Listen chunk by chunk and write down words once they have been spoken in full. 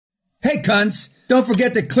Hey cunts, don't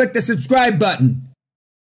forget to click the subscribe button.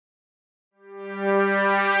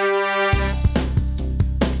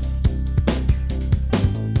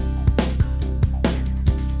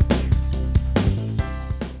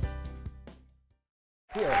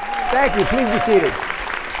 Thank you. Please be seated.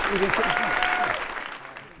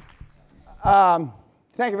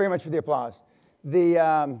 Thank you very much for the applause.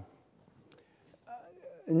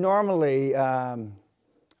 Normally,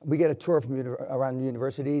 we get a tour from around the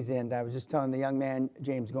universities, and I was just telling the young man,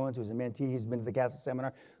 James Goins, who's a mentee, who's been to the Catholic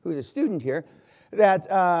Seminar, who's a student here, that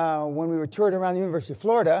when we were toured around the University of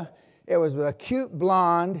Florida, it was with a cute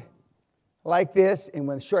blonde like this and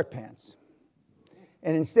with short pants.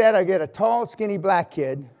 And instead, I get a tall, skinny black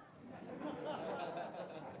kid.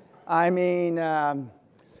 I mean,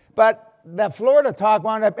 but that Florida talk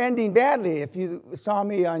wound up ending badly. If you saw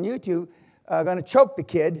me on YouTube, going to choke the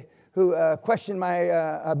kid who questioned my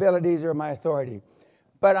abilities or my authority.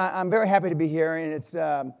 But I'm very happy to be here, and it's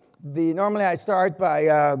normally I start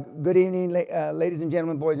by good evening, ladies and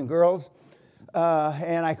gentlemen, boys and girls,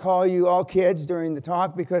 and I call you all kids during the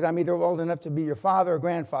talk because I'm either old enough to be your father or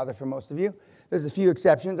grandfather for most of you. There's a few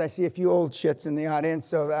exceptions. I see a few old shits in the audience,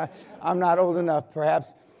 so I'm not old enough,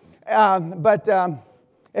 perhaps. But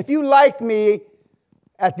if you like me,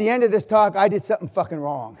 at the end of this talk, I did something fucking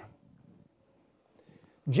wrong.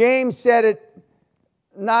 James said it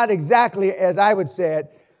not exactly as I would say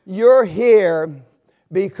it. You're here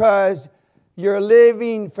because you're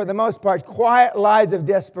living, for the most part, quiet lives of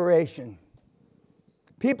desperation.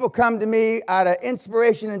 People come to me out of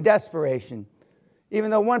inspiration and desperation.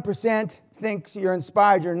 Even though 1% thinks you're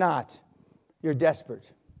inspired, you're not. You're desperate.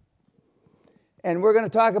 And we're going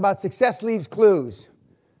to talk about success leaves clues.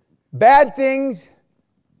 Bad things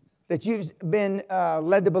that you've been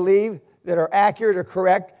led to believe that are accurate or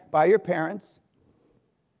correct by your parents.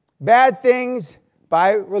 Bad things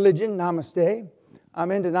by religion, namaste.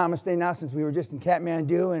 I'm into namaste now since we were just in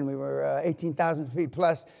Kathmandu and we were 18,000 feet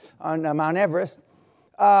plus on Mount Everest.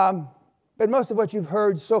 But most of what you've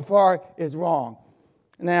heard so far is wrong.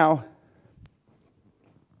 Now,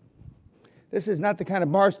 this is not the kind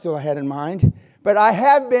of bar stool I had in mind, but I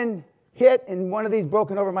have been hit and one of these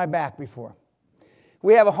broken over my back before.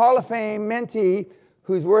 We have a Hall of Fame mentee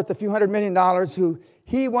who's worth a few $100 million, who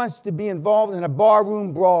he wants to be involved in a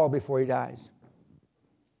barroom brawl before he dies.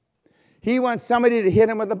 He wants somebody to hit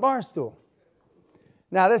him with a bar stool.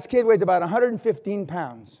 Now, this kid weighs about 115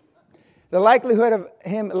 pounds. The likelihood of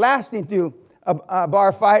him lasting through a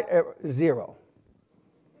bar fight is 0.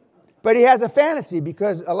 But he has a fantasy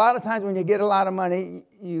because a lot of times when you get a lot of money,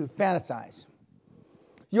 you fantasize.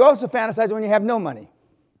 You also fantasize when you have no money.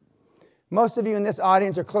 Most of you in this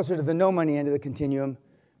audience are closer to the no money end of the continuum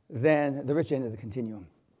than the rich end of the continuum.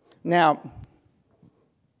 Now,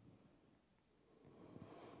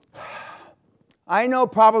 I know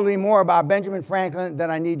probably more about Benjamin Franklin than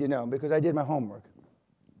I need to know because I did my homework.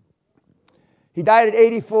 He died at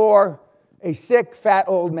 84, a sick, fat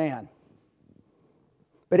old man.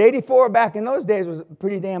 But 84 back in those days was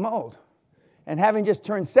pretty damn old. And having just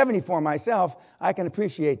turned 74 myself, I can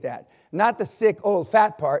appreciate that. Not the sick, old,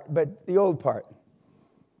 fat part, but the old part.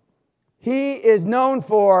 He is known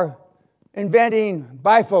for inventing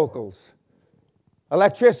bifocals,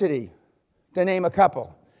 electricity, to name a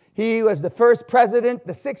couple. He was the first president,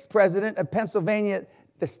 the 6th president of Pennsylvania,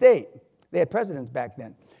 the state. They had presidents back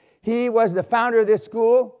then. He was the founder of this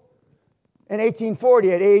school in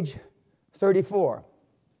 1840 at age 34.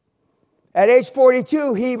 At age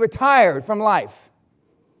 42, he retired from life.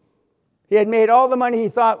 He had made all the money he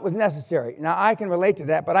thought was necessary. Now, I can relate to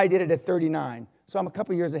that, but I did it at 39, so I'm a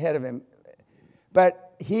couple years ahead of him.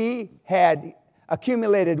 But he had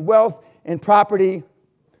accumulated wealth and property,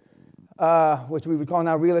 which we would call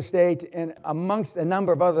now real estate, and amongst a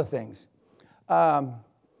number of other things.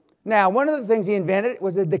 Now, one of the things he invented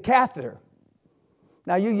was a decatheter.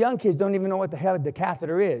 Now, you young kids don't even know what the hell a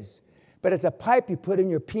decatheter is. But it's a pipe you put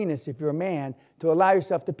in your penis, if you're a man, to allow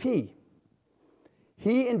yourself to pee.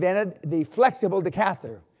 He invented the flexible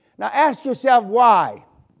decatheter. Now ask yourself why.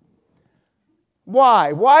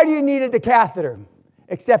 Why? Why do you need a decatheter?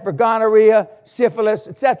 Except for gonorrhea, syphilis,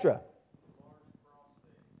 etc.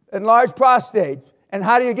 Enlarged prostate. And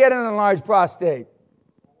how do you get an enlarged prostate?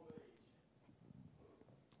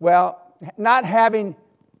 Well, not having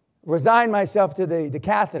resigned myself to the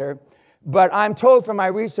catheter, but I'm told from my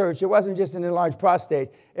research it wasn't just an enlarged prostate.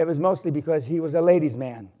 It was mostly because he was a ladies'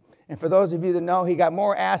 man. And for those of you that know, he got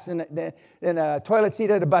more ass than a toilet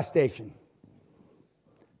seat at a bus station.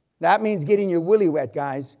 That means getting your willy wet,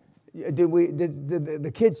 guys. Do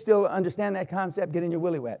the kids still understand that concept, getting your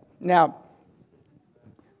willy wet? Now,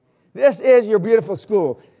 this is your beautiful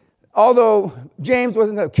school. although James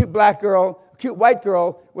wasn't a cute black girl, cute white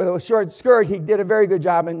girl with a short skirt, he did a very good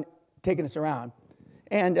job in taking us around.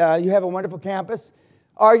 And you have a wonderful campus.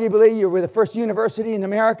 Arguably, you were the first university in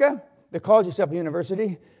America that called yourself a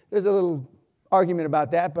university. There's a little argument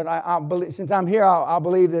about that, but I'll believe, since I'm here, I'll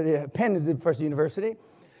believe that Penn is the first university.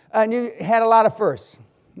 And you had a lot of firsts.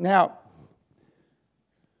 Now,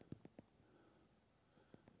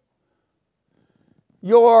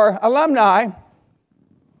 your alumni, a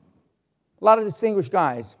lot of distinguished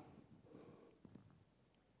guys.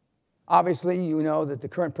 Obviously, you know that the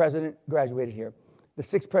current president graduated here. The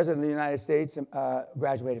sixth president of the United States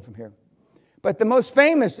graduated from here. But the most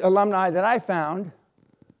famous alumni that I found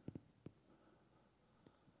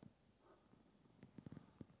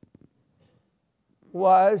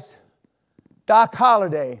was Doc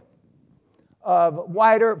Holliday of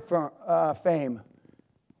wider fame.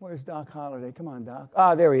 Where's Doc Holliday? Come on, Doc.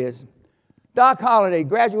 Ah, there he is. Doc Holliday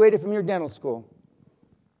graduated from your dental school.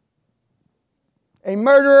 A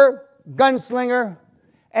murderer, gunslinger,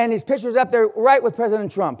 and his picture's up there right with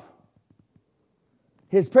President Trump.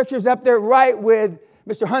 His picture's up there right with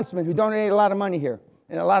Mr. Huntsman, who donated a lot of money here,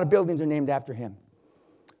 and a lot of buildings are named after him.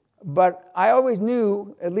 But I always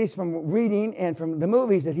knew, at least from reading and from the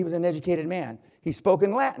movies, that he was an educated man. He spoke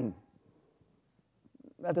in Latin.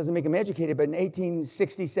 That doesn't make him educated, but in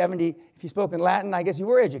 1860, 70, if you spoke in Latin, I guess you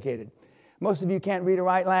were educated. Most of you can't read or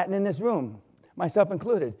write Latin in this room, myself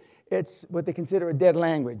included. It's what they consider a dead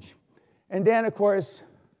language. And then, of course,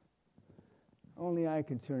 only I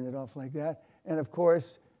can turn it off like that. And of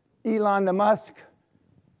course, Elon Musk,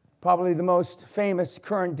 probably the most famous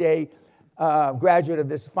current day graduate of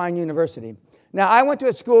this fine university. Now, I went to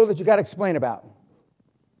a school that you got to explain about.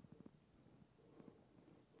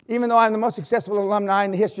 Even though I'm the most successful alumni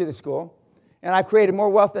in the history of the school, and I've created more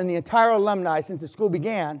wealth than the entire alumni since the school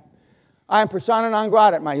began, I am persona non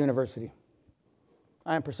grata at my university.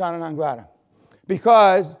 I am persona non grata.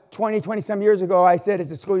 Because 20-some years ago, I said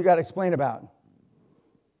it's a school you got to explain about.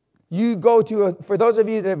 You go to, for those of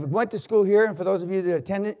you that have went to school here, and for those of you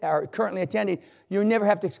that are currently attending, you never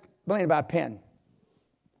have to explain about Penn.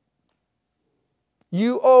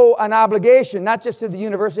 You owe an obligation, not just to the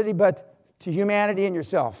university, but to humanity and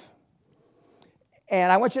yourself.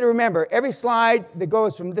 And I want you to remember, every slide that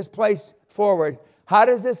goes from this place forward, how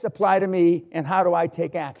does this apply to me, and how do I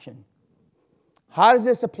take action? How does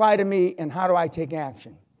this apply to me, and how do I take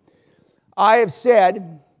action? I have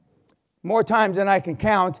said, more times than I can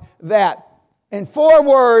count, that in 4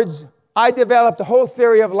 words, I developed a whole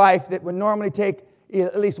theory of life that would normally take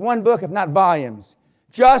at least one book, if not volumes.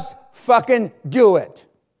 Just fucking do it.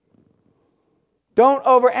 Don't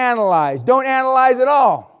overanalyze. Don't analyze at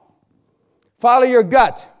all. Follow your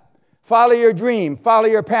gut. Follow your dream. Follow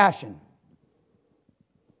your passion.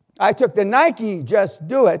 I took the Nike just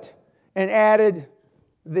do it and added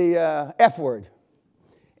the F word.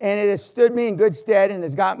 And it has stood me in good stead and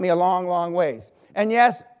has got me a long, long ways. And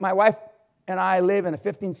yes, my wife and I live in a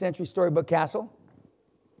 15th century storybook castle.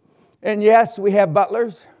 And yes, we have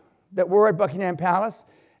butlers that were at Buckingham Palace.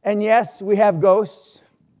 And yes, we have ghosts.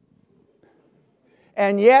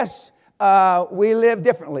 And yes, we live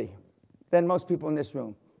differently than most people in this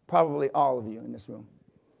room. Probably all of you in this room.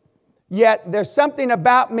 Yet there's something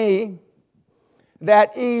about me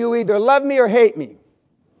that you either love me or hate me.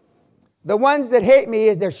 The ones that hate me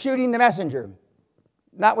is they're shooting the messenger.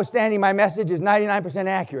 Notwithstanding, my message is 99%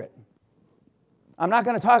 accurate. I'm not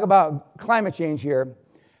going to talk about climate change here,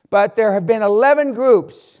 but there have been 11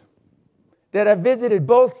 groups that have visited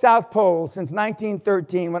both South Poles since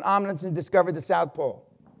 1913 when Amundsen discovered the South Pole.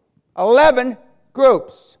 11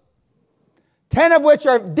 groups. 10 of which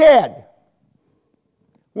are dead.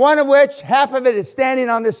 One of which, half of it is standing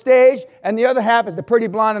on this stage, and the other half is the pretty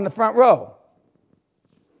blonde in the front row.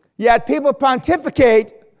 Yet people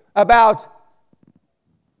pontificate about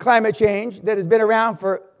climate change that has been around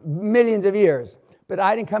for millions of years. But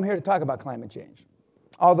I didn't come here to talk about climate change,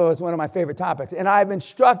 although it's one of my favorite topics. And I've been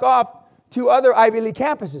struck off 2 other Ivy League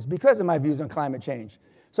campuses because of my views on climate change.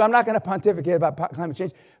 So I'm not going to pontificate about climate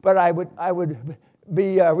change, but I would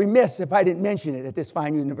be remiss if I didn't mention it at this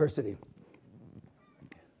fine university.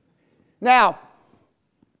 Now,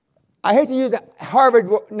 I hate to use Harvard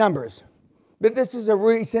numbers, but this is a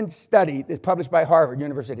recent study that's published by Harvard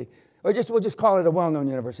University. We'll just call it a well-known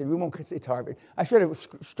university. We won't say it's Harvard. I should have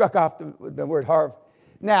struck off the word Harvard.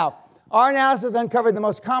 Now, our analysis uncovered the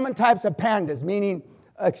most common types of pandas, meaning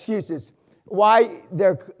excuses, why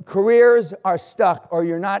their careers are stuck or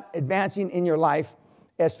you're not advancing in your life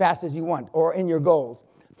as fast as you want or in your goals.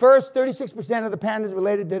 First, 36% of the pandas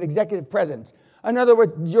related to executive presence. In other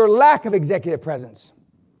words, your lack of executive presence.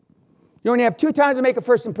 You only have 2 times to make a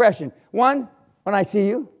first impression. One, when I see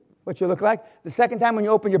you, what you look like. The second time when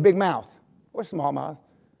you open your big mouth or small mouth.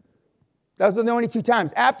 Those are the only 2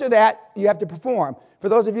 times. After that, you have to perform. For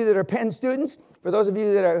those of you that are Penn students, for those of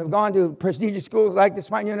you that have gone to prestigious schools like this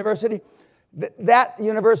fine university, that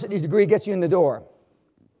university degree gets you in the door.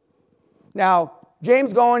 Now,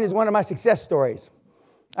 James Goen is one of my success stories.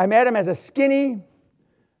 I met him as a skinny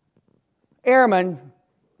airman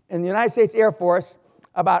in the United States Air Force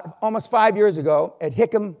about almost 5 years ago at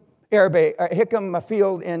Hickam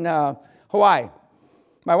Field in Hawaii.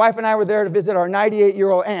 My wife and I were there to visit our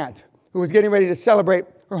 98-year-old aunt who was getting ready to celebrate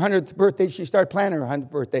her 100th birthday. She started planning her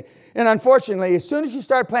 100th birthday. And unfortunately, as soon as she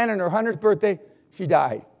started planning her 100th birthday, she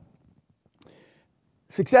died.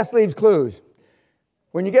 Success leaves clues.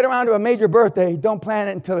 When you get around to a major birthday, don't plan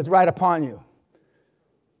it until it's right upon you.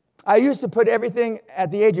 I used to put everything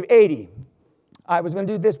at the age of 80. I was going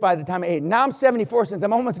to do this by the time I'm 80. Now I'm 74 since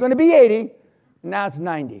I'm almost going to be 80. Now it's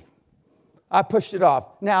 90. I pushed it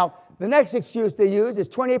off. Now, the next excuse they use is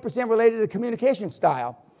 28% related to communication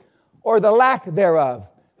style or the lack thereof.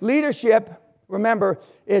 Leadership, remember,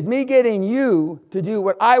 is me getting you to do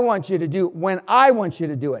what I want you to do when I want you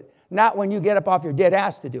to do it, not when you get up off your dead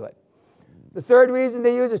ass to do it. The third reason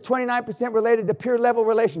they use is 29% related to peer-level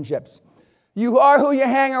relationships. You are who you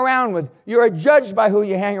hang around with. You are judged by who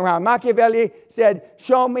you hang around. Machiavelli said,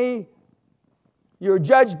 show me. You're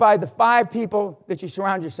judged by the 5 people that you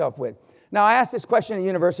surround yourself with. Now, I asked this question at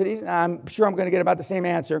universities, and I'm sure I'm going to get about the same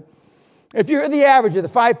answer. If you're the average of the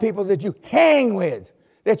 5 people that you hang with,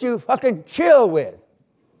 that you fucking chill with,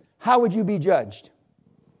 how would you be judged?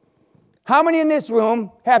 How many in this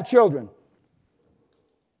room have children?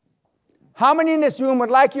 How many in this room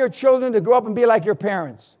would like your children to grow up and be like your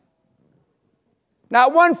parents?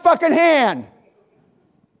 Not one fucking hand.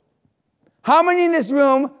 How many in this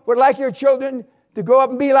room would like your children to grow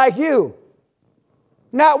up and be like you?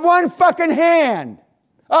 Not one fucking hand.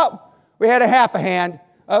 Oh, we had a half a hand.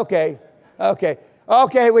 Okay, we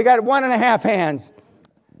got 1.5 hands.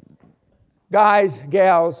 Guys,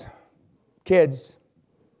 gals, kids,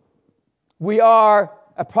 we are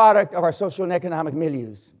a product of our social and economic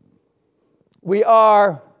milieus. We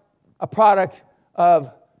are a product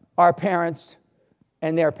of our parents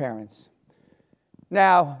and their parents.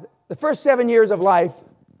 Now, the first 7 years of life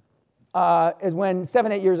is when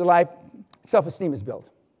 7, 8 years of life, self-esteem is built.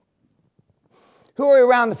 Who are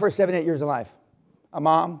around the first 7, 8 years of life? A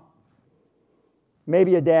mom,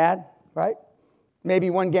 maybe a dad, right? Maybe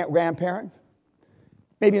one grandparent,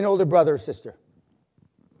 maybe an older brother or sister.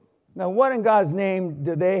 Now, what in God's name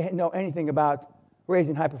do they know anything about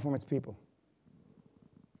raising high-performance people?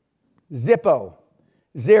 Zippo,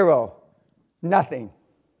 zero, nothing.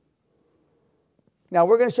 Now,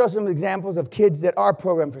 we're going to show some examples of kids that are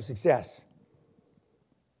programmed for success.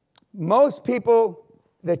 Most people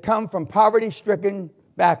that come from poverty-stricken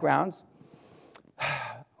backgrounds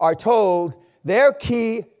are told their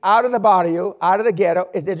key out of the barrio, out of the ghetto,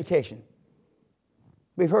 is education.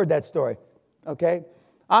 We've heard that story, okay?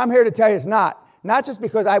 I'm here to tell you it's not. Not just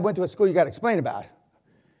because I went to a school you got to explain about.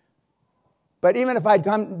 But even if I'd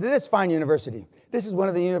come to this fine university, this is one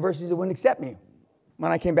of the universities that wouldn't accept me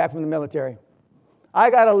when I came back from the military.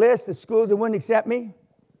 I got a list of schools that wouldn't accept me.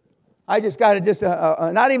 I just got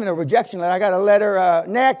not even a rejection letter. I got a letter,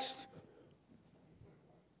 next.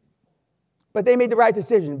 But they made the right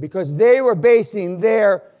decision because they were basing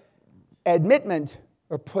their admittment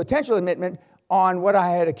or potential admittment on what I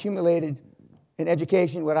had accumulated in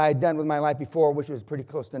education, what I had done with my life before, which was pretty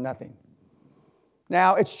close to nothing.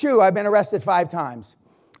 Now, it's true, I've been arrested 5 times.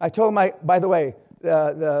 I told by the way,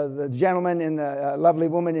 the gentleman and the lovely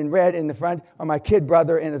woman in red in the front are my kid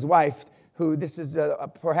brother and his wife, who this is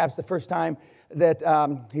perhaps the first time that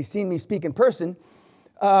he's seen me speak in person.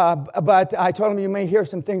 But I told him you may hear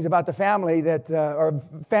some things about the family that are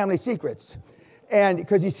family secrets. And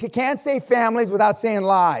because you can't say families without saying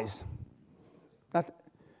lies.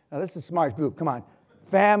 Now, this is a smart group, come on.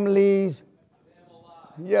 Families.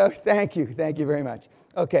 Yeah, thank you very much.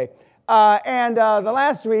 Okay, and the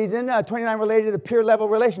last reason, 29 related to peer-level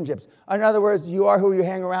relationships. In other words, you are who you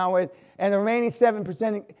hang around with. And the remaining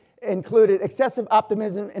 7% included excessive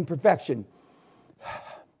optimism and perfection.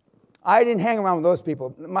 I didn't hang around with those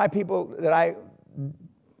people. My people that I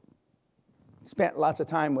spent lots of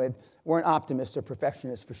time with weren't optimists or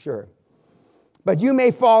perfectionists for sure. But you may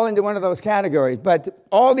fall into one of those categories. But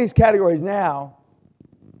all these categories now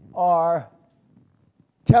are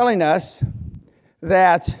telling us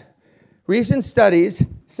that recent studies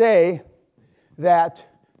say that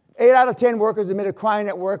 8 out of 10 workers admitted crying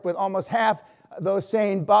at work, with almost half those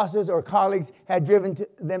saying bosses or colleagues had driven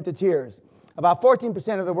them to tears. About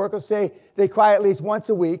 14% of the workers say they cry at least once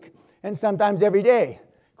a week and sometimes every day.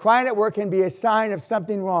 Crying at work can be a sign of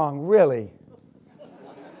something wrong, really.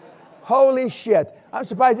 Holy shit. I'm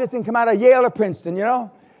surprised this didn't come out of Yale or Princeton, you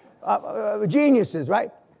know? Geniuses,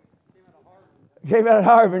 right? Came out of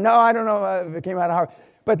Harvard. No, I don't know if it came out of Harvard.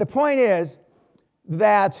 But the point is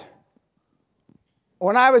that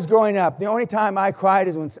when I was growing up, the only time I cried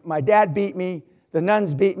is when my dad beat me, the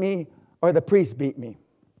nuns beat me, or the priest beat me.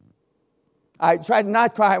 I tried to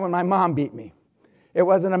not cry when my mom beat me. It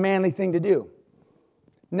wasn't a manly thing to do.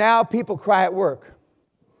 Now people cry at work.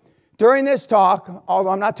 During this talk, although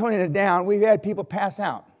I'm not toning it down, we've had people pass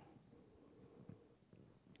out.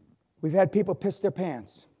 We've had people piss their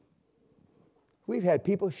pants. We've had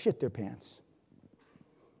people shit their pants.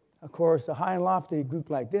 Of course, a high and lofty group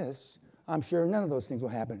like this, I'm sure none of those things will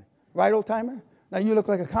happen. Right, old-timer? Now you look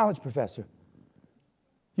like a college professor.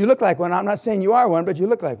 You look like one. I'm not saying you are one, but you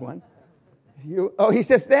look like one. He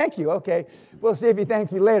says thank you. Okay. We'll see if he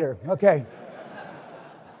thanks me later. Okay.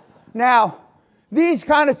 Now, these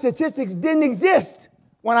kind of statistics didn't exist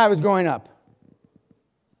when I was growing up.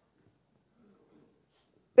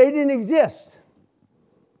 They didn't exist.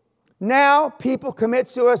 Now, people commit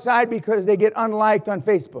suicide because they get unliked on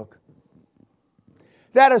Facebook.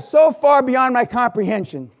 That is so far beyond my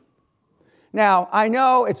comprehension. Now, I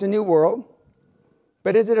know it's a new world,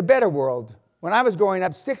 but is it a better world? When I was growing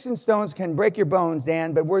up, sticks and stones can break your bones,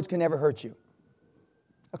 Dan, but words can never hurt you.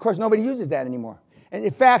 Of course, nobody uses that anymore. And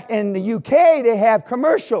in fact, in the UK, they have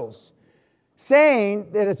commercials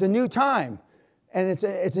saying that it's a new time and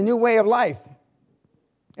it's a new way of life.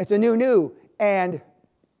 It's a new. And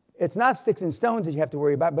it's not sticks and stones that you have to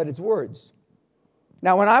worry about, but it's words.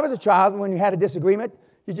 Now, when I was a child, when you had a disagreement,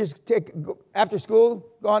 you just after school,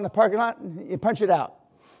 go in the parking lot, and you punch it out.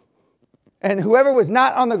 And whoever was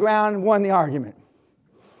not on the ground won the argument.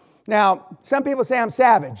 Now, some people say I'm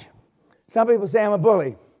savage. Some people say I'm a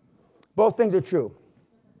bully. Both things are true.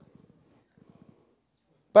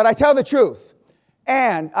 But I tell the truth.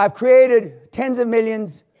 And I've created tens of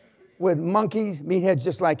millions with monkeys, meatheads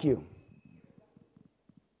just like you.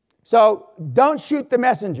 So don't shoot the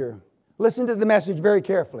messenger. Listen to the message very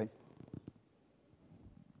carefully.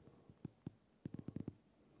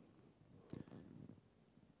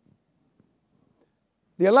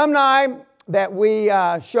 The alumni that we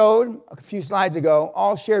showed a few slides ago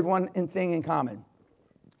all shared one thing in common: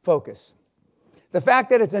 focus. The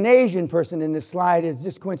fact that it's an Asian person in this slide is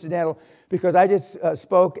just coincidental because I just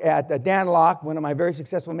spoke at Dan Locke, one of my very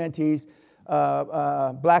successful mentees,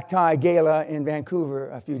 black tie gala in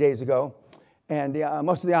Vancouver a few days ago, and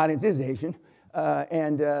most of the audience is Asian.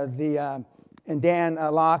 And Dan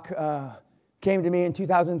Locke came to me in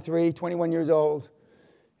 2003, 21 years old,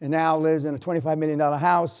 and now lives in a $25 million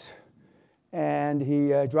house, and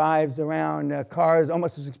he drives around cars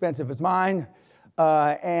almost as expensive as mine.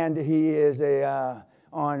 And he is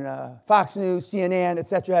on Fox News, CNN,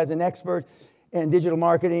 etc., as an expert in digital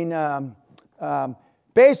marketing.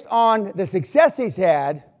 Based on the success he's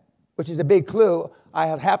had, which is a big clue, I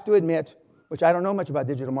have to admit, which I don't know much about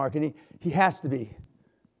digital marketing, he has to be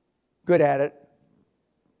good at it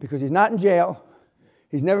because he's not in jail,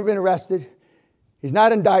 he's never been arrested, he's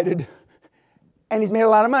not indicted, and he's made a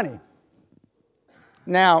lot of money.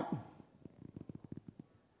 Now,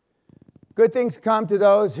 good things come to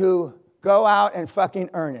those who go out and fucking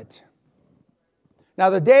earn it. Now,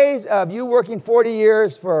 the days of you working 40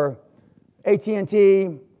 years for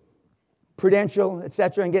AT&T, Prudential,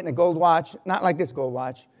 etc., and getting a gold watch, not like this gold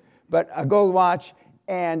watch, but a gold watch,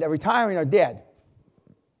 and retiring are dead.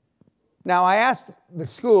 Now, I asked the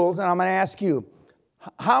schools, and I'm going to ask you,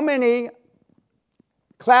 how many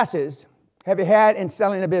classes have you had in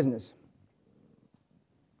selling a business?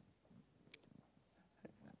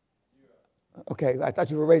 Okay, I thought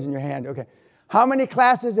you were raising your hand. Okay. How many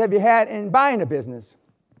classes have you had in buying a business?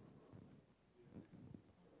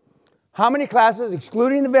 How many classes,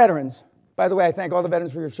 excluding the veterans? By the way, I thank all the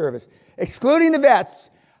veterans for your service. Excluding the vets,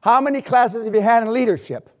 how many classes have you had in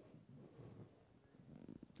leadership?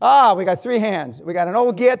 We got 3 hands. We got an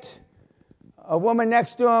old git, a woman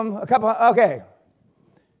next to him, a couple, okay.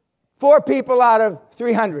 4 people out of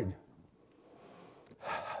 300.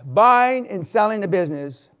 Buying and selling a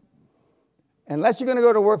business, unless you're going to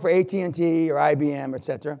go to work for AT&T or IBM,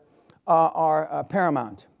 etc., are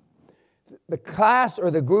paramount. The class or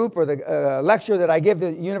the group or the lecture that I give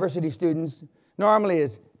to university students normally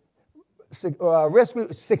is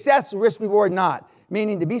success, risk, reward, not.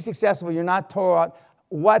 Meaning to be successful, you're not taught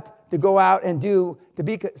what to go out and do to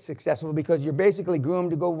be successful because you're basically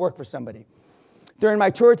groomed to go work for somebody. During my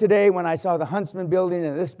tour today, when I saw the Huntsman building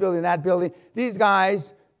and this building, that building, these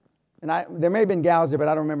guys there may have been gals there, but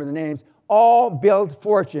I don't remember the names, all built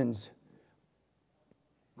fortunes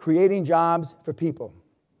creating jobs for people.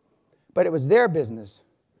 But it was their business.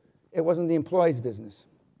 It wasn't the employee's business.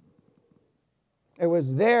 It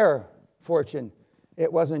was their fortune.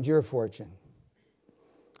 It wasn't your fortune.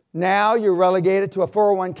 Now you're relegated to a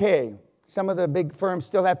 401k. Some of the big firms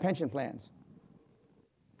still have pension plans.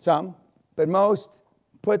 Some, but most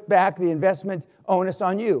put back the investment onus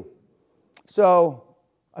on you. So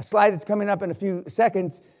a slide that's coming up in a few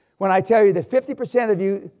seconds, when I tell you that 50% of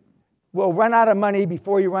you will run out of money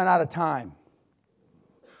before you run out of time.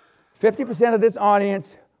 50% of this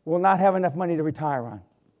audience will not have enough money to retire on,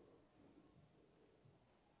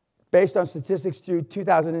 based on statistics through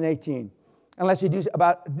 2018, unless you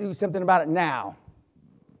do something about it now.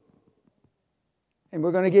 And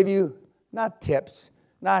we're going to give you not tips,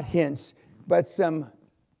 not hints, but some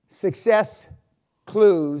success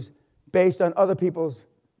clues based on other people's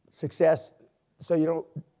success so you don't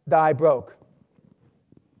die broke.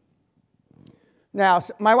 Now,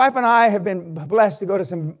 my wife and I have been blessed to go to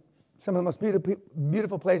some of the most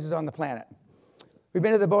beautiful places on the planet. We've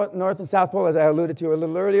been to the North and South Pole, as I alluded to a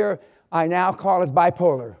little earlier. I now call us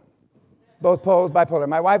bipolar. Both poles, bipolar.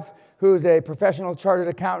 My wife, who's a professional chartered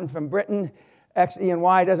accountant from Britain, X, E, and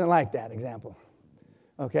Y, doesn't like that example.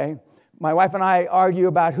 Okay? My wife and I argue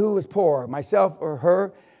about who was poor, myself or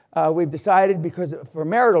her. We've decided, because for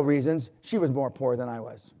marital reasons, she was more poor than I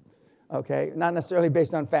was. Okay? Not necessarily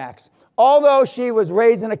based on facts. Although she was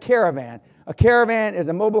raised in a caravan. A caravan is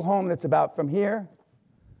a mobile home that's about from here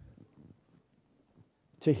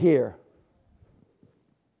to here.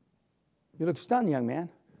 You look stunned, young man.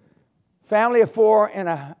 Family of 4 in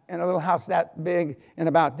a little house that big and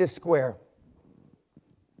about this square.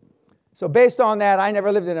 So based on that, I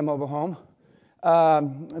never lived in a mobile home.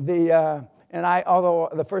 Although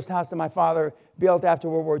the first house that my father built after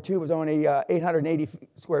World War II was only 880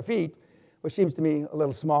 square feet, which seems to me a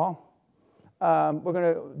little small. We're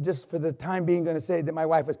going to, just for the time being, going to say that my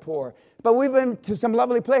wife was poor. But we've been to some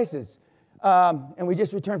lovely places. And we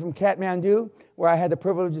just returned from Kathmandu, where I had the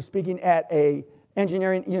privilege of speaking at a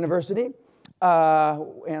engineering university.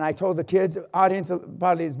 And I told the kids, audience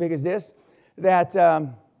probably as big as this, that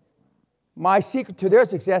my secret to their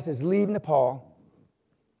success is leave Nepal,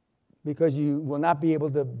 because you will not be able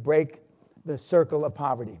to break the circle of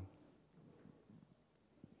poverty.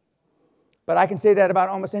 But I can say that about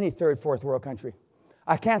almost any third, fourth world country.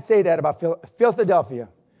 I can't say that about Philadelphia,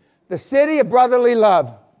 the city of brotherly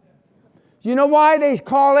love. You know why they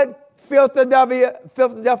call it Philadelphia,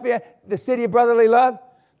 the city of brotherly love?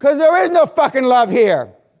 Because there is no fucking love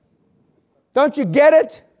here. Don't you get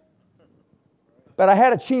it? But I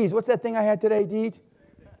had a cheese. What's that thing I had today to eat?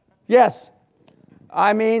 Yes.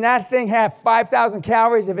 I mean, that thing had 5,000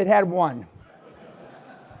 calories if it had one.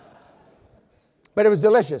 But it was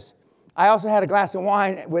delicious. I also had a glass of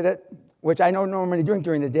wine with it, which I don't normally drink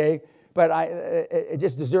during the day, but it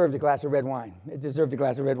just deserved a glass of red wine. It deserved a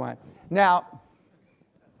glass of red wine. Now,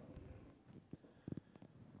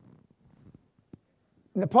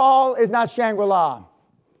 Nepal is not Shangri-La.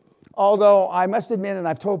 Although I must admit, and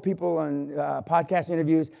I've told people in podcast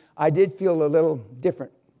interviews, I did feel a little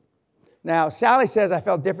different. Now, Sally says I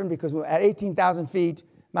felt different because at 18,000 feet,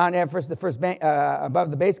 Mount Everest, the first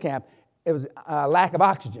above the base camp, it was a lack of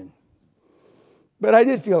oxygen. But I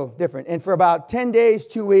did feel different. And for about 10 days,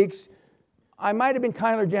 2 weeks, I might have been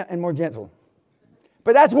kinder and more gentle.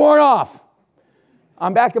 But that's worn off.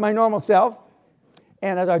 I'm back to my normal self.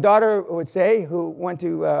 And as our daughter would say, who went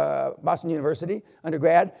to Boston University,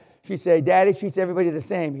 undergrad, she'd say, Daddy treats everybody the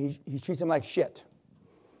same. He treats them like shit.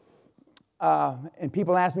 And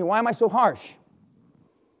people ask me, why am I so harsh?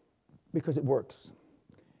 Because it works.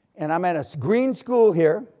 And I'm at a green school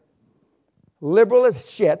here, liberal as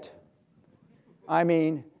shit. I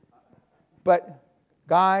mean, but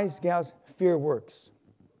guys, gals, fear works.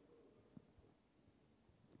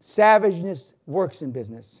 Savageness works in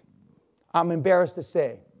business. I'm embarrassed to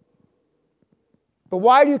say. But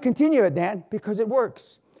why do you continue it, Dan? Because it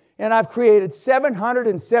works. And I've created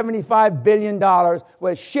 $775 billion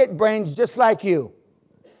with shit brains just like you.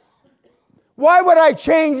 Why would I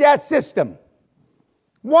change that system?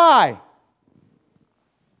 Why?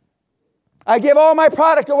 I give all my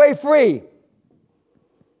product away free.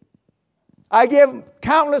 I give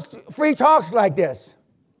countless free talks like this.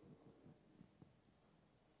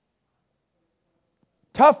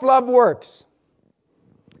 Tough love works.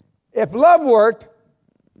 If love worked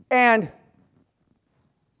and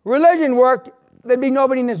religion worked, there'd be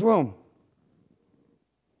nobody in this room.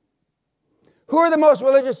 Who are the most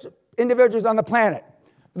religious individuals on the planet?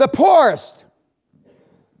 The poorest.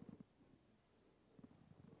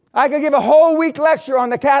 I could give a whole week lecture on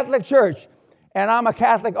the Catholic Church. And I'm a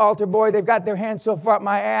Catholic altar boy. They've got their hands so far up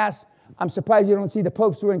my ass, I'm surprised you don't see the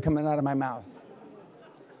Pope's ring coming out of my mouth.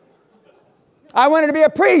 I wanted to be a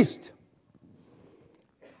priest.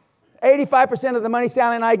 85% of the money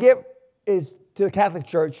Sally and I give is to the Catholic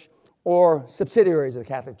Church or subsidiaries of the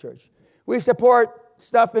Catholic Church. We support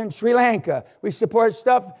stuff in Sri Lanka. We support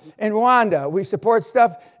stuff in Rwanda. We support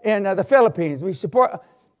stuff in the Philippines. We support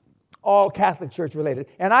all Catholic Church related.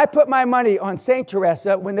 And I put my money on St.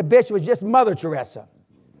 Teresa when the bitch was just Mother Teresa.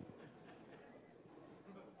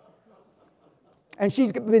 And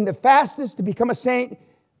she's been the fastest to become a saint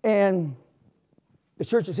in the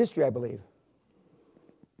church's history, I believe.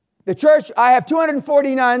 The church, I have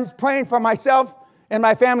 240 nuns praying for myself and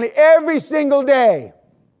my family every single day.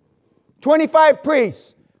 25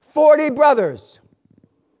 priests, 40 brothers.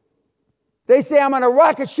 They say I'm on a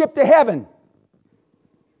rocket ship to heaven.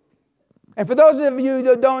 And for those of you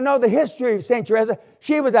who don't know the history of St. Teresa,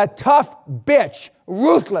 she was a tough bitch,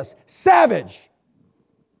 ruthless, savage.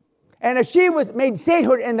 And if she was made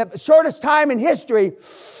sainthood in the shortest time in history,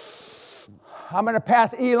 I'm going to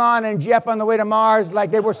pass Elon and Jeff on the way to Mars like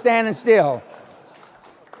they were standing still.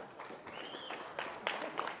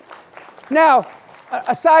 Now,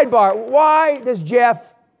 a sidebar. Why does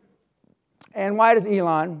Jeff and why does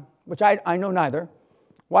Elon, which I know neither,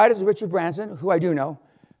 why does Richard Branson, who I do know,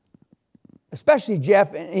 especially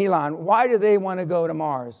Jeff and Elon, why do they want to go to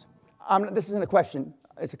Mars? This isn't a question,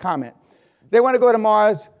 it's a comment. They want to go to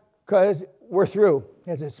Mars because we're through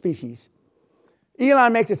as a species.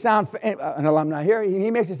 Elon makes it sound, an alumni here,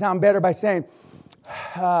 he makes it sound better by saying,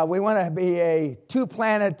 we want to be a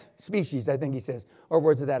two-planet species, I think he says, or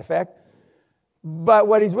words to that effect. But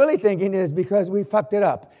what he's really thinking is because we fucked it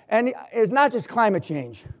up. And it's not just climate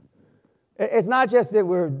change. It's not just that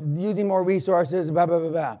we're using more resources, blah, blah, blah,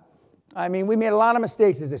 blah. I mean, we made a lot of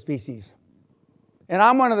mistakes as a species. And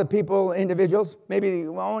I'm one of the people, individuals, maybe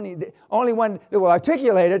the only one that will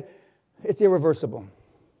articulate it, it's irreversible.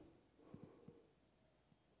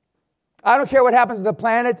 I don't care what happens to the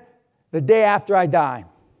planet the day after I die.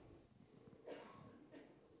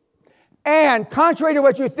 And contrary to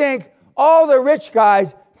what you think, all the rich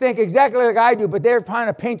guys think exactly like I do, but they're trying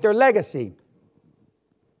to paint their legacy.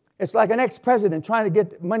 It's like an ex-president trying to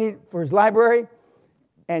get money for his library,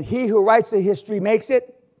 and he who writes the history makes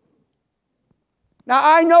it. Now,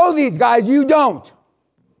 I know these guys, you don't.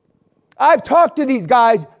 I've talked to these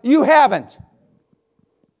guys, you haven't.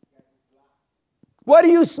 What are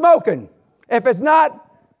you smoking? If it's not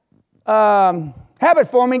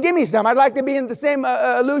habit forming, give me some. I'd like to be in the same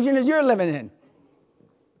illusion as you're living in.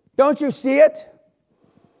 Don't you see it?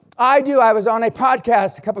 I do. I was on a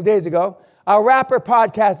podcast a couple of days ago, a rapper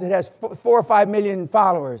podcast that has 4 or 5 million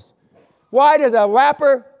followers. Why does a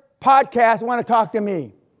rapper podcast want to talk to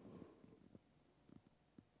me?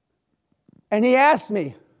 And he asked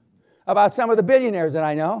me about some of the billionaires that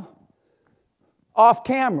I know off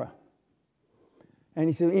camera. And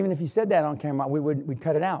he said, even if you said that on camera, we'd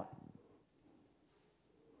cut it out.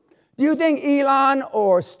 Do you think Elon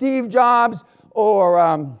or Steve Jobs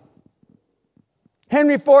or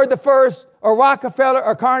Henry Ford I or Rockefeller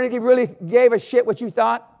or Carnegie really gave a shit what you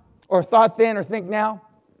thought or thought then or think now?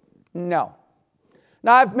 No.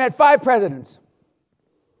 Now, I've met 5 presidents,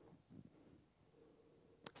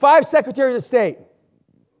 5 secretaries of state,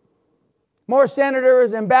 more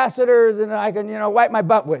senators, ambassadors than I can, wipe my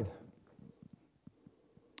butt with.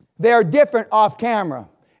 They're different off camera.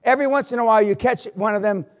 Every once in a while, you catch one of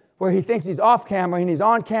them where he thinks he's off camera and he's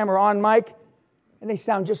on camera, on mic, and they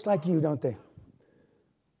sound just like you, don't they?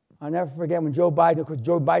 I'll never forget when Joe Biden, because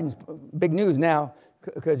Joe Biden's big news now,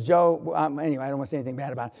 because Joe, anyway, I don't want to say anything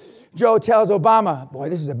bad about it. Joe tells Obama, boy,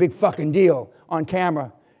 this is a big fucking deal on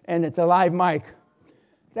camera, and it's a live mic.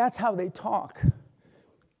 That's how they talk.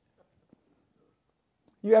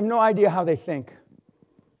 You have no idea how they think.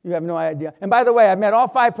 You have no idea. And by the way, I've met all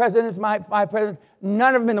 5 presidents,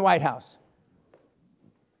 none of them in the White House.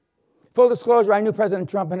 Full disclosure, I knew President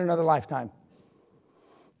Trump in another lifetime.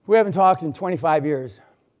 We haven't talked in 25 years.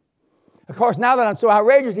 Of course, now that I'm so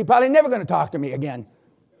outrageous, he's probably never going to talk to me again.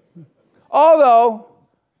 Although,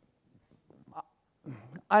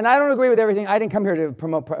 and I don't agree with everything. I didn't come here to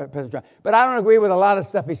promote President Trump, but I don't agree with a lot of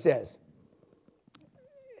stuff he says.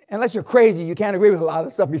 Unless you're crazy, you can't agree with a lot of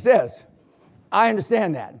the stuff he says. I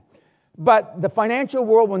understand that. But the financial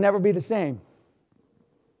world will never be the same.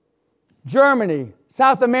 Germany,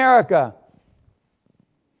 South America,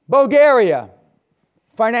 Bulgaria,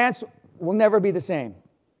 finance will never be the same.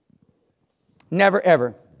 Never,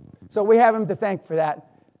 ever. So we have him to thank for that.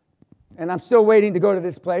 And I'm still waiting to go to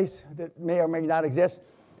this place that may or may not exist.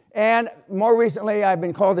 And more recently, I've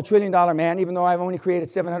been called the $1 trillion man, even though I've only created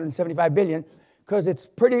 775 billion, because it's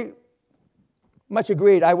pretty much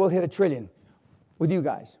agreed I will hit $1 trillion with you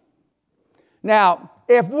guys. Now,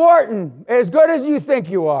 if Wharton, as good as you think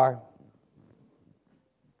you are,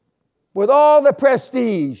 with all the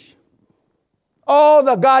prestige, all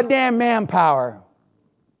the goddamn manpower,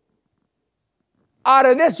 out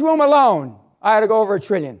of this room alone, I had to go over $1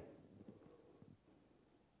 trillion.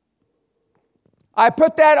 I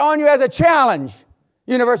put that on you as a challenge.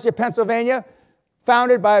 University of Pennsylvania,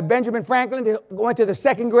 founded by Benjamin Franklin, who went to the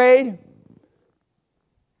 2nd grade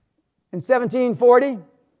in 1740,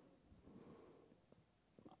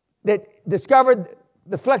 that discovered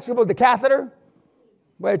the flexible decatheter,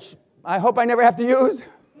 which I hope I never have to use.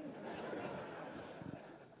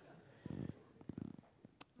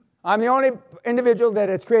 I'm the only individual that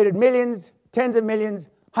has created millions, tens of millions,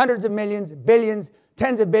 hundreds of millions, billions,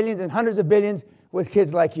 tens of billions, and hundreds of billions with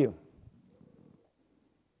kids like you.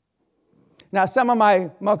 Now, some of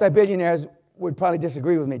my multi-billionaires would probably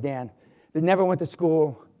disagree with me, Dan. They never went to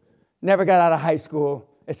school, never got out of high school,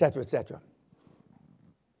 et cetera, et cetera.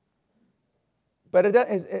 But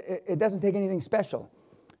it doesn't take anything special.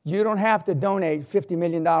 You don't have to donate $50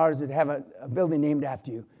 million to have a building named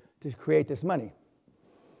after you to create this money.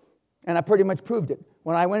 And I pretty much proved it.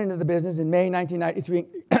 When I went into the business in May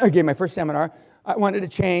 1993, I gave my first seminar, I wanted to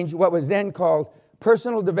change what was then called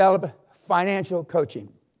personal development financial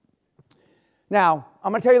coaching. Now,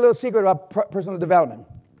 I'm going to tell you a little secret about personal development.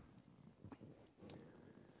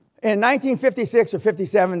 In 1956 or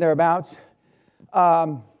 57, thereabouts,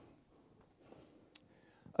 W.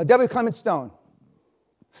 Clement Stone,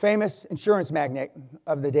 famous insurance magnate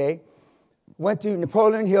of the day, went to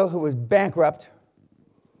Napoleon Hill, who was bankrupt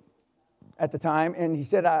at the time, and he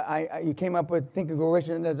said, you came up with Think and Grow Rich,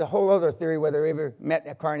 and there's a whole other theory whether he ever met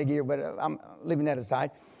at Carnegie, but I'm leaving that aside.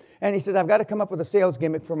 And he says, I've got to come up with a sales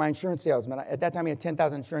gimmick for my insurance salesman. At that time, he had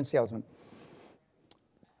 10,000 insurance salesmen.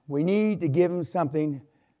 We need to give him something.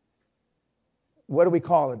 What do we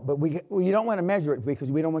call it? But you don't want to measure it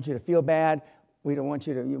because we don't want you to feel bad. We don't want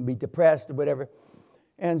you to be depressed or whatever.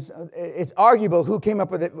 And so it's arguable who came up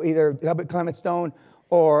with it, either W. Clement Stone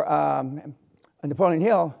or Napoleon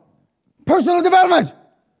Hill. Personal development.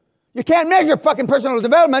 You can't measure fucking personal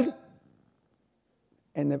development.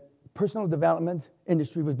 And the personal development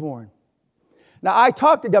industry was born. Now, I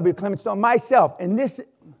talked to W. Clement Stone myself in this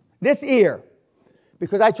ear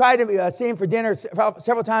because I tried to see him for dinner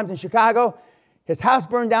several times in Chicago. His house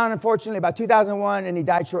burned down, unfortunately, about 2001, and he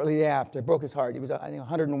died shortly thereafter. Broke his heart. He was, I think,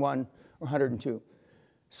 101 or 102.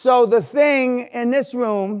 So the thing in this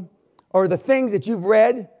room, or the things that you've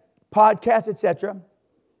read, podcasts, etc.,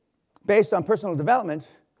 based on personal development,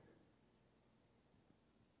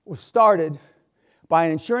 was started by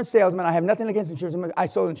an insurance salesman. I have nothing against insurance. I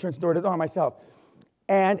sold insurance door to door myself.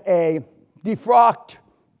 And a defrocked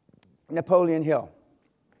Napoleon Hill.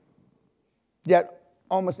 Yet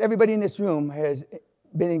almost everybody in this room has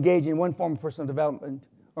been engaged in one form of personal development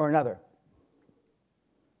or another.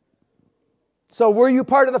 So were you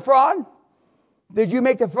part of the fraud? Did you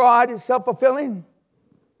make the fraud self-fulfilling?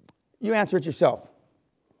 You answer it yourself.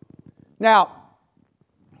 Now,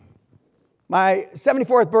 my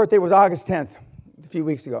 74th birthday was August 10th, a few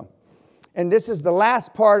weeks ago. And this is the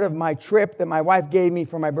last part of my trip that my wife gave me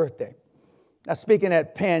for my birthday. Now, speaking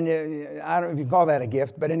at Penn, I don't know if you call that a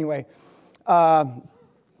gift, but anyway. And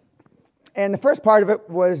the first part of it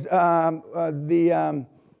was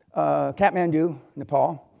Kathmandu,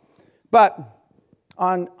 Nepal. But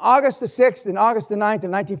on August the 6th and August the 9th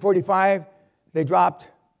of 1945, they dropped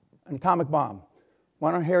an atomic bomb.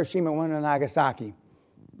 One on Hiroshima, one on Nagasaki.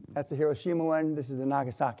 That's the Hiroshima one. This is the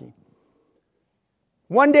Nagasaki.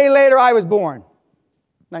 One day later, I was born,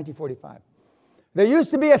 1945. There used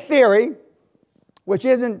to be a theory, which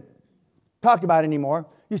isn't talked about anymore.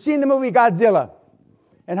 You've seen the movie Godzilla,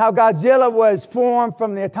 and how Godzilla was formed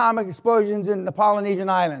from the atomic explosions in the Polynesian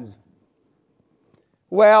islands.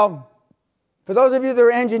 Well, for those of you that are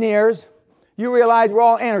engineers, you realize we're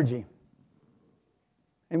all energy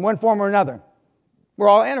in one form or another. We're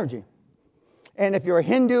all energy. And if you're a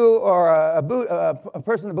Hindu or a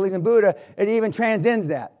person that believes in Buddha, it even transcends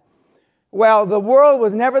that. Well, the world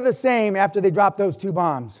was never the same after they dropped those two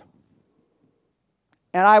bombs.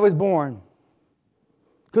 And I was born.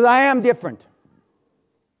 Because I am different.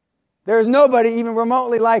 There's nobody even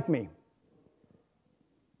remotely like me.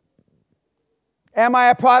 Am I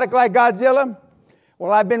a product like Godzilla?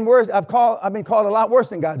 Well, I've been worse. I've been called a lot worse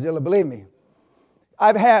than Godzilla, believe me.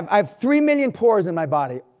 I have 3 million pores in my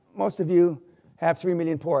body. Most of you have 3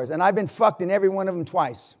 million pores. And I've been fucked in every one of them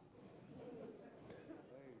twice.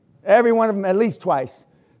 Every one of them at least twice.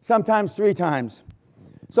 sometimes 3 times.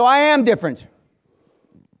 So I am different.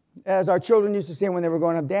 As our children used to say when they were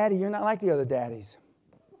growing up, Daddy, you're not like the other daddies.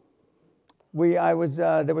 There was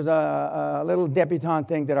a little debutante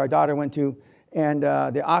thing that our daughter went to, and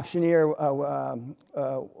the auctioneer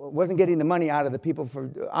wasn't getting the money out of the people for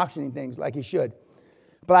auctioning things like he should.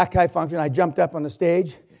 Black tie function, I jumped up on the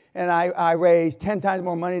stage, and I raised 10 times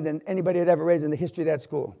more money than anybody had ever raised in the history of that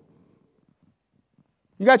school.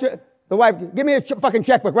 You got the wife, give me a fucking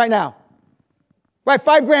checkbook right now. Write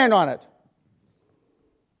 $5,000 on it.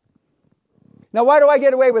 Now, why do I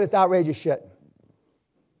get away with this outrageous shit?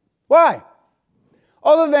 Why?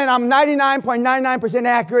 Other than I'm 99.99%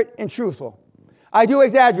 accurate and truthful. I do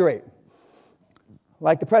exaggerate,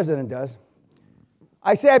 like the president does.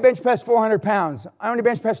 I say I bench press 400 pounds. I only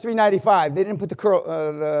bench press 395. They didn't put the curl,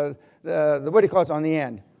 the what do you call it, on the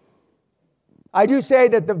end. I do say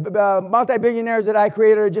that the multi-billionaires that I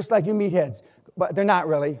created are just like you meatheads, but they're not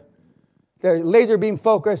really. They're laser beam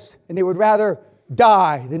focused, and they would rather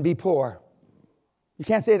die than be poor. You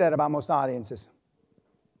can't say that about most audiences.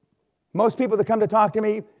 Most people that come to talk to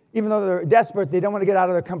me, even though they're desperate, they don't want to get out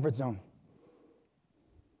of their comfort zone.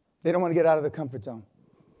 They don't want to get out of their comfort zone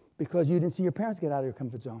because you didn't see your parents get out of your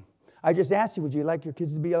comfort zone. I just asked you, would you like your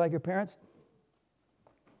kids to be like your parents?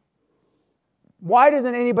 Why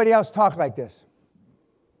doesn't anybody else talk like this?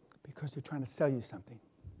 Because they're trying to sell you something.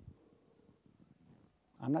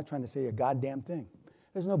 I'm not trying to sell you a goddamn thing.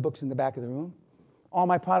 There's no books in the back of the room. All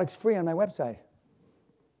my products free on my website.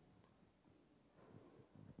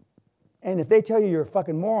 And if they tell you you're a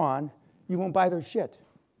fucking moron, you won't buy their shit.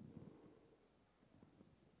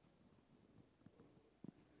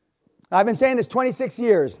 I've been saying this 26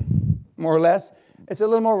 years, more or less. It's a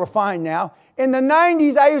little more refined now. In the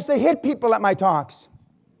 90s, I used to hit people at my talks.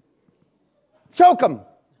 Choke them.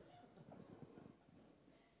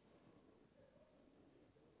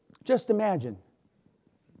 Just imagine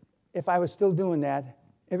if I was still doing that.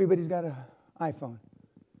 Everybody's got an iPhone.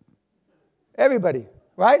 Everybody,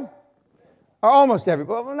 right? Or almost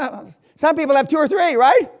everybody. Well, no, some people have 2 or 3,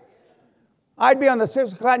 right? I'd be on the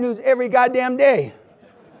 6 o'clock news every goddamn day.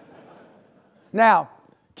 Now,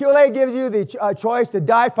 QLA gives you the choice to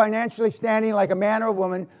die financially standing like a man or a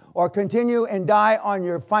woman, or continue and die on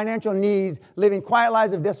your financial knees, living quiet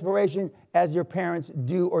lives of desperation as your parents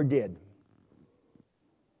do or did.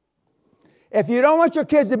 If you don't want your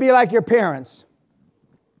kids to be like your parents,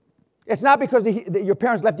 it's not because your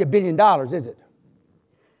parents left you $1 billion, is it?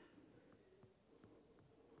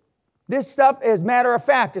 This stuff is matter of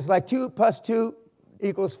fact. It's like 2 + 2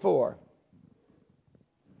 = 4.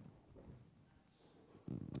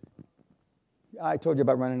 I told you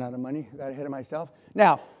about running out of money. I got ahead of myself.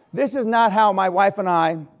 Now, this is not how my wife and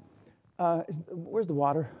I, where's the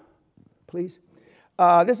water, please?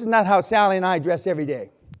 This is not how Sally and I dress every day.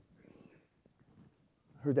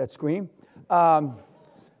 Heard that scream.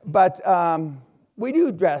 But we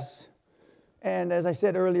do dress. And as I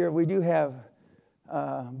said earlier, we do have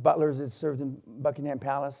butlers that served in Buckingham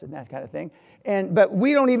Palace and that kind of thing. But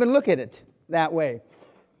we don't even look at it that way.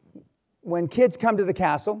 When kids come to the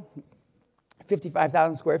castle,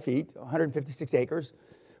 55,000 square feet, 156 acres,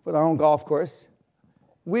 with our own golf course,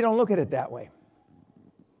 we don't look at it that way.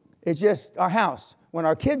 It's just our house. When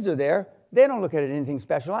our kids are there, they don't look at it anything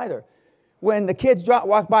special either. When the kids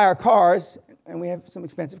walk by our cars, and we have some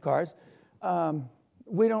expensive cars,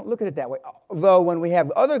 we don't look at it that way. Although when we have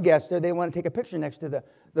other guests there, they want to take a picture next to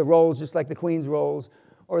the Rolls, just like the Queen's Rolls,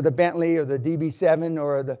 or the Bentley, or the DB7,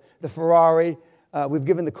 or the Ferrari. We've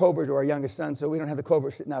given the Cobra to our youngest son, so we don't have the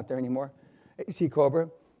Cobra sitting out there anymore. See Cobra.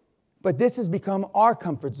 But this has become our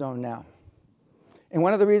comfort zone now. And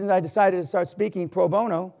one of the reasons I decided to start speaking pro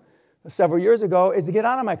bono several years ago is to get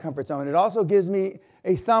out of my comfort zone. It also gives me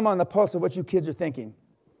a thumb on the pulse of what you kids are thinking.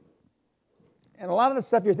 And a lot of the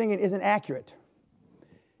stuff you're thinking isn't accurate.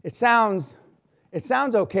 It sounds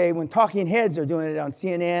okay when talking heads are doing it on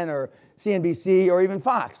CNN or CNBC or even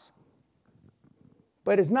Fox.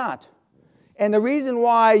 But it's not. And the reason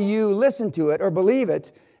why you listen to it or believe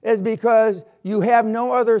it is because you have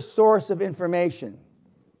no other source of information.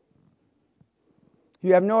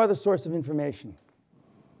 You have no other source of information.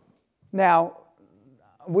 Now,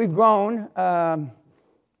 we've grown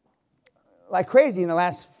like crazy in the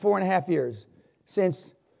last 4.5 years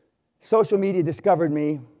since social media discovered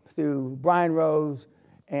me through Brian Rose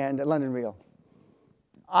and London Real.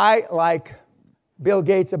 I, like Bill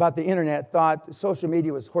Gates about the internet, thought social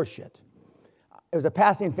media was horseshit. It was a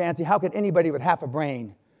passing fancy. How could anybody with half a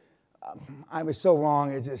brain? I was so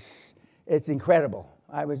wrong. It's incredible.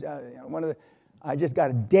 I just got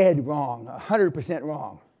it dead wrong, 100%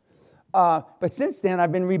 wrong. But since then,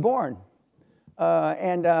 I've been reborn.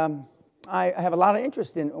 I have a lot of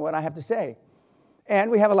interest in what I have to say. And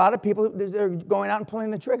we have a lot of people that are going out and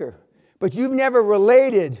pulling the trigger. But you've never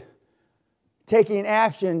related taking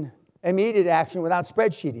action, immediate action, without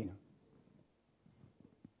spreadsheeting.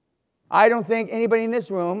 I don't think anybody in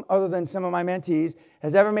this room, other than some of my mentees,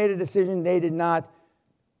 has ever made a decision they did not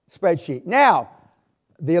spreadsheet. Now,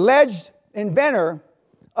 the alleged inventor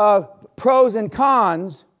of pros and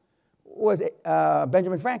cons was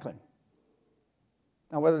Benjamin Franklin.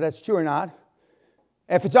 Now, whether that's true or not,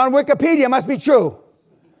 if it's on Wikipedia, it must be true.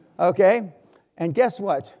 Okay? And guess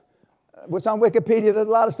what? What's on Wikipedia, there's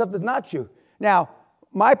a lot of stuff that's not true. Now,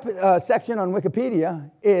 my section on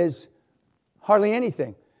Wikipedia is hardly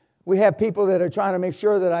anything. We have people that are trying to make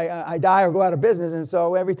sure that I die or go out of business, and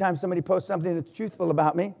so every time somebody posts something that's truthful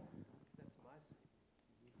about me. That's my seat.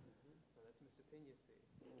 That's Mr. Peña's seat.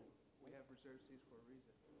 We have reserved seats for a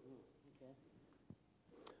reason.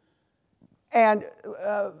 And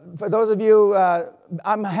for those of you,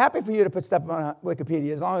 I'm happy for you to put stuff on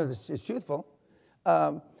Wikipedia as long as it's truthful.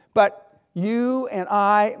 But you and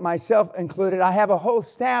I, myself included, I have a whole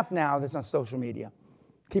staff now that's on social media,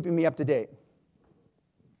 keeping me up to date.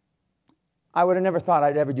 I would have never thought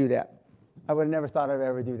I'd ever do that.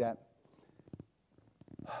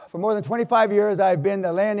 For more than 25 years, I've been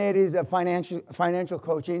the Leonidas of financial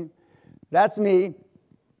coaching. That's me.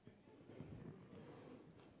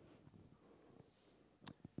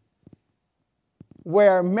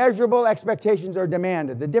 Where measurable expectations are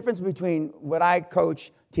demanded. The difference between what I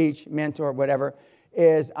coach, teach, mentor, whatever,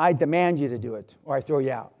 is I demand you to do it or I throw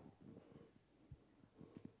you out.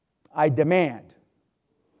 I demand.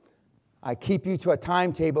 I keep you to a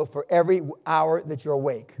timetable for every hour that you're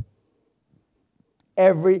awake.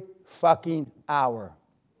 Every fucking hour.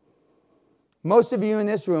 Most of you in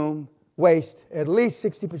this room waste at least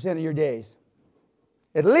 60% of your days.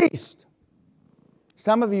 At least.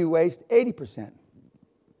 Some of you waste 80%.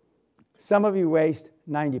 Some of you waste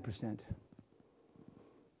 90%.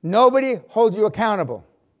 Nobody holds you accountable.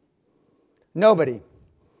 Nobody.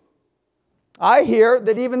 I hear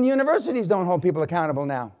that even universities don't hold people accountable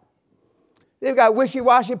now. They've got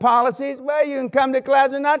wishy-washy policies. Well, you can come to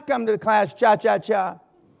class or not come to class, cha-cha-cha.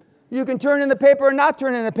 You can turn in the paper or not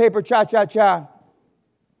turn in the paper, cha-cha-cha.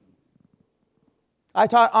 I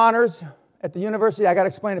taught honors at the university. I got to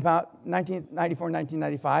explain about 1994,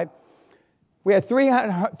 1995. We had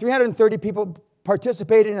 330 people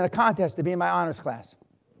participated in a contest to be in my honors class.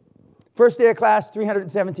 First day of class,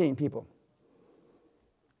 317 people.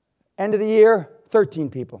 End of the year,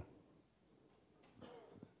 13 people.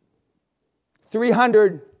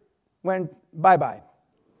 300 went bye-bye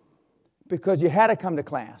because you had to come to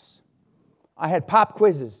class. I had pop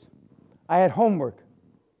quizzes. I had homework.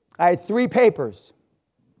 I had 3 papers.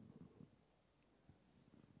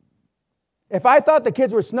 If I thought the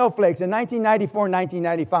kids were snowflakes in 1994,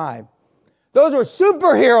 1995, those were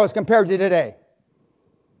superheroes compared to today.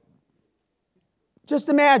 Just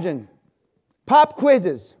imagine, pop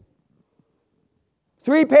quizzes,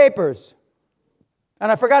 3 papers,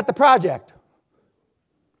 and I forgot the project.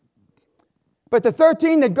 But the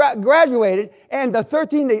 13 that graduated and the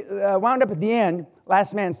 13 that wound up at the end,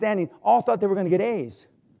 last man standing, all thought they were going to get A's.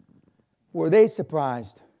 Were they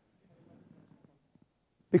surprised?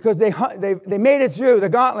 Because they made it through the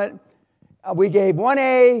gauntlet. We gave 1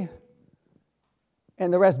 A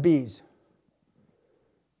and the rest B's.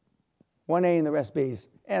 1 A and the rest B's.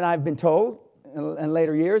 And I've been told in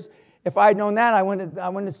later years, if I'd known that, I wouldn't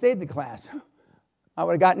have stayed in the class. I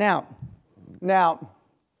would have gotten out. Now,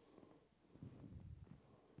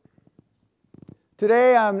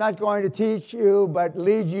 today I'm not going to teach you, but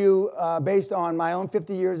lead you based on my own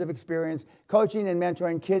 50 years of experience coaching and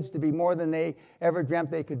mentoring kids to be more than they ever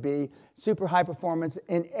dreamt they could be, super high performance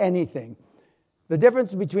in anything. The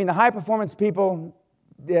difference between the high performance people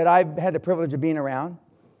that I've had the privilege of being around,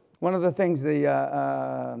 one of the things the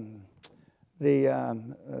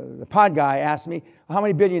pod guy asked me, how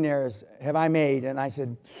many billionaires have I made? And I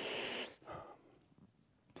said,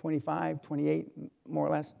 25, 28, more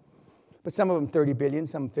or less. But some of them 30 billion,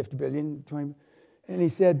 some 50 billion, 20. And he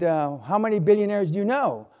said, how many billionaires do you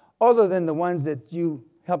know, other than the ones that you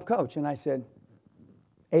help coach? And I said,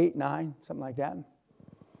 8, 9, something like that.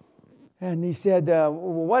 And he said, well,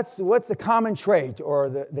 what's the common trait or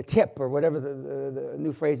the tip or whatever the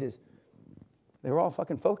new phrase is? They were all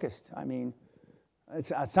fucking focused. I mean,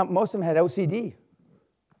 most of them had OCD,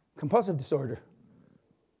 compulsive disorder,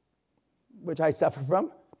 which I suffer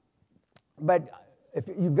from. But if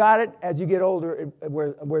you've got it, as you get older, it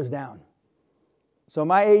wears down. So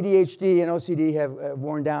my ADHD and OCD have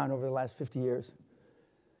worn down over the last 50 years.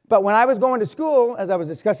 But when I was going to school, as I was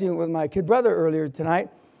discussing with my kid brother earlier tonight,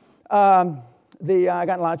 I got in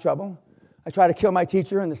a lot of trouble. I tried to kill my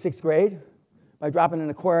teacher in the 6th grade by dropping an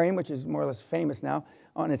aquarium, which is more or less famous now,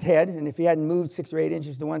 on his head. And if he hadn't moved 6 or 8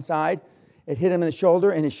 inches to one side, it hit him in the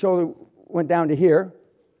shoulder, and his shoulder went down to here.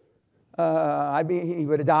 He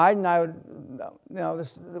would have died, and there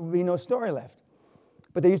would be no story left.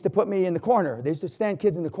 But they used to put me in the corner. They used to stand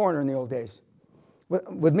kids in the corner in the old days.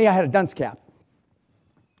 With me, I had a dunce cap.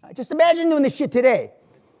 Just imagine doing this shit today.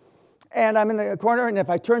 And I'm in the corner, and if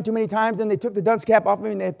I turned too many times, then they took the dunce cap off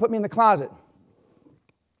me and they put me in the closet.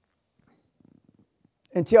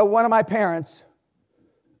 Until one of my parents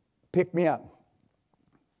picked me up.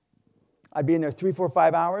 I'd be in there 3, 4,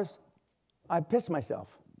 5 hours. I'd piss myself,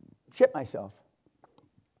 shit myself.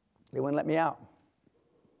 They wouldn't let me out.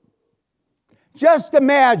 Just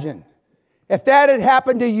imagine if that had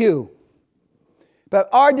happened to you. But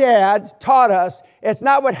our dad taught us it's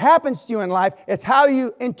not what happens to you in life, it's how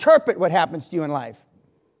you interpret what happens to you in life.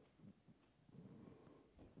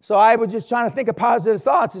 So I was just trying to think of positive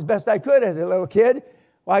thoughts as best I could as a little kid.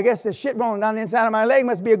 Well, I guess the shit rolling down the inside of my leg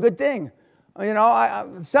must be a good thing. You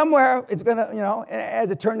know, somewhere it's going to, you know,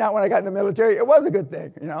 as it turned out when I got in the military, it was a good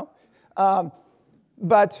thing, you know.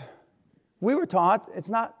 But we were taught it's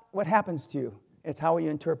not what happens to you, it's how you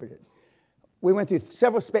interpret it. We went through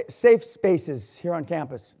several safe spaces here on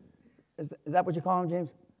campus. Is that what you call them,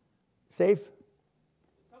 James? Safe?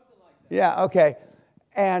 Something like that. Yeah, okay.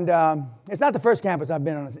 And it's not the first campus I've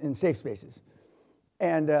been on in safe spaces.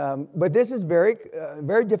 And but this is very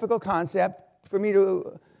difficult concept for me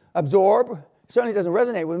to absorb. It certainly doesn't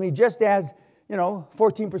resonate with me, just as, you know,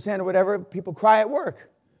 14% or whatever people cry at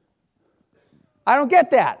work. I don't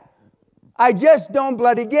get that. I just don't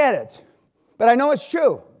bloody get it. But I know it's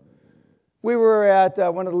true. We were at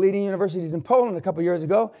one of the leading universities in Poland a couple years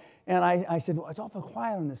ago, and I said, well, it's awful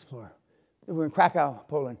quiet on this floor. We were in Krakow,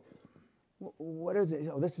 Poland. What is it?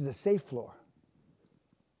 Oh, this is a safe floor.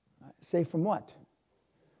 Safe from what?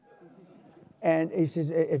 And he says,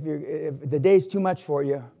 if the day's too much for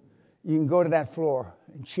you, you can go to that floor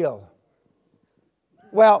and chill.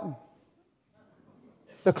 Well,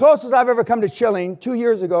 the closest I've ever come to chilling, 2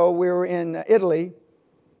 years ago, we were in Italy,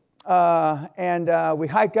 and we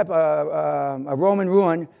hiked up a Roman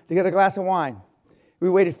ruin to get a glass of wine. We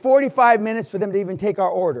waited 45 minutes for them to even take our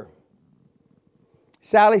order.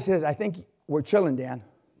 Sally says, I think we're chilling, Dan.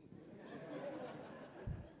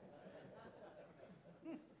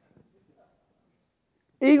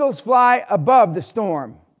 Eagles fly above the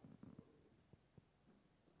storm.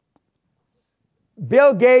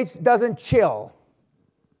 Bill Gates doesn't chill.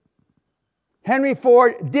 Henry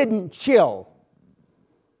Ford didn't chill.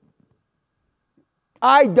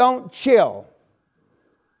 I don't chill.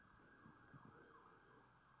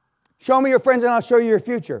 Show me your friends and I'll show you your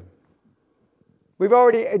future. We've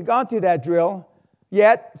already gone through that drill.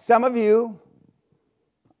 Yet, some of you,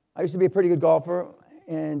 I used to be a pretty good golfer,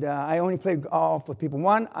 and I only played golf with people.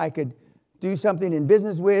 One, I could do something in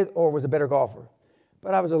business with or was a better golfer.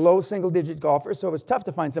 But I was a low single-digit golfer, so it was tough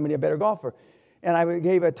to find somebody a better golfer. And I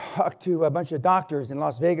gave a talk to a bunch of doctors in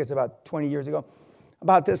Las Vegas about 20 years ago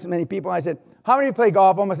about this many people. I said, how many play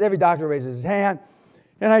golf? Almost every doctor raises his hand.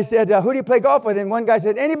 And I said, who do you play golf with? And one guy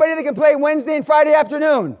said, anybody that can play Wednesday and Friday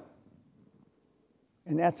afternoon.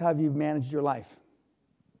 And that's how you've managed your life.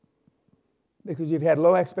 Because you've had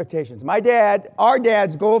low expectations. My dad, our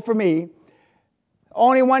dad's goal for me,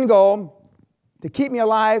 only one goal, to keep me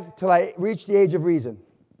alive till I reach the age of reason.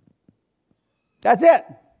 That's it.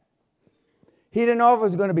 He didn't know if it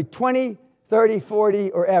was going to be 20, 30,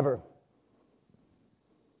 40, or ever.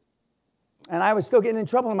 And I was still getting in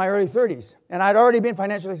trouble in my early 30s. And I'd already been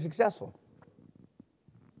financially successful.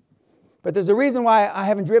 But there's a reason why I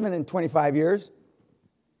haven't driven in 25 years.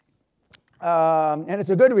 And it's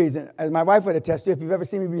a good reason, as my wife would attest to if you've ever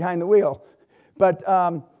seen me behind the wheel. But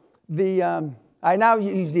I now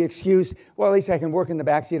use the excuse, well, at least I can work in the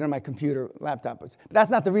backseat on my computer, laptop. But that's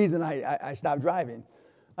not the reason I stopped driving.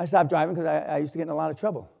 I stopped driving because I used to get in a lot of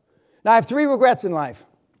trouble. Now, I have 3 regrets in life.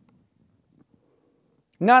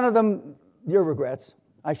 None of them your regrets.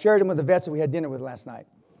 I shared them with the vets that we had dinner with last night.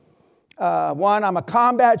 One, I'm a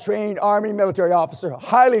combat-trained Army military officer,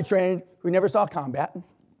 highly trained, who never saw combat.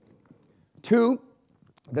 2,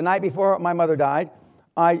 the night before my mother died,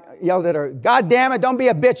 I yelled at her, God damn it, don't be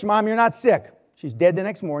a bitch, Mom, you're not sick. She's dead the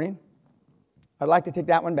next morning. I'd like to take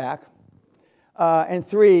that one back. And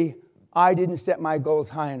 3, I didn't set my goals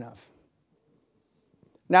high enough.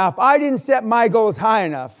 Now, if I didn't set my goals high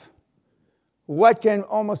enough, what can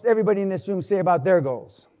almost everybody in this room say about their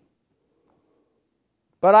goals?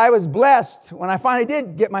 But I was blessed when I finally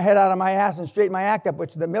did get my head out of my ass and straighten my act up,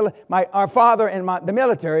 which our father and the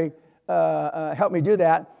military helped me do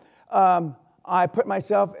that. I put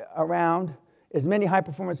myself around as many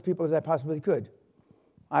high-performance people as I possibly could.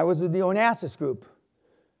 I was with the Onassis group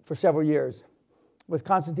for several years with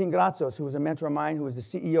Konstantin Gratsos, who was a mentor of mine, who was the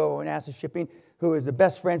CEO of Onassis Shipping, who was the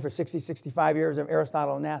best friend for 65 years of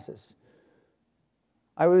Aristotle Onassis.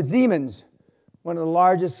 I was with Siemens, one of the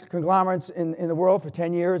largest conglomerates in the world for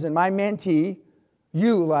 10 years, and my mentee,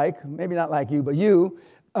 maybe not like you, but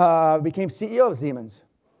became CEO of Siemens.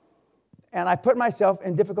 And I put myself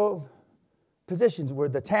in difficult positions where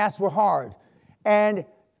the tasks were hard, and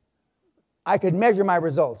I could measure my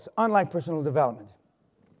results, unlike personal development.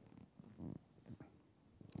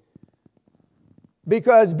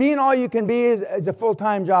 Because being all you can be is a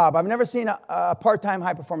full-time job. I've never seen a part-time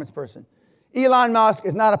high-performance person. Elon Musk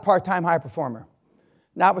is not a part-time high performer.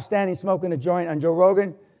 Notwithstanding smoking a joint on Joe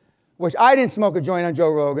Rogan, which I didn't smoke a joint on Joe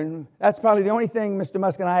Rogan. That's probably the only thing Mr.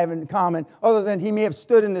 Musk and I have in common, other than he may have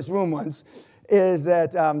stood in this room once, is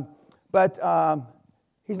that,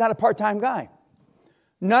 he's not a part-time guy.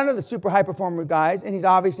 None of the super high-performer guys, and he's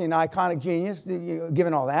obviously an iconic genius,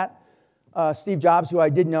 given all that. Steve Jobs, who I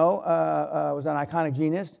did know, was an iconic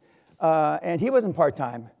genius, and he wasn't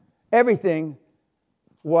part-time. Everything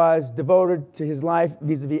was devoted to his life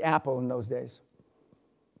vis-a-vis Apple in those days.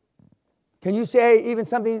 Can you say even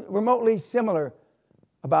something remotely similar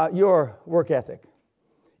about your work ethic?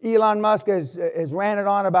 Elon Musk has ran it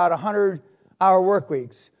on about 100-hour work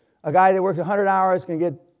weeks. A guy that works 100 hours can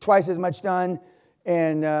get twice as much done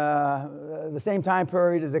in the same time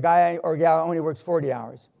period as a guy or gal only works 40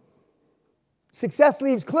 hours. Success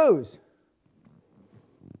leaves clues.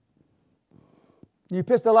 You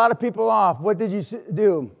pissed a lot of people off. What did you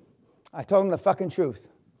do? I told them the fucking truth.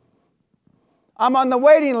 I'm on the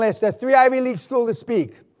waiting list at 3 Ivy League schools to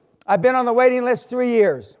speak. I've been on the waiting list 3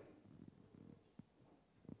 years.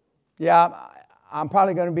 Yeah, I'm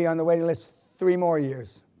probably going to be on the waiting list 3 more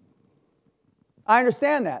years. I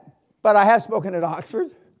understand that, but I have spoken at Oxford.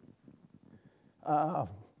 A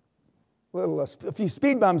few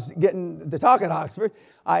speed bumps getting to talk at Oxford.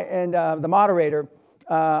 The moderator,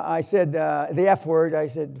 I said the F word. I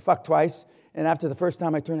said fuck twice. And after the first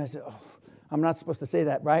time I turned, I said, oh, I'm not supposed to say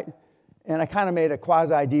that, right? And I kind of made a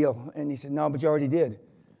quasi-deal. And he said, no, but you already did.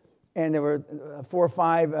 And there were 4 or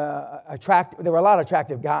 5 there were a lot of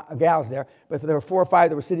attractive gals there, but there were 4 or 5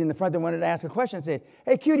 that were sitting in the front that wanted to ask a question and say,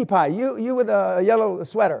 hey, cutie pie, you with a yellow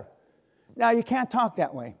sweater. Now, you can't talk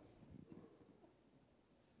that way.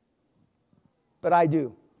 But I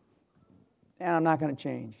do. And I'm not going to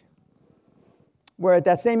change. We're at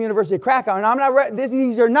that same University of Krakow, and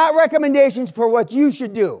these are not recommendations for what you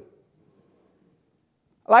should do.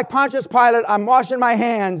 Like Pontius Pilate, I'm washing my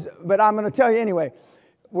hands, but I'm going to tell you anyway.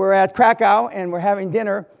 We're at Krakow, and we're having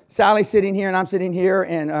dinner. Sally's sitting here, and I'm sitting here,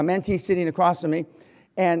 and a mentee sitting across from me,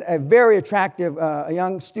 and a very attractive a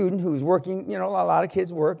young student who's working. You know, a lot of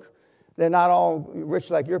kids work. They're not all rich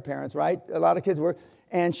like your parents, right? A lot of kids work.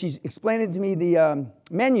 And she's explaining to me the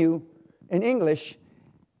menu in English,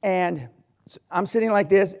 and I'm sitting like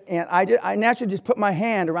this, and I naturally just put my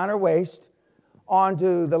hand around her waist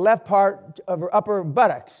onto the left part of her upper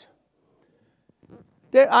buttocks.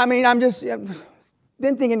 I mean,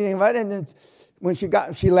 didn't think anything about it. And then when she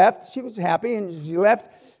left, she was happy, and she left.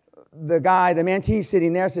 The mentee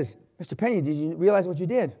sitting there says, Mr. Peña, did you realize what you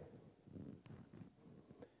did?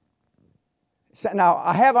 Now,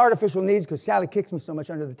 I have artificial needs because Sally kicks me so much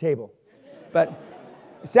under the table. But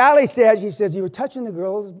Sally says, you were touching the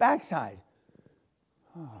girl's backside.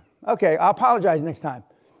 Oh, okay, I'll apologize next time.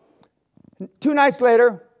 2 nights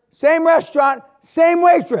later, same restaurant, same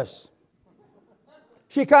waitress.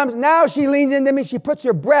 She comes, now she leans into me, she puts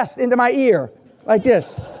her breast into my ear, like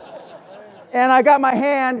this. And I got my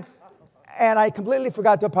hand, and I completely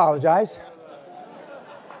forgot to apologize.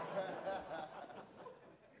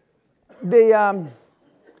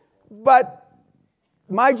 But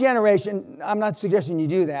my generation, I'm not suggesting you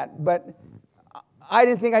do that, but I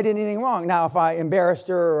didn't think I did anything wrong. Now, if I embarrassed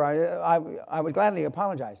her, I would gladly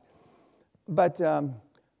apologize. But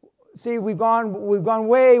see, we've gone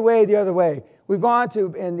way, way the other way. We've gone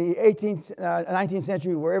to in the 19th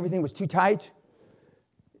century where everything was too tight.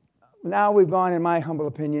 Now we've gone, in my humble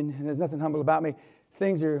opinion, and there's nothing humble about me,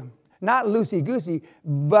 things are not loosey-goosey,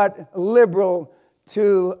 but liberal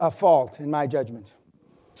to a fault, in my judgment.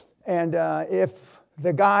 And if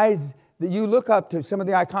the guys that you look up to, some of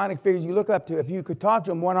the iconic figures you look up to, if you could talk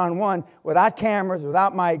to them one-on-one, without cameras,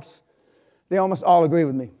 without mics, they almost all agree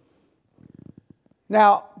with me.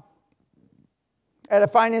 Now, at a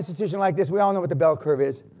fine institution like this, we all know what the bell curve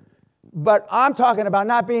is. But I'm talking about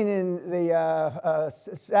not being in the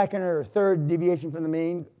second or third deviation from the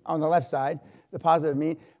mean on the left side, the positive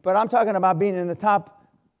mean, but I'm talking about being in the top,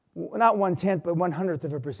 not 1/10, but 1/100th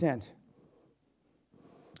of a percent.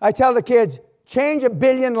 I tell the kids, change 1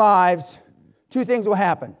 billion lives, 2 things will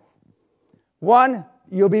happen. 1,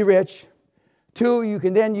 you'll be rich. 2, you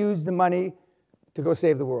can then use the money to go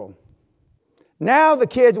save the world. Now the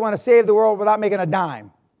kids want to save the world without making a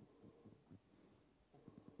dime.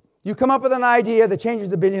 You come up with an idea that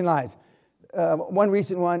changes 1 billion lives. One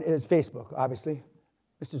recent one is Facebook, obviously.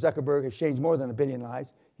 Mr. Zuckerberg has changed more than 1 billion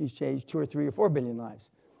lives. He's changed 2 or 3 or 4 billion lives.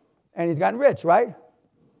 And he's gotten rich, right?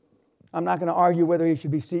 I'm not going to argue whether he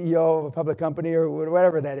should be CEO of a public company or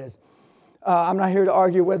whatever that is. I'm not here to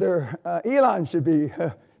argue whether Elon should be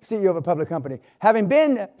CEO of a public company. Having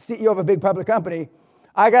been CEO of a big public company,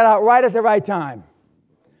 I got out right at the right time.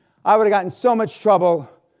 I would have gotten so much trouble.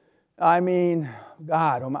 I mean,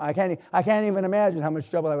 God, I can't even imagine how much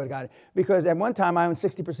trouble I would have gotten. Because at one time I owned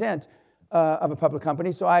 60% of a public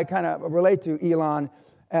company, so I kind of relate to Elon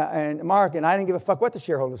and Mark, and I didn't give a fuck what the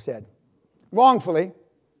shareholders said. Wrongfully,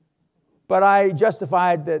 but I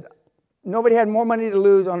justified that nobody had more money to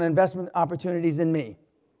lose on investment opportunities than me,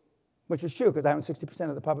 which was true because I own 60%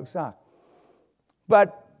 of the public stock.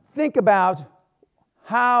 But think about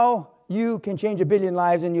how you can change 1 billion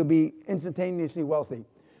lives and you'll be instantaneously wealthy.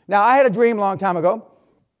 Now, I had a dream a long time ago,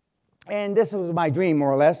 and this was my dream,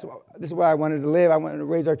 more or less. This is where I wanted to live. I wanted to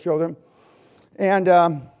raise our children.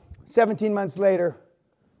 And 17 months later,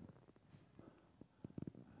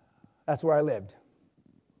 that's where I lived.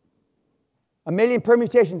 1 million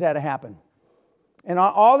permutations had to happen. And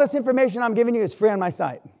all this information I'm giving you is free on my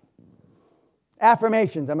site.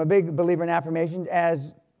 Affirmations. I'm a big believer in affirmations,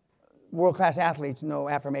 as world-class athletes know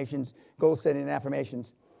affirmations, goal-setting and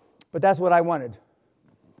affirmations. But that's what I wanted.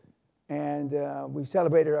 And we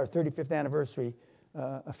celebrated our 35th anniversary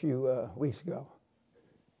a few weeks ago.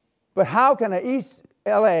 But how can an East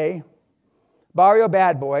LA barrio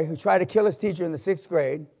bad boy who tried to kill his teacher in the 6th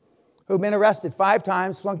grade, who'd been arrested 5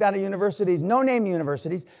 times, flunked out of universities, no-name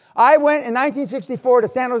universities. I went in 1964 to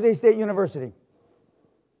San Jose State University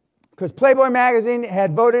because Playboy magazine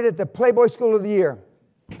had voted it the Playboy School of the Year.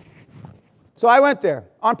 So I went there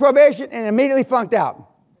on probation and immediately flunked out.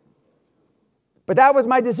 But that was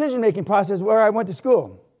my decision-making process where I went to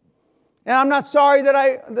school. And I'm not sorry that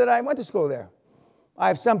I went to school there. I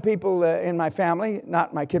have some people in my family,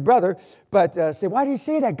 not my kid brother, but say, why do you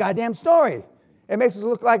say that goddamn story? It makes us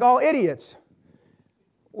look like all idiots.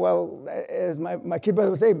 Well, as my kid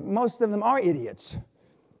brother would say, most of them are idiots.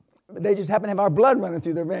 They just happen to have our blood running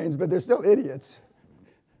through their veins, but they're still idiots.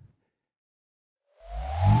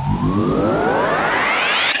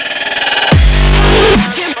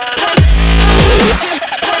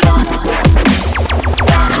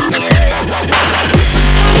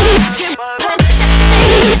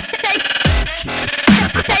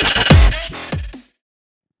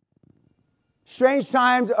 Strange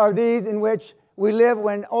times are these in which we live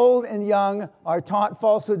when old and young are taught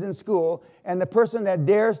falsehoods in school, and the person that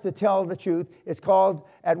dares to tell the truth is called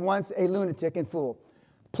at once a lunatic and fool.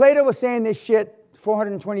 Plato was saying this shit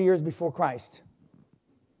 420 years before Christ.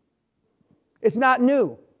 It's not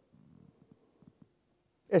new.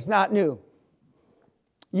 It's not new.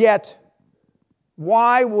 Yet,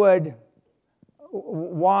 why would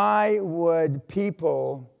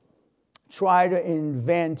people try to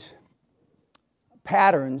invent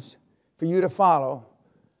patterns for you to follow?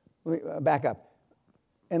 Let me back up.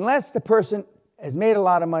 Unless the person has made a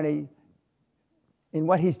lot of money in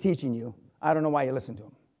what he's teaching you, I don't know why you listen to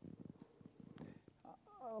him.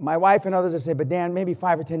 My wife and others have said, but Dan, maybe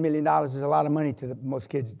 $5 or $10 million is a lot of money to most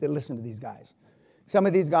kids that listen to these guys. Some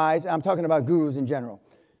of these guys, I'm talking about gurus in general,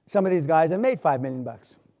 some of these guys have made $5 million.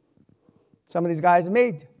 Some of these guys have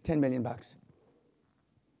made $10 million.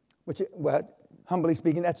 Which, well, humbly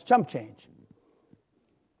speaking, that's chump change.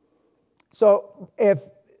 So if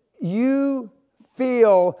you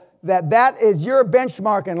feel that that is your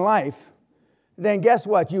benchmark in life, then guess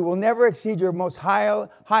what? You will never exceed your most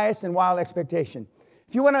highest and wild expectation.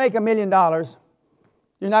 If you want to make $1 million,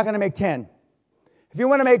 you're not going to make 10. If you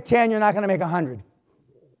want to make 10, you're not going to make 100.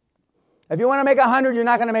 If you want to make 100, you're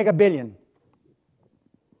not going to make $1 billion.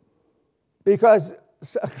 Because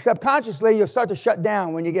subconsciously, you'll start to shut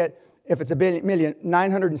down when you get, if it's $1 million,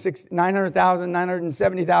 900,000,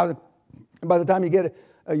 970,000. And by the time you get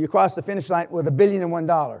you cross the finish line with $1 billion and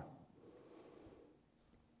 $1.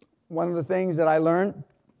 One of the things that I learned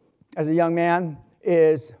as a young man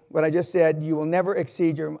is what I just said: you will never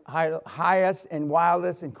exceed your highest and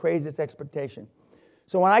wildest and craziest expectation.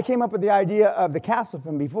 So when I came up with the idea of the castle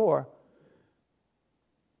from before,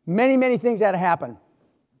 Many, many things had to happen.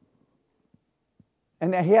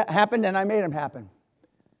 And they happened, and I made them happen.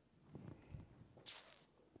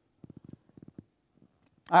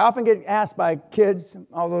 I often get asked by kids,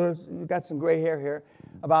 although you've got some gray hair here,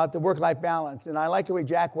 about the work-life balance. And I like the way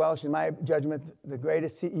Jack Welch, in my judgment, the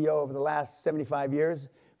greatest CEO over the last 75 years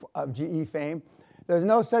of GE fame, there's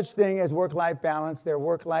no such thing as work-life balance. They're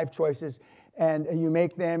work-life choices, and you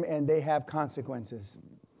make them, and they have consequences.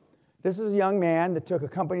 This is a young man that took a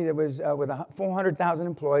company that was with 400,000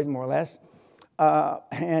 employees, more or less,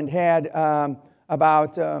 and had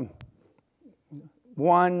about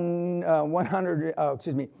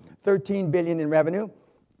 13 billion in revenue,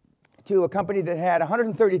 to a company that had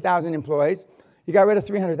 130,000 employees. He got rid of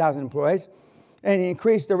 300,000 employees, and he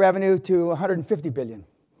increased the revenue to 150 billion.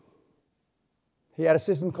 He had a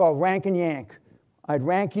system called rank and yank. I'd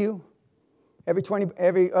rank you.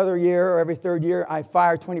 Every other year or every third year, I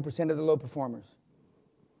fire 20% of the low performers.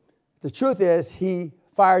 The truth is, he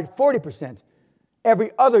fired 40%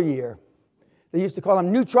 every other year. They used to call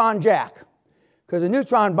him Neutron Jack, because a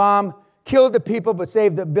neutron bomb killed the people but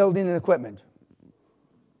saved the building and equipment.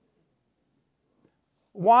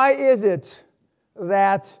 Why is it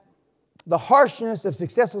that the harshness of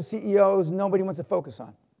successful CEOs nobody wants to focus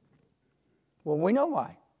on? Well, we know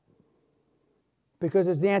why. Because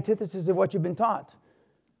it's the antithesis of what you've been taught.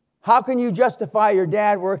 How can you justify your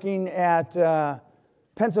dad working at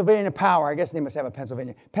Pennsylvania Power? I guess they must have a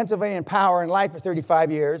Pennsylvania Power in life for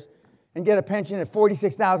 35 years and get a pension at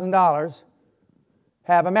 $46,000,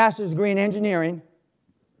 have a master's degree in engineering,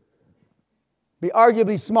 be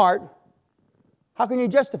arguably smart. How can you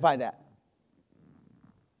justify that?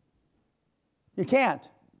 You can't.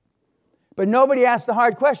 But nobody asks the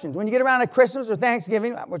hard questions. When you get around at Christmas or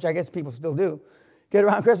Thanksgiving, which I guess people still do, get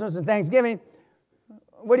around Christmas and Thanksgiving,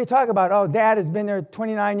 what do you talk about? Oh, Dad has been there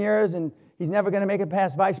 29 years and he's never going to make it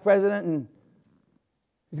past vice president, and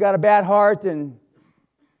he's got a bad heart, and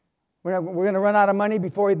we're going to run out of money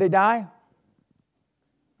before they die?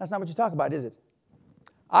 That's not what you talk about, is it?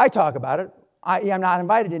 I talk about it. I'm not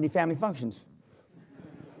invited to any family functions.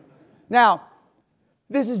 Now,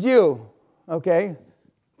 this is you, okay?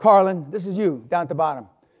 Carlin, this is you down at the bottom.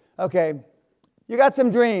 Okay, you got some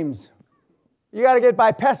dreams. You got to get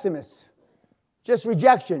by pessimists, just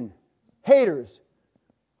rejection, haters,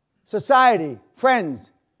 society,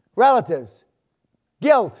 friends, relatives,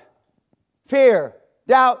 guilt, fear,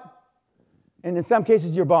 doubt, and in some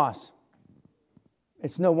cases your boss.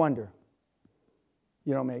 It's no wonder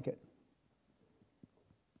you don't make it.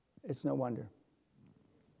 It's no wonder.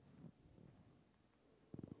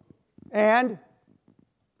 And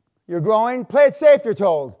you're growing. Play it safe, you're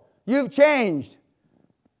told. You've changed.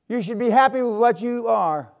 You should be happy with what you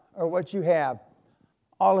are or what you have.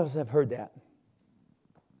 All of us have heard that.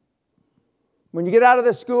 When you get out of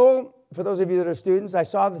the school, for those of you that are students, I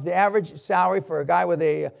saw that the average salary for a guy with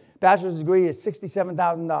a bachelor's degree is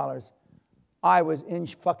 $67,000. I was in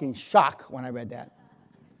fucking shock when I read that.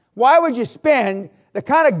 Why would you spend the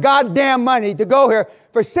kind of goddamn money to go here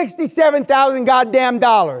for $67,000 goddamn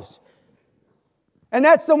dollars? And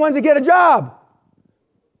that's the ones that get a job.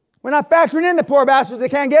 We're not factoring in the poor bastards that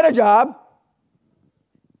can't get a job.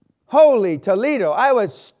 Holy Toledo, I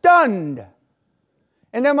was stunned.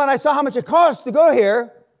 And then when I saw how much it costs to go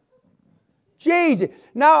here, Jesus.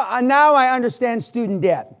 Now I understand student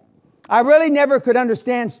debt. I really never could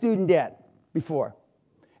understand student debt before.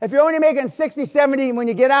 If you're only making 60, 70 when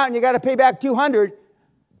you get out and you got to pay back 200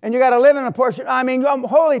 and you got to live in a portion, I mean,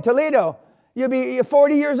 holy Toledo, you'll be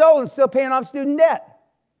 40 years old and still paying off student debt.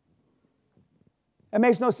 It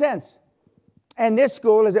makes no sense. And this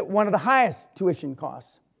school is at one of the highest tuition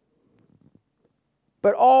costs.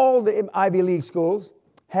 But all the Ivy League schools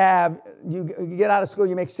have, you get out of school,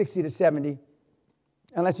 you make 60 to 70,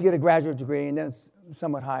 unless you get a graduate degree, and then it's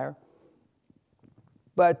somewhat higher.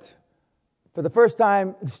 But for the first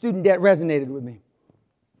time, student debt resonated with me.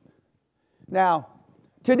 Now,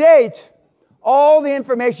 to date, all the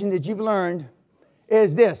information that you've learned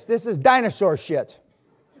is this. This is dinosaur shit.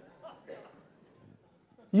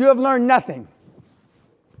 You have learned nothing,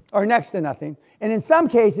 or next to nothing. And in some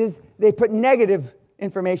cases, they put negative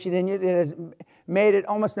information in you that has made it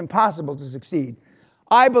almost impossible to succeed.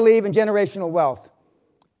 I believe in generational wealth.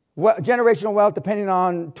 Generational wealth, depending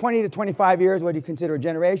on 20 to 25 years, what do you consider a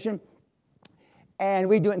generation? And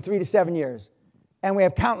we do it in 3 to 7 years. And we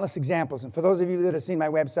have countless examples. And for those of you that have seen my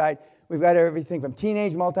website, we've got everything from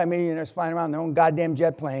teenage multimillionaires flying around their own goddamn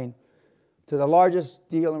jet plane to the largest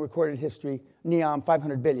deal in recorded history, Neom,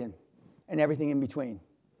 $500 billion, and everything in between.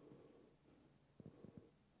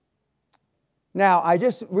 Now, I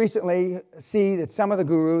just recently see that some of the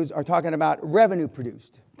gurus are talking about revenue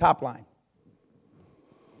produced. top line.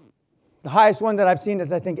 The highest one that I've seen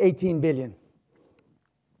is, I think, 18 billion.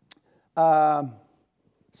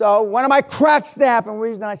 So one of my crack staff, and the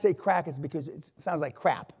reason I say crack is because it sounds like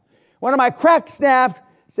crap. One of my crack staff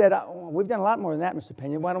said, oh, we've done a lot more than that, Mr.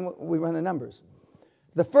 Peña. Why don't we run the numbers?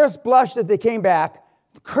 The first blush that they came back,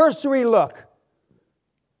 cursory look,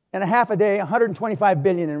 in a half a day, 125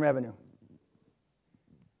 billion in revenue.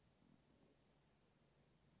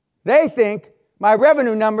 They think my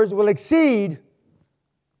revenue numbers will exceed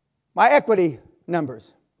my equity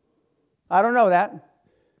numbers. I don't know that.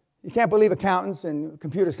 You can't believe accountants and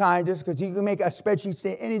computer scientists because you can make a spreadsheet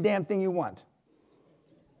say any damn thing you want.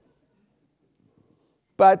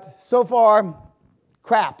 But so far,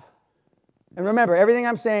 crap. And remember, everything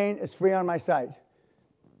I'm saying is free on my site.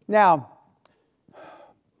 Now,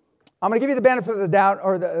 I'm going to give you the benefit of the doubt,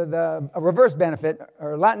 or the reverse benefit,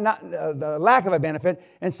 or the lack of a benefit,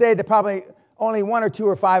 and say that probably only 1 or 2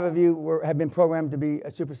 or 5 of you have been programmed to be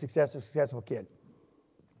a super successful kid.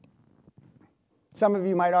 Some of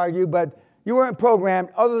you might argue, but you weren't programmed,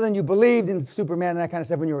 other than you believed in Superman and that kind of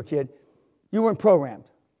stuff when you were a kid. You weren't programmed.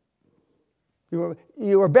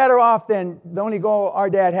 You were better off than the only goal our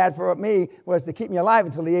dad had for me was to keep me alive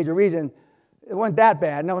until the age of reason. It wasn't that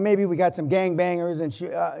bad. No, maybe we got some gangbangers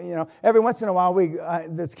and every once in a while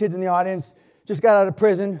there's kids in the audience just got out of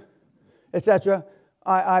prison, etc.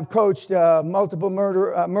 I've coached multiple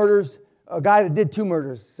murders, a guy that did 2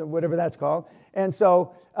 murders, so whatever that's called, and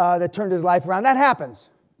so that turned his life around. That happens.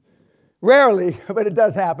 Rarely, but it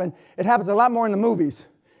does happen. It happens a lot more in the movies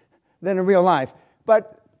than in real life.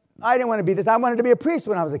 But I didn't want to be this. I wanted to be a priest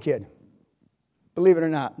when I was a kid. Believe it or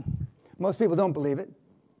not. Most people don't believe it.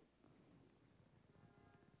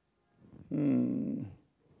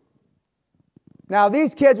 Now,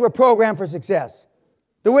 these kids were programmed for success.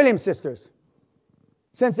 The Williams sisters.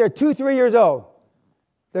 Since they're 2, 3 years old,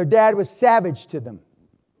 their dad was savage to them.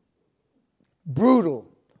 Brutal.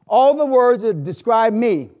 All the words that describe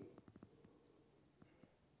me.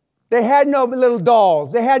 They had no little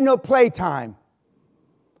dolls. They had no playtime.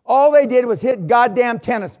 All they did was hit goddamn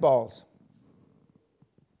tennis balls.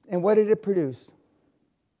 And what did it produce?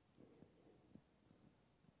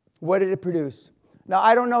 What did it produce? Now,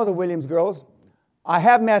 I don't know the Williams girls. I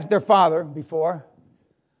have met their father before.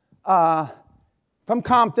 From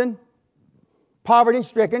Compton.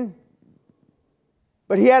 Poverty-stricken.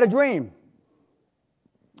 But he had a dream.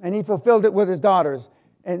 And he fulfilled it with his daughters.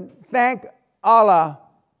 And thank Allah,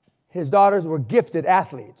 his daughters were gifted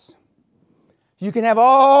athletes. You can have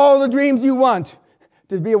all the dreams you want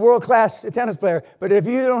to be a world-class tennis player, but if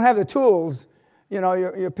you don't have the tools,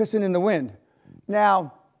 you're pissing in the wind.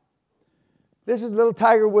 Now, this is little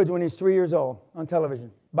Tiger Woods when he's 3 years old on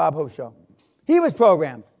television, Bob Hope Show. He was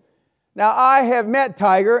programmed. Now, I have met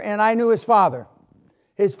Tiger, and I knew his father.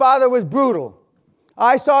 His father was brutal.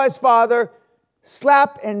 I saw his father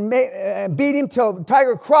slap and beat him till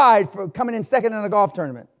Tiger cried for coming in second in a golf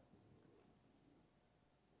tournament.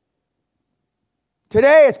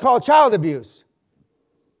 Today, it's called child abuse.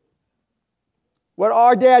 What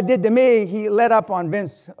our dad did to me, he let up on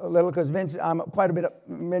Vince a little, because Vince, I'm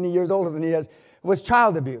many years older than he is, was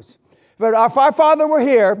child abuse. But our father were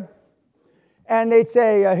here, and they'd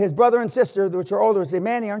say, his brother and sister, which are older, would say,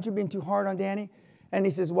 Manny, aren't you being too hard on Danny? And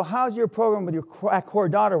he says, well, how's your program with your crack whore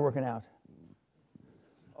daughter working out?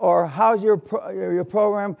 Or how's your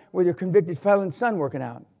program with your convicted felon son working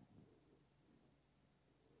out?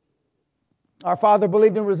 Our father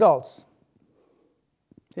believed in results.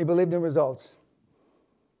 He believed in results.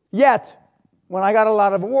 Yet, when I got a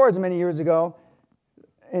lot of awards many years ago,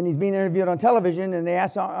 and he's being interviewed on television, and they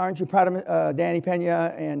asked, aren't you proud of Danny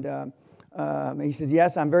Peña? And he says,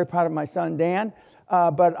 yes, I'm very proud of my son, Dan,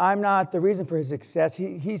 but I'm not the reason for his success.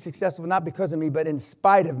 He's successful not because of me, but in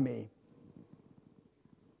spite of me.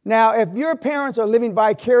 Now, if your parents are living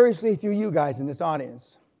vicariously through you guys in this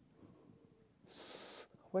audience,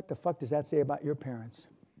 what the fuck does that say about your parents?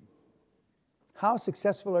 How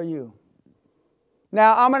successful are you?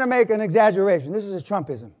 Now, I'm going to make an exaggeration. This is a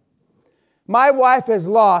Trumpism. My wife has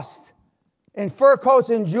lost in fur coats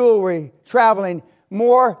and jewelry traveling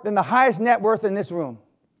more than the highest net worth in this room.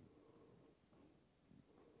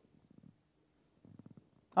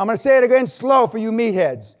 I'm going to say it again slow for you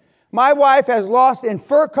meatheads. My wife has lost in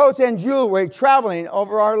fur coats and jewelry traveling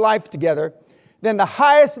over our life together than the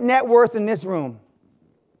highest net worth in this room.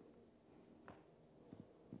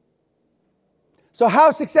 So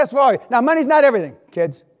how successful are you? Now, money's not everything,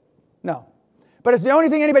 kids. No. But it's the only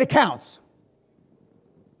thing anybody counts.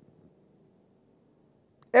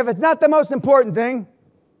 If it's not the most important thing,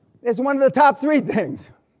 it's one of the top 3 things.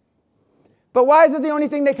 But why is it the only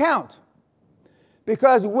thing they count?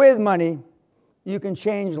 Because with money, you can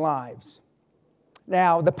change lives.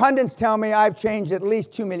 Now, the pundits tell me I've changed at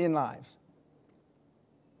least 2 million lives.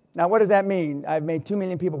 Now, what does that mean? I've made 2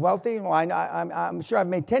 million people wealthy? Well, I'm sure I've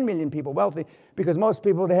made 10 million people wealthy, because most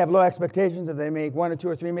people, they have low expectations. If they make $1 or $2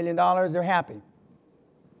 or $3 million, they're happy.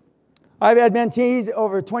 I've had mentees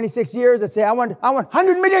over 26 years that say, I want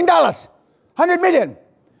 $100 million, $100 million.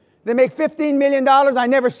 They make $15 million, I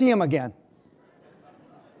never see them again.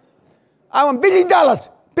 I want $1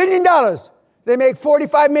 billion. They make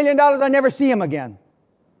 $45 million, I never see them again.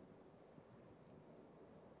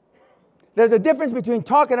 There's a difference between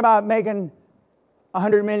talking about making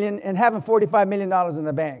 $100 million and having $45 million in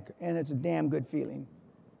the bank, and it's a damn good feeling.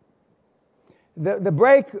 The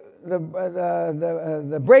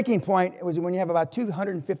breaking point was when you have about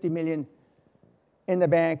 $250 million in the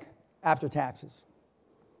bank after taxes.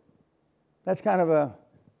 That's kind of a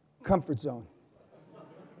comfort zone.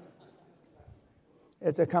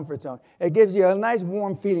 It's a comfort zone. It gives you a nice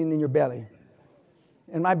warm feeling in your belly.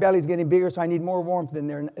 And my belly's getting bigger, so I need more warmth in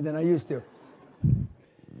there than I used to.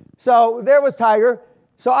 So there was Tiger.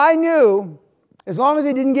 So I knew as long as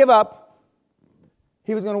he didn't give up,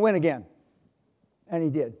 he was going to win again. And he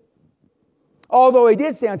did. Although he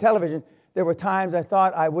did say on television, there were times I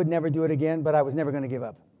thought I would never do it again, but I was never going to give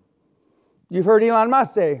up. You've heard Elon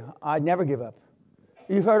Musk say, I'd never give up.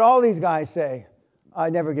 You've heard all these guys say,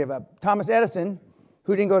 I'd never give up. Thomas Edison,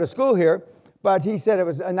 who didn't go to school here, but he said it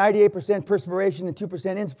was a 98% perspiration and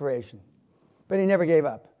 2% inspiration. But he never gave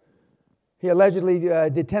up. He allegedly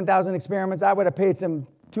did 10,000 experiments. I would have paid some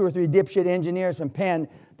 2 or 3 dipshit engineers from Penn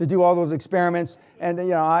to do all those experiments. And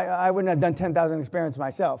I wouldn't have done 10,000 experiments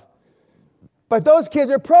myself. But those kids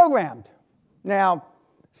are programmed. Now,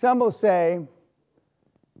 some will say,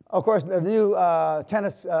 of course, the new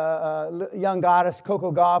tennis young goddess,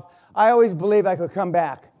 Coco Gauff, I always believed I could come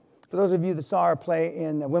back. For those of you that saw her play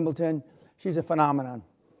in Wimbledon, she's a phenomenon.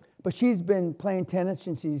 But she's been playing tennis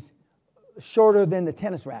since she's shorter than the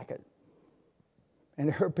tennis racket. And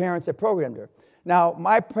her parents have programmed her. Now,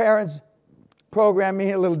 my parents programmed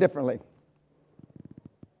me a little differently.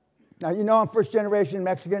 Now, you know I'm first generation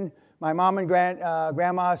Mexican. My mom and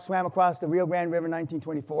grandma swam across the Rio Grande River in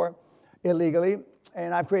 1924 illegally.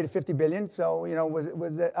 And I've created 50 billion, so,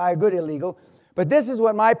 was I a good illegal? But this is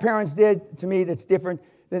what my parents did to me that's different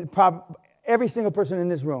than every single person in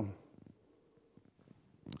this room.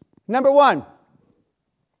 Number one,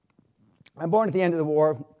 I'm born at the end of the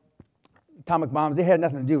war. Atomic bombs, they had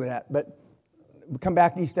nothing to do with that, but we come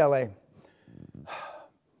back to East LA.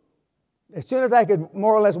 As soon as I could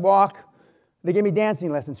more or less walk, they gave me dancing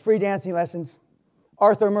lessons, free dancing lessons.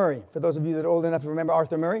 Arthur Murray, for those of you that are old enough to remember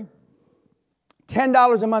Arthur Murray.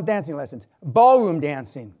 $10 a month dancing lessons. Ballroom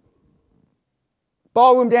dancing.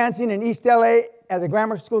 Ballroom dancing in East LA as a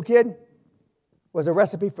grammar school kid was a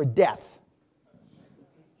recipe for death.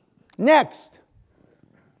 Next,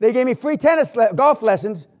 they gave me free golf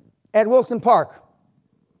lessons at Wilson Park.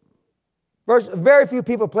 Very few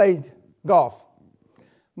people played golf.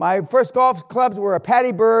 My first golf clubs were a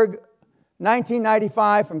Patty Berg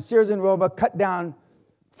 1995 from Sears and Roebuck, cut down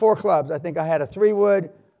 4 clubs. I think I had a 3-wood,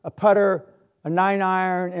 a putter, a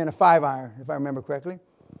 9-iron, and a 5-iron, if I remember correctly.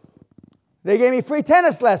 They gave me free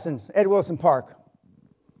tennis lessons at Wilson Park.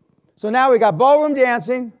 So now we got ballroom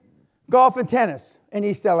dancing, golf, and tennis in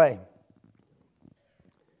East LA.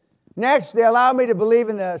 Next, they allowed me to believe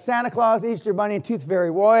in the Santa Claus, Easter Bunny, and Tooth Fairy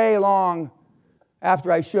way long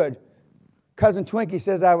after I should. Cousin Twinkie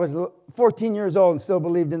says I was 14 years old and still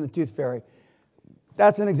believed in the Tooth Fairy.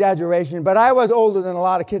 That's an exaggeration, but I was older than a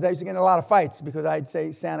lot of kids. I used to get in a lot of fights because I'd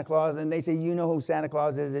say Santa Claus, and they say, you know who Santa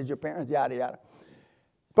Claus is, it's your parents, yada, yada.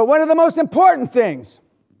 But one of the most important things,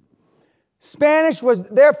 Spanish was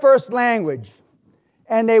their first language,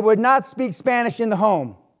 and they would not speak Spanish in the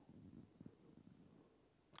home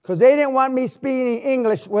because they didn't want me speaking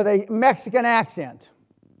English with a Mexican accent.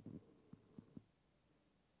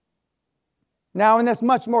 Now, in this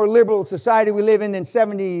much more liberal society we live in than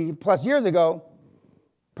 70 plus years ago,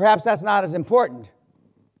 perhaps that's not as important.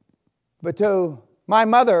 But to my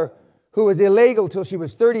mother, who was illegal till she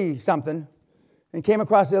was 30-something, and came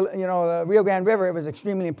across the Rio Grande River, it was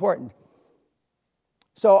extremely important.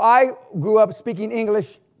 So I grew up speaking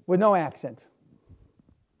English with no accent.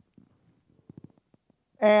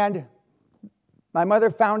 And my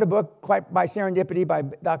mother found a book, quite by serendipity, by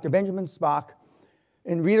Dr. Benjamin Spock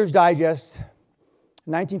in Reader's Digest,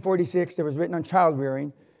 1946. It was written on child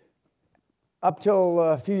rearing. Up till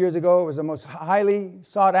a few years ago, it was the most highly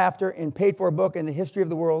sought after and paid for book in the history of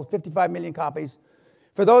the world, 55 million copies.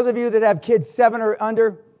 For those of you that have kids 7 or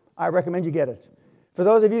under, I recommend you get it. For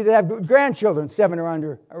those of you that have grandchildren, 7 or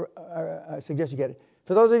under, I suggest you get it.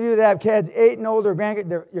 For those of you that have kids 8 and older,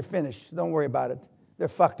 you're finished. Don't worry about it. They're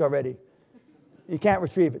fucked already. You can't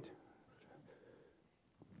retrieve it.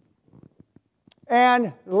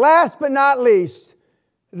 And last but not least,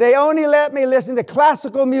 they only let me listen to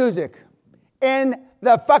classical music in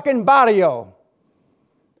the fucking barrio.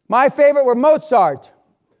 My favorite were Mozart,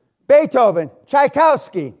 Beethoven,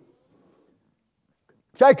 Tchaikovsky.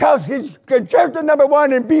 Tchaikovsky's Concerto No.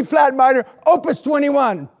 1 in B flat minor, Opus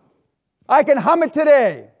 21. I can hum it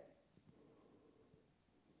today.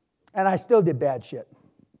 And I still did bad shit.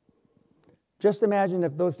 Just imagine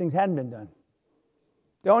if those things hadn't been done.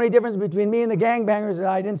 The only difference between me and the gangbangers is that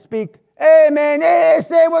I didn't speak, hey man, hey,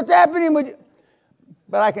 say what's happening with you.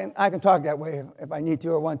 But I can talk that way if I need to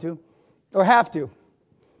or want to or have to.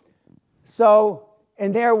 So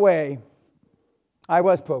in their way, I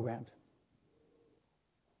was programmed.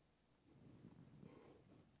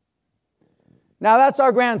 Now that's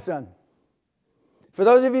our grandson. For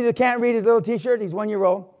those of you that can't read his little t-shirt, he's 1 year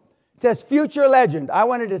old. It says future legend. I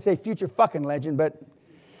wanted to say future fucking legend, but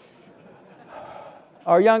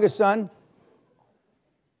our youngest son,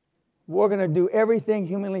 we're going to do everything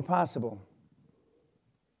humanly possible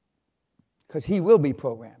because he will be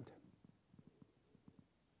programmed.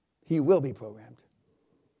 He will be programmed.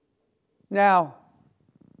 Now,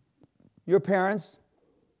 your parents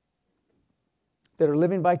that are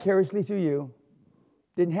living vicariously through you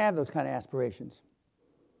didn't have those kind of aspirations.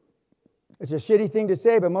 It's a shitty thing to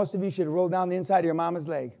say, but most of you should have rolled down the inside of your mama's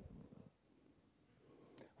leg.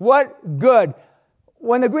 What good?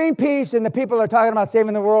 When the Greenpeace and the people are talking about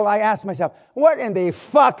saving the world, I ask myself, what in the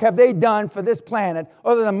fuck have they done for this planet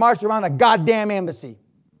other than march around a goddamn embassy?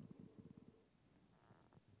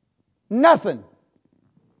 Nothing.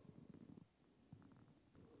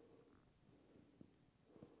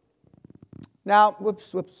 Now,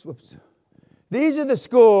 whoops. These are the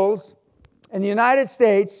schools in the United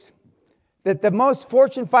States that the most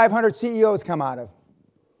Fortune 500 CEOs come out of.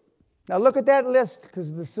 Now look at that list,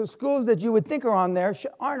 because the schools that you would think are on there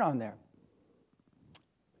aren't on there.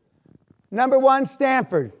 Number 1,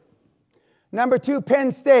 Stanford. Number 2,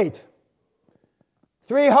 Penn State.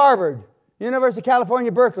 3, Harvard. University of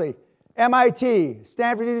California, Berkeley. MIT.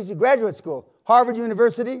 Stanford University Graduate School. Harvard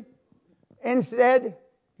University. Instead,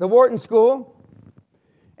 the Wharton School.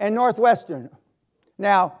 And Northwestern.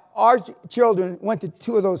 Now, our children went to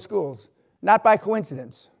 2 of those schools. Not by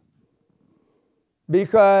coincidence.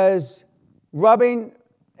 Because rubbing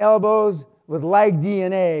elbows with like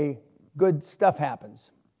DNA, good stuff happens.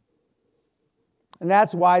 And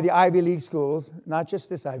that's why the Ivy League schools, not just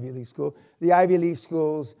this Ivy League school, the Ivy League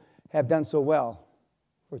schools have done so well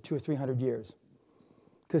for 200 or 300 years.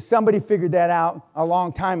 Because somebody figured that out a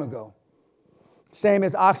long time ago. Same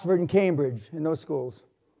as Oxford and Cambridge in those schools.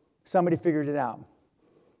 Somebody figured it out.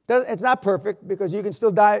 It's not perfect, because you can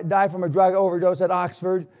still die from a drug overdose at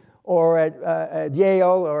Oxford or at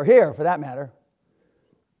Yale or here, for that matter.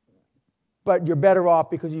 But you're better off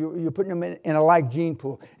because you're putting them in a like gene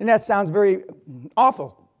pool. And that sounds very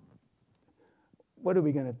awful. What are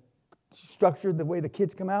we going to structure the way the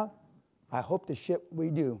kids come out? I hope the shit we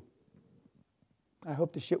do. I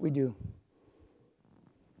hope the shit we do.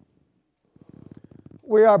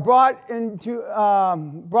 We are brought in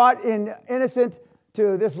innocent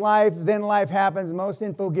to this life, then life happens. Most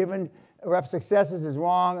info given of successes is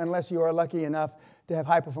wrong unless you are lucky enough to have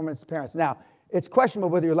high-performance parents. Now, it's questionable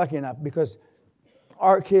whether you're lucky enough, because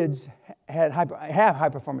our kids have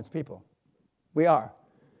high-performance people. We are.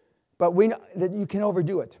 But we know that you can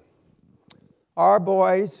overdo it. Our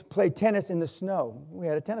boys played tennis in the snow. We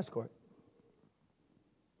had a tennis court.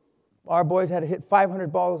 Our boys had to hit 500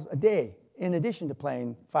 balls a day in addition to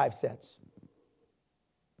playing 5 sets.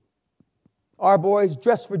 Our boys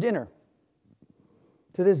dress for dinner.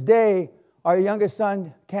 To this day, our youngest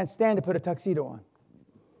son can't stand to put a tuxedo on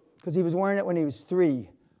because he was wearing it when he was 3,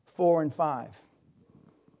 4, and 5.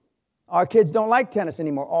 Our kids don't like tennis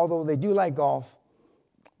anymore, although they do like golf.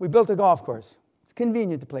 We built a golf course. It's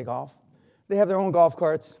convenient to play golf. They have their own golf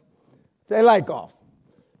carts. They like golf.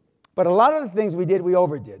 But a lot of the things we did, we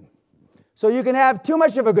overdid. So you can have too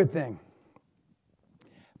much of a good thing.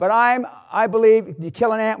 But I believe you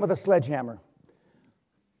kill an ant with a sledgehammer.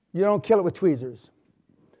 You don't kill it with tweezers,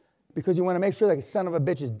 because you want to make sure that the son of a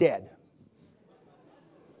bitch is dead.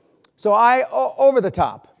 So over the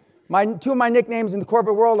top. 2 of my nicknames in the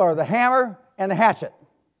corporate world are the hammer and the hatchet.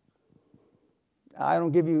 I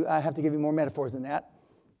have to give you more metaphors than that.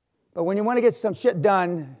 But when you want to get some shit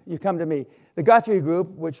done, you come to me. The Guthrie Group,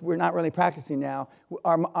 which we're not really practicing now,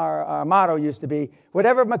 our motto used to be,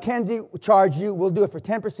 whatever McKenzie charged you, we'll do it for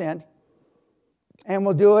 10%. and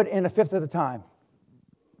we'll do it in a fifth of the time.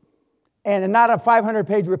 And not a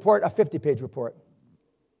 500-page report, a 50-page report.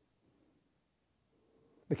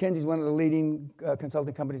 McKinsey's one of the leading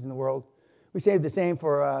consulting companies in the world. We say the same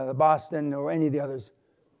for Boston or any of the others.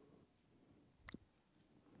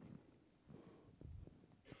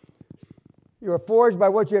 You are forged by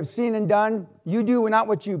what you have seen and done. You do not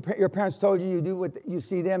what your parents told you. You do what you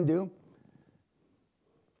see them do.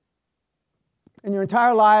 In your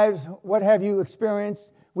entire lives, what have you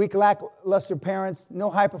experienced? Weak, lackluster parents, no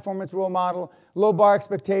high-performance role model, low bar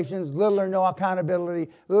expectations, little or no accountability,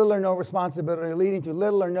 little or no responsibility, leading to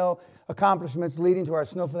little or no accomplishments, leading to our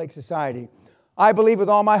snowflake society. I believe with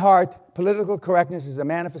all my heart, political correctness is a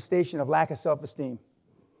manifestation of lack of self-esteem.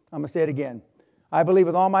 I'm going to say it again. I believe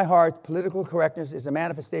with all my heart, political correctness is a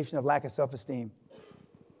manifestation of lack of self-esteem.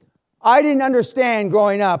 I didn't understand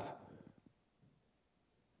growing up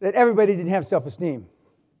that everybody didn't have self-esteem.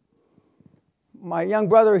 My young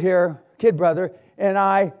brother here, kid brother, and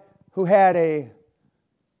I, who had a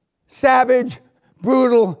savage,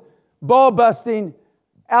 brutal, ball-busting,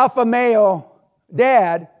 alpha male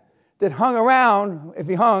dad that hung around, if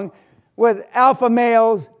he hung, with alpha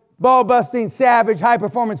males, ball-busting, savage,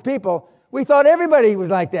 high-performance people, we thought everybody was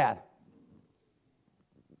like that.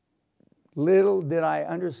 Little did I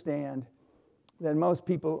understand that most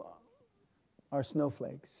people are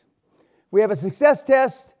snowflakes. We have a success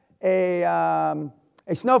test, a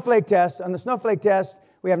snowflake test. On the snowflake test,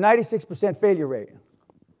 we have 96% failure rate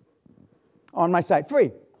on my site,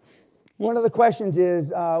 free. One of the questions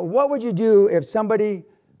is, what would you do if somebody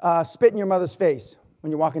spit in your mother's face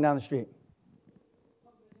when you're walking down the street?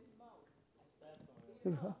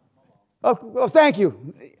 Oh, well, thank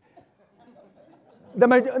you.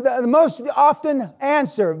 The most often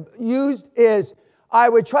answer used is, I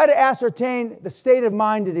would try to ascertain the state of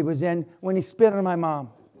mind that he was in when he spit on my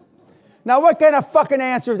mom. Now, what kind of fucking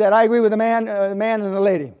answer is that? I agree with the man and the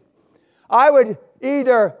lady. I would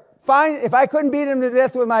either find, if I couldn't beat him to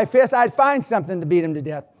death with my fist, I'd find something to beat him to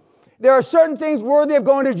death. There are certain things worthy of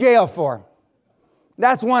going to jail for.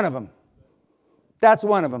 That's one of them. That's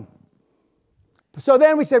one of them. So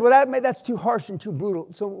then we said, well, that's too harsh and too brutal.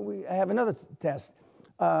 So we have another test,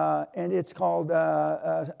 and it's called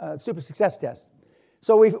Super Success Test.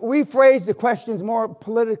 So we phrased the questions more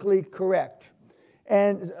politically correct.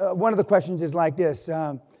 And one of the questions is like this.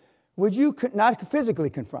 Would you not physically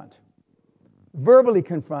confront, verbally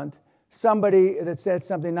confront somebody that said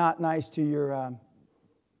something not nice to your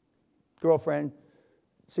girlfriend,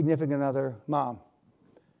 significant other, mom?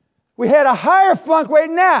 We had a higher flunk rate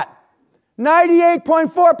than that.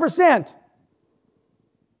 98.4%.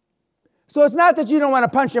 So it's not that you don't want to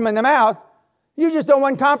punch them in the mouth. You just don't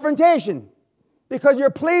want confrontation because you're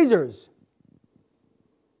pleasers.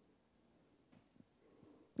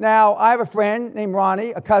 Now, I have a friend named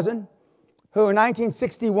Ronnie, a cousin, who in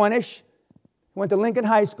 1961-ish went to Lincoln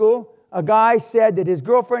High School. A guy said that his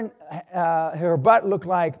girlfriend, her butt looked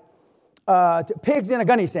like pigs in a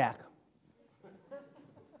gunny sack.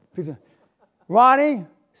 Ronnie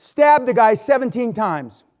stabbed the guy 17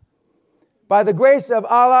 times. By the grace of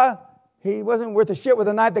Allah, he wasn't worth a shit with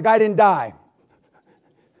a knife. The guy didn't die.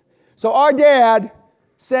 So our dad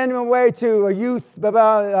sent him away to a youth,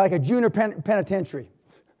 like a junior penitentiary.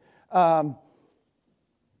 I'm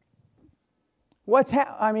not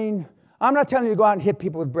telling you to go out and hit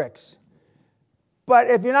people with bricks. But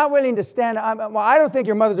if you're not willing to stand, I don't think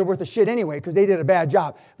your mothers are worth a shit anyway because they did a bad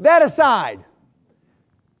job. That aside,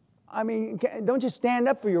 don't you stand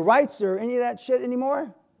up for your rights or any of that shit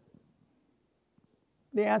anymore?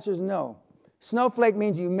 The answer is no. Snowflake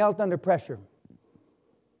means you melt under pressure.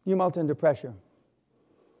 You melt under pressure.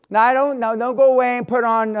 Now, don't go away and put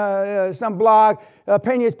on some blog,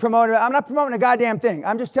 Peña's promoting. I'm not promoting a goddamn thing.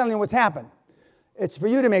 I'm just telling you what's happened. It's for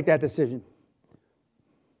you to make that decision.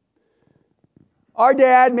 Our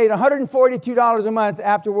dad made $142 a month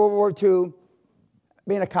after World War II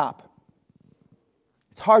being a cop.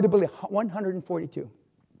 It's hard to believe, 142.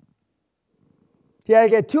 He had to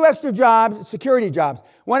get 2 extra jobs, security jobs.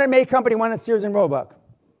 One at May Company, one at Sears and Roebuck.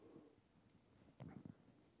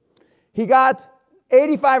 He got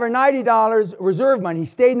 $85 or $90 reserve money. He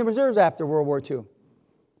stayed in the reserves after World War II.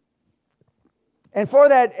 And for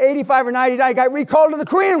that $85 or $90, he got recalled to the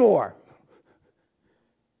Korean War.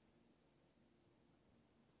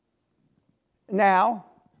 Now,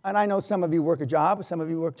 and I know some of you work a job, some of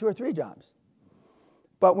you work 2 or 3 jobs.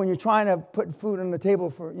 But when you're trying to put food on the table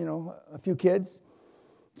for, a few kids,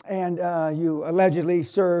 and you allegedly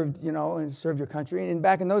served, and served your country, and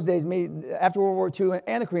back in those days, after World War II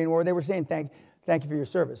and the Korean War, they were saying thank you for your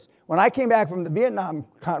service. When I came back from the Vietnam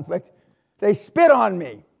conflict, they spit on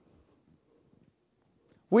me.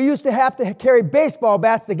 We used to have to carry baseball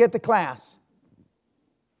bats to get to class.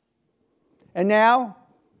 And now,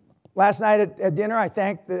 last night at dinner, I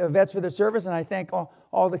thanked the vets for their service, and I thank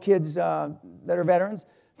all the kids that are veterans.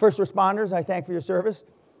 First responders, I thank for your service.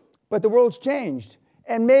 But the world's changed.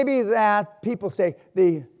 And maybe that people say,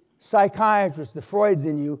 the psychiatrist, the Freuds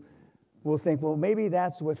in you, will think, well, maybe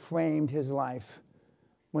that's what framed his life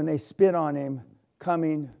when they spit on him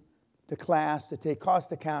coming to class to take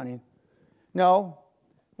cost accounting. No,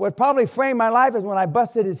 what probably framed my life is when I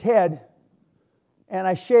busted his head and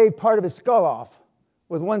I shaved part of his skull off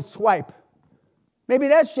with one swipe. Maybe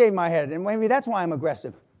that shaved my head, and maybe that's why I'm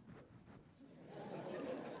aggressive.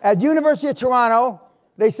 At the University of Toronto,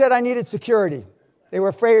 they said I needed security. They were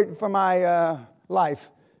afraid for my life.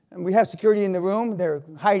 And we have security in the room. They're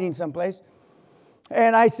hiding someplace.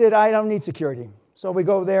 And I said, I don't need security. So we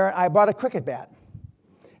go there. I bought a cricket bat.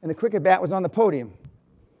 And the cricket bat was on the podium.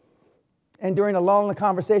 And during a lull in the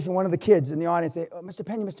conversation, one of the kids in the audience said, oh, Mr.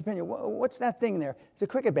 Peña, what's that thing there? It's a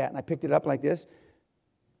cricket bat. And I picked it up like this.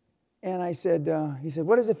 And I said, he said,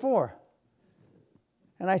 what is it for?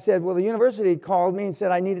 And I said, well, the university called me and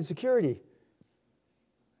said I needed security.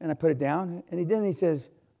 And I put it down. And he says,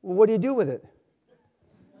 well, what do you do with it?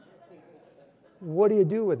 What do you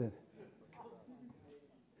do with it?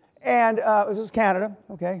 And this is Canada,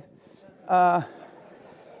 okay. I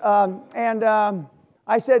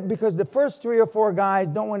said, because the first 3 or 4 guys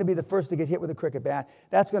don't want to be the first to get hit with a cricket bat.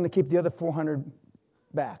 That's going to keep the other 400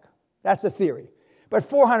 back. That's the theory. But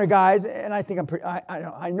 400 guys, and I think I'm pretty,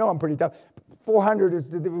 I know I'm pretty tough. 400 is,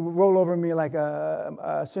 they roll over me like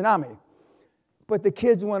a tsunami. But the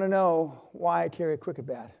kids want to know why I carry a cricket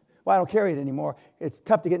bat. Well, I don't carry it anymore. It's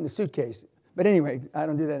tough to get in the suitcase. But anyway, I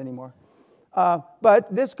don't do that anymore.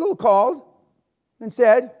 But this school called and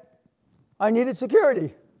said I needed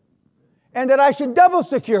security and that I should double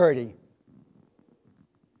security.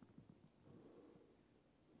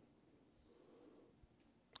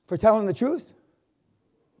 For telling the truth?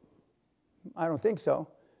 I don't think so.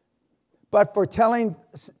 But for telling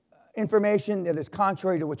information that is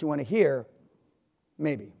contrary to what you want to hear,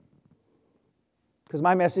 maybe. Because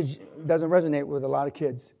my message doesn't resonate with a lot of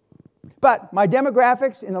kids. But my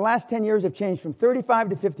demographics in the last 10 years have changed from 35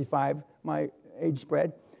 to 55, my age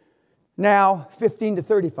spread, now 15 to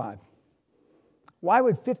 35. Why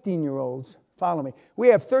would 15-year-olds follow me? We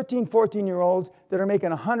have 13, 14-year-olds that are making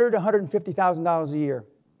 $100,000, $150,000 a year.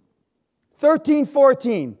 13,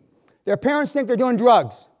 14. Their parents think they're doing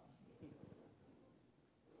drugs.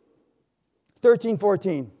 13,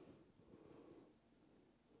 14.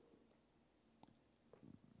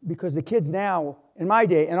 Because the kids now, in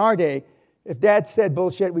our day, if dad said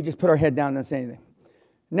bullshit, we just put our head down and don't say anything.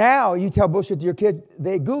 Now, you tell bullshit to your kids,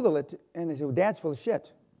 they Google it, and they say, well, dad's full of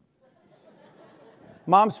shit.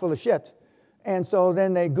 Mom's full of shit. And so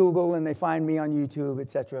then they Google and they find me on YouTube,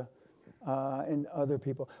 etc., and other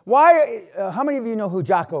people. Why? How many of you know who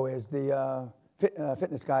Jocko is, the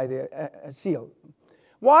fitness guy, the SEAL?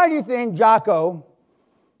 Why do you think Jocko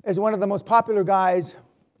is one of the most popular guys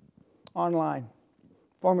online?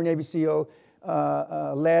 Former Navy SEAL,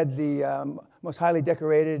 led the most highly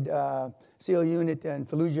decorated SEAL unit in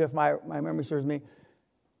Fallujah, if my memory serves me,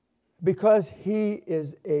 because he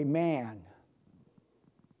is a man,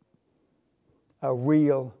 a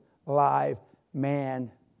real, live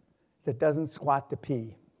man that doesn't squat to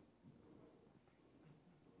pee.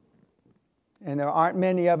 And there aren't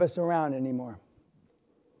many of us around anymore.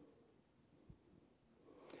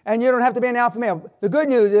 And you don't have to be an alpha male. The good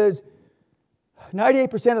news is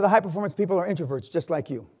 98% of the high-performance people are introverts, just like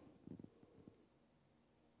you.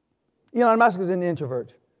 Elon Musk is an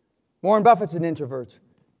introvert. Warren Buffett's an introvert.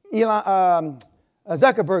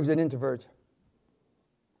 Zuckerberg's an introvert.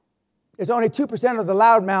 It's only 2% of the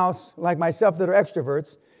loudmouths, like myself, that are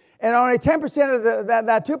extroverts. And only 10% of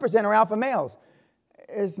that 2% are alpha males.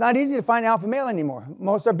 It's not easy to find alpha male anymore.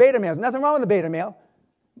 Most are beta males. Nothing wrong with the beta male.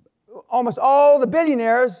 Almost all the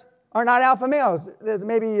billionaires are not alpha males. There's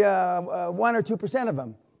maybe 1 or 2% of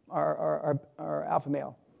them are alpha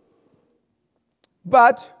male.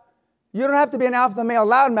 But you don't have to be an alpha male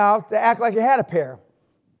loudmouth to act like you had a pair.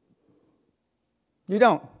 You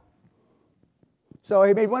don't. So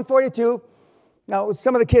he made 142. Now,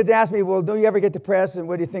 some of the kids asked me, well, do you ever get depressed, and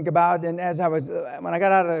what do you think about it? And as I was, when I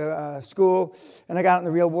got out of school and I got out in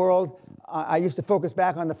the real world, I used to focus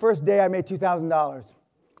back on the first day I made $2,000,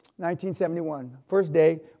 1971. First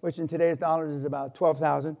day, which in today's dollars is about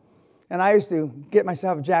 $12,000. And I used to get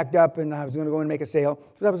myself jacked up, and I was going to go and make a sale,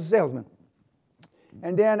 because I was a salesman.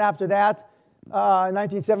 And then after that, in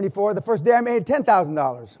 1974, the first day I made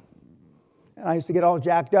 $10,000. And I used to get all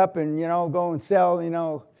jacked up and, go and sell,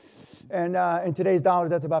 And in today's dollars,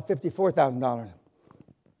 that's about $54,000.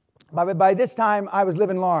 But by this time, I was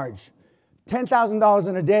living large. $10,000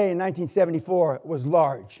 in a day in 1974 was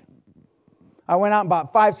large. I went out and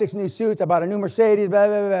bought 5, 6 new suits. I bought a new Mercedes, blah,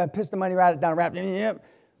 blah, blah, pissed the money right down, wrapped it,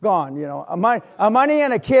 gone. You know, a money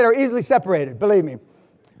and a kid are easily separated, believe me.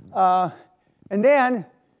 And then,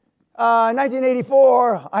 in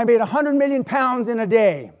 1984, I made 100 million pounds in a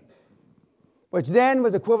day, which then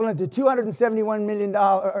was equivalent to $271 million,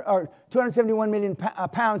 or 271 million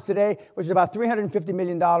pounds today, which is about $350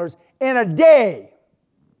 million in a day.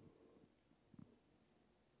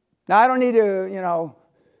 Now, I don't need to, you know,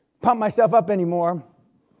 pump myself up anymore.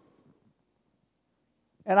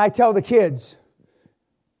 And I tell the kids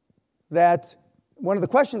that one of the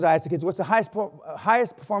questions I ask the kids, what's the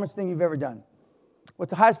highest performance thing you've ever done?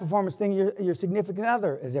 What's the highest performance thing your significant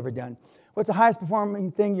other has ever done? What's the highest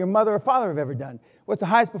performing thing your mother or father have ever done? What's the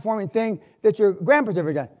highest performing thing that your grandparents have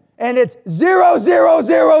ever done? And it's 0, 0,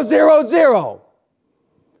 0, 0, 0.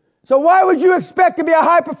 So why would you expect to be a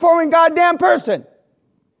high-performing goddamn person?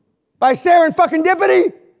 By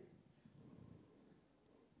serendipity?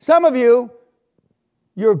 Some of you,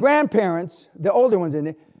 your grandparents, the older ones in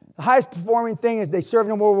there, the highest performing thing is they served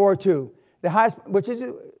in World War II. The highest, which is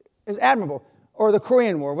admirable, or the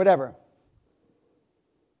Korean War, whatever.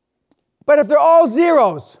 But if they're all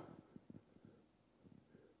zeros,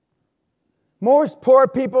 most poor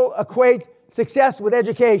people equate success with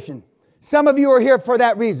education. Some of you are here for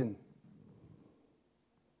that reason.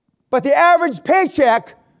 But the average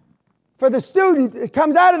paycheck for the student that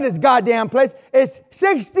comes out of this goddamn place is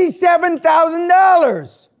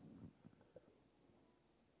 $67,000.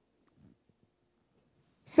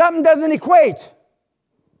 Something doesn't equate.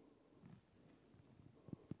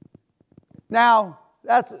 Now,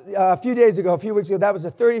 that's a few weeks ago, that was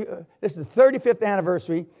this is the 35th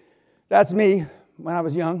anniversary. That's me when I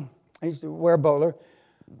was young. I used to wear a bowler.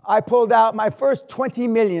 I pulled out my first 20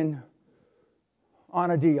 million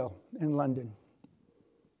on a deal in London.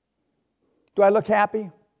 Do I look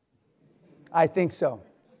happy? I think so.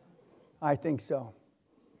 I think so.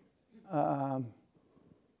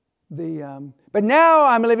 But now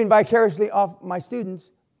I'm living vicariously off my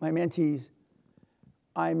students, my mentees.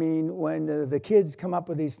 I mean, when the kids come up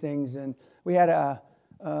with these things, and we had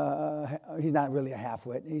he's not really a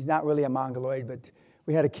half-wit, he's not really a mongoloid, but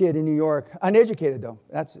we had a kid in New York, uneducated though,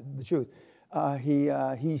 that's the truth.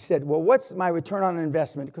 He said, well, what's my return on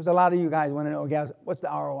investment? Because a lot of you guys want to know, guys, what's the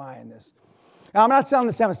ROI in this? Now, I'm not selling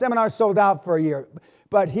the seminar. Seminar sold out for a year.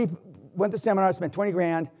 But he went to seminar, spent 20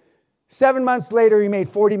 grand. 7 months later, he made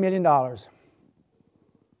 $40 million. And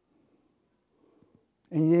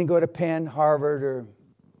he didn't go to Penn, Harvard, or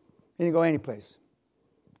he didn't go anyplace.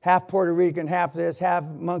 Half Puerto Rican, half this, half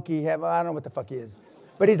monkey, I don't know what the fuck he is.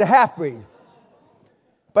 But he's a half-breed.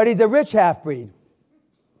 But he's a rich half-breed.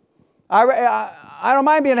 I don't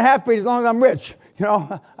mind being a half-breed as long as I'm rich. You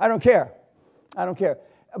know, I don't care. I don't care.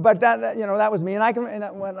 But that you know, that was me, and I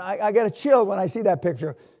get a chill when I see that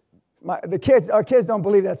picture. Our kids don't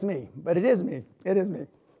believe that's me, but it is me. It is me.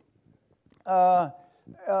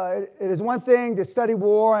 It is one thing to study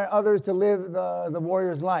war and others to live the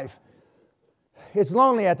warrior's life. It's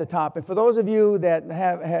lonely at the top, and for those of you that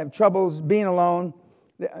have troubles being alone,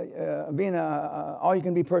 being a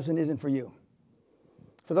all-you-can-be person isn't for you.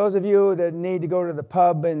 For those of you that need to go to the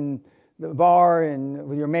pub and the bar and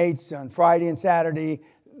with your mates on Friday and Saturday,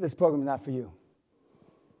 this program is not for you.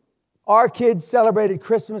 Our kids celebrated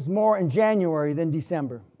Christmas more in January than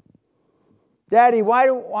December. Daddy, why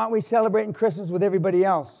aren't we celebrating Christmas with everybody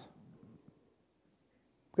else?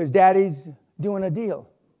 Because Daddy's doing a deal.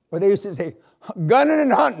 Or they used to say, gunning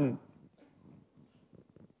and hunting.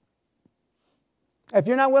 If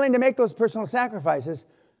you're not willing to make those personal sacrifices,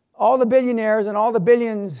 all the billionaires and all the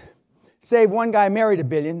billions, save one guy married a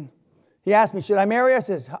billion. He asked me, should I marry her? I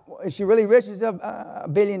says, is she really rich? She said, a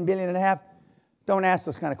billion and a half. Don't ask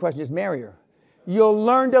those kind of questions. Just marry her. You'll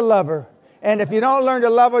learn to love her. And if you don't learn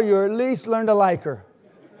to love her, you'll at least learn to like her.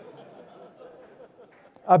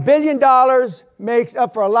 $1 billion makes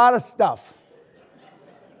up for a lot of stuff.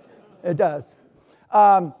 It does.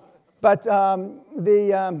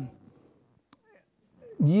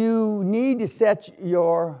 You need to set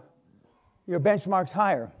your benchmarks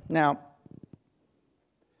higher. Now,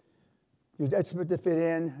 you're desperate to fit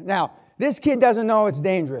in. Now, this kid doesn't know it's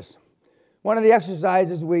dangerous. One of the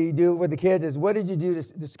exercises we do with the kids is, what did you do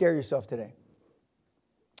to scare yourself today?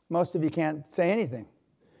 Most of you can't say anything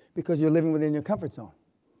because you're living within your comfort zone.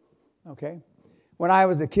 Okay? When I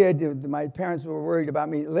was a kid, my parents were worried about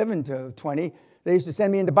me living to 20. They used to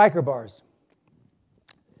send me into biker bars.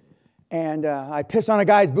 And I'd piss on a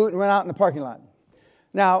guy's boot and run out in the parking lot.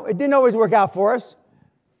 Now, it didn't always work out for us,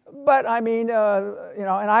 but I mean, and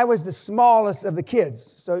I was the smallest of the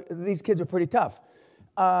kids, so these kids were pretty tough.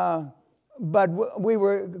 But we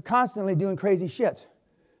were constantly doing crazy shit.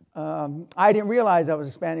 I didn't realize I was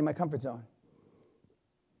expanding my comfort zone.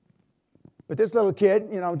 But this little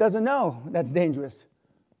kid, doesn't know that's dangerous.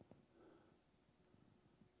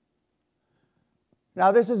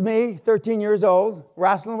 Now, this is me, 13 years old,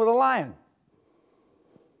 wrestling with a lion.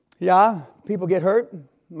 Yeah, people get hurt.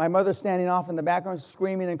 My mother's standing off in the background,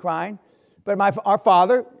 screaming and crying. But our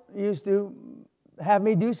father used to have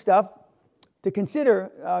me do stuff to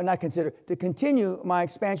to continue my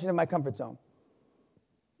expansion of my comfort zone.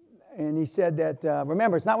 And he said that,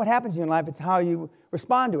 remember, it's not what happens to you in life, it's how you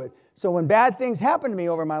respond to it. So when bad things happened to me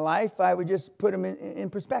over my life, I would just put them in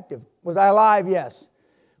perspective. Was I alive? Yes.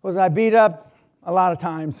 Was I beat up? A lot of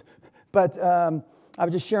times. But I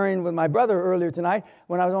was just sharing with my brother earlier tonight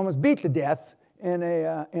when I was almost beat to death in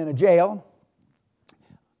a jail.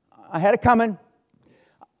 I had it coming.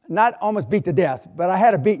 Not almost beat to death, but I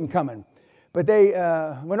had a beating coming. But they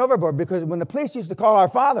went overboard because when the police used to call our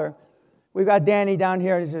father, we've got Danny down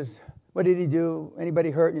here, and he says, what did he do? Anybody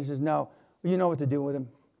hurt? And he says, no. Well, you know what to do with him.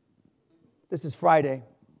 This is Friday.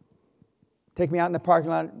 Take me out in the parking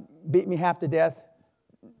lot, beat me half to death,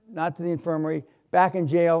 not to the infirmary, back in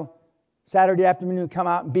jail. Saturday afternoon, come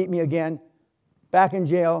out and beat me again. Back in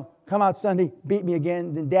jail, come out Sunday, beat me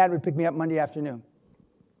again. Then Dad would pick me up Monday afternoon.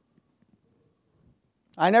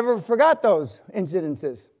 I never forgot those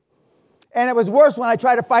incidences. And it was worse when I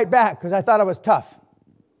tried to fight back because I thought I was tough.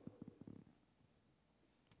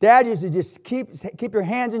 Dad used to just keep your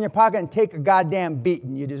hands in your pocket and take a goddamn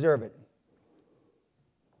beating. You deserve it.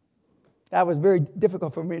 That was very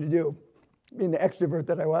difficult for me to do, being the extrovert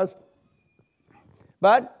that I was.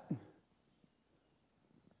 But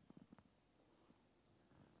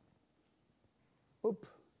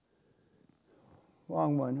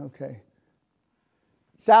wrong one, okay.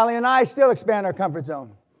 Sally and I still expand our comfort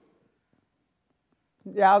zone.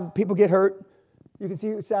 Yeah, people get hurt. You can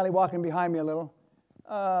see Sally walking behind me a little.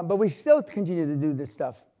 But we still continue to do this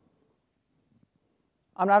stuff.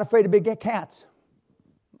 I'm not afraid of big cats.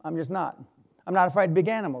 I'm just not. I'm not afraid of big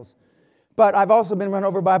animals. But I've also been run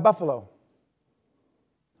over by a buffalo.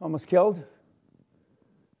 Almost killed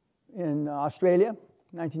in Australia,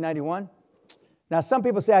 1991. Now, some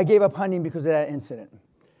people say I gave up hunting because of that incident.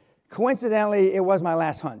 Coincidentally, it was my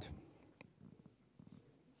last hunt.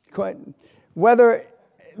 Whether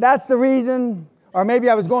that's the reason, or maybe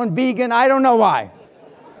I was going vegan, I don't know why.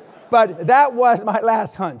 But that was my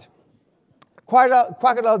last hunt.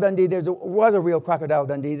 Crocodile Dundee, there was a real Crocodile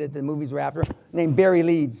Dundee that the movies were after, named Barry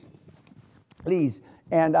Lees.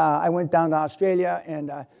 And I went down to Australia,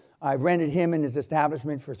 and I rented him and his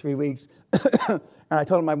establishment for 3 weeks. And I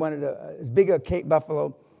told him I wanted as big a Cape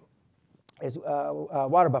buffalo, as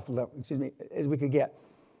water buffalo, as we could get.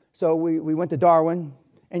 So we went to Darwin,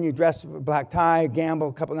 and you dress with a black tie, gamble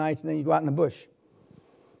a couple nights, and then you go out in the bush.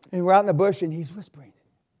 And we're out in the bush, and he's whispering.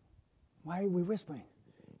 Why are we whispering?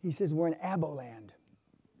 He says, we're in Aboland.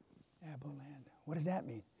 Aboland. What does that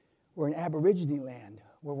mean? We're in Aborigine land,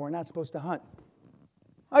 where we're not supposed to hunt.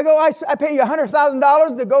 I go, I pay you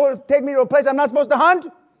 $100,000 to go take me to a place I'm not supposed to hunt?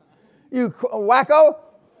 You wacko.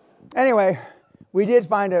 Anyway, we did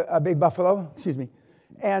find a big buffalo,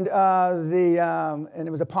 and and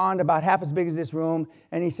it was a pond about half as big as this room,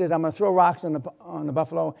 and he says, I'm going to throw rocks on the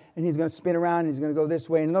buffalo, and he's going to spin around, and he's going to go this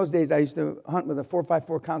way. And in those days, I used to hunt with a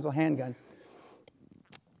 4.54 console handgun.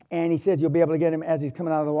 And he says, you'll be able to get him as he's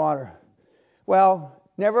coming out of the water. Well,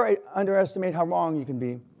 never underestimate how wrong you can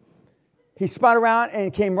be. He spun around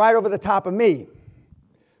and came right over the top of me.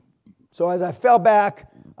 So as I fell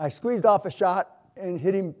back, I squeezed off a shot and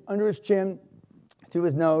hit him under his chin, through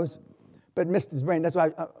his nose, but missed his brain. That's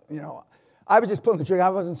why, I was just pulling the trigger. I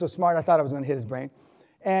wasn't so smart. I thought I was going to hit his brain.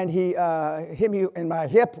 And he hit me in my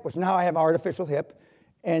hip, which now I have an artificial hip,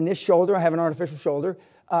 and this shoulder, I have an artificial shoulder,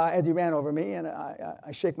 as he ran over me, and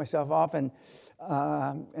I shake myself off, and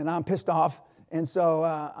I'm pissed off. And so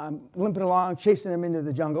I'm limping along, chasing him into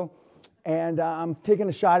the jungle, and I'm taking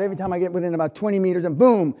a shot every time I get within about 20 meters, and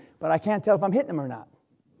boom, but I can't tell if I'm hitting him or not,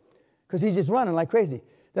 because he's just running like crazy.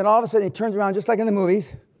 Then all of a sudden he turns around just like in the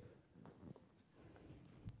movies.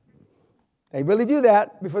 They really do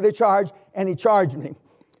that before they charge, and he charged me.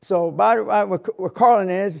 So where Carlin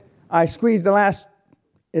is, I squeeze the last,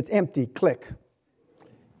 it's empty, click.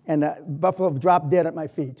 And the buffalo dropped dead at my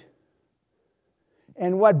feet.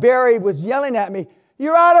 And what Barry was yelling at me,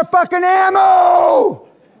 you're out of fucking ammo!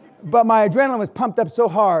 But my adrenaline was pumped up so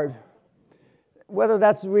hard. Whether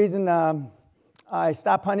that's the reason I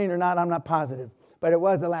stopped hunting or not, I'm not positive. But it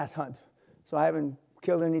was the last hunt. So I haven't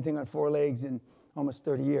killed anything on 4 legs in almost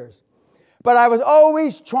 30 years. But I was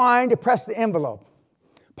always trying to press the envelope.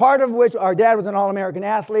 Part of which, our dad was an All-American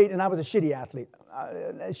athlete, and I was a shitty athlete.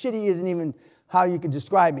 Shitty isn't even how you could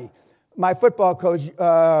describe me. My football coach,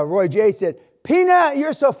 Roy J., said, Peña,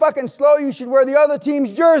 you're so fucking slow, you should wear the other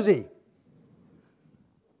team's jersey.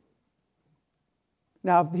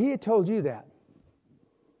 Now, if he had told you that,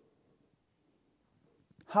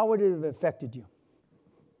 how would it have affected you?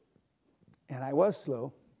 And I was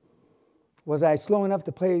slow. Was I slow enough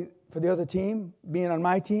to play for the other team, being on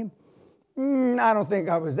my team? I don't think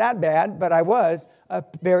I was that bad, but I was a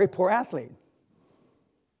very poor athlete.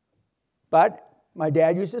 But our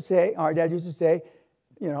dad used to say,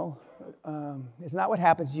 it's not what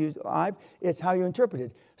happens to you live, it's how you interpret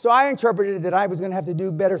it. So I interpreted that I was going to have to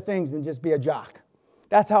do better things than just be a jock.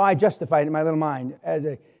 That's how I justified it in my little mind as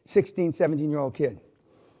a 16, 17-year-old kid.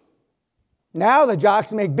 Now the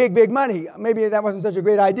jocks make big, big money. Maybe that wasn't such a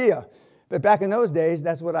great idea. But back in those days,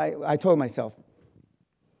 that's what I told myself.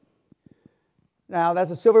 Now,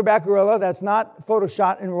 that's a silverback gorilla. That's not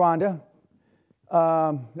photoshot in Rwanda.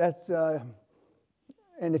 And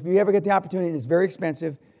if you ever get the opportunity, it's very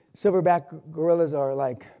expensive. Silverback gorillas are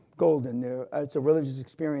like golden. It's a religious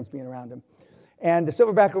experience being around them. And the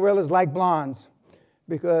silverback gorillas like blondes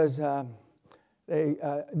because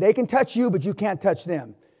they can touch you, but you can't touch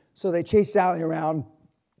them. So they chase Sally around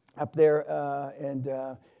up there, and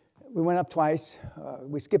we went up twice.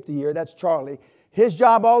 We skipped a year. That's Charlie. His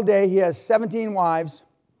job all day, he has 17 wives.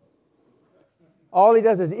 All he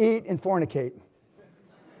does is eat and fornicate.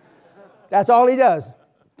 That's all he does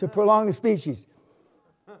to prolong the species.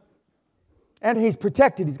 And he's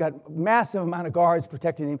protected. He's got a massive amount of guards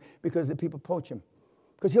protecting him because the people poach him.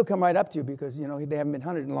 Because he'll come right up to you because, they haven't been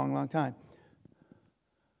hunted in a long, long time.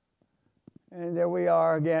 And there we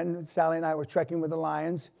are again. Sally and I were trekking with the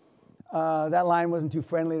lions. That lion wasn't too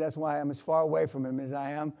friendly. That's why I'm as far away from him as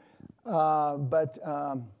I am. But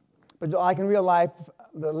like in real life,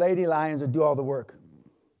 the lady lions do all the work.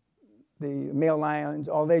 The male lions,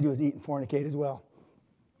 all they do is eat and fornicate as well.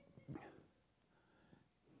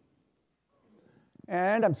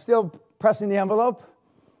 And I'm still pressing the envelope.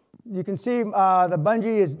 You can see the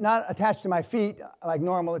bungee is not attached to my feet like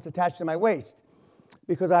normal. It's attached to my waist.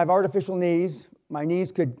 Because I have artificial knees. My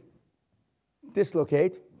knees could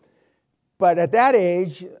dislocate. But at that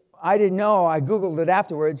age, I didn't know. I Googled it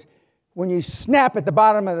afterwards. When you snap at the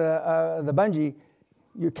bottom of the bungee,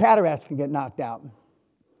 your cataracts can get knocked out.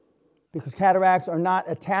 Because cataracts are not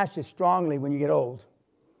attached as strongly when you get old.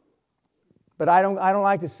 But I don't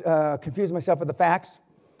like to confuse myself with the facts.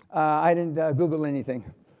 I didn't Google anything.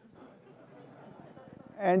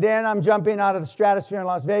 And then I'm jumping out of the stratosphere in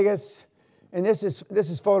Las Vegas. And this is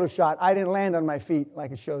Photoshop. I didn't land on my feet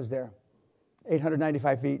like it shows there.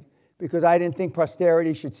 895 feet. Because I didn't think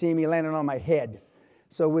posterity should see me landing on my head.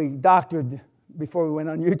 So we doctored before we went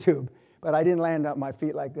on YouTube. But I didn't land on my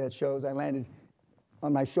feet like that shows. I landed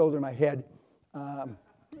on my shoulder, my head.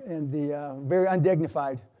 And very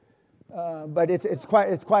undignified. But it's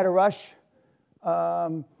quite a rush.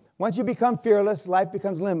 Once you become fearless, life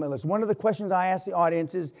becomes limitless. One of the questions I ask the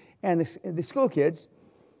audiences and the school kids,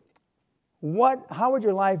 how would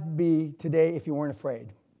your life be today if you weren't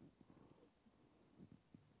afraid?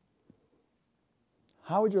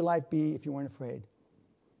 How would your life be if you weren't afraid?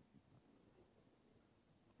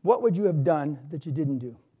 What would you have done that you didn't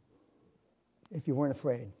do if you weren't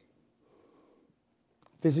afraid?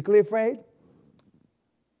 Physically afraid?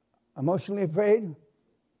 Emotionally afraid?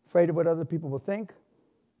 Afraid of what other people will think?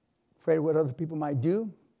 Afraid of what other people might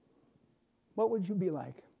do? What would you be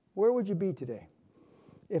like? Where would you be today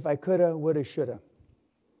if I coulda, woulda, shoulda?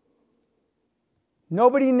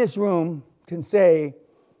 Nobody in this room can say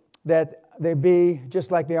that they'd be just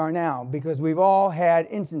like they are now because we've all had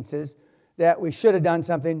instances that we should have done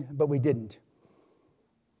something, but we didn't.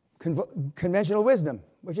 Conventional wisdom,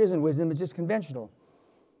 which isn't wisdom, it's just conventional.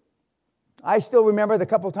 I still remember the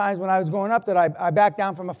couple times when I was growing up that I backed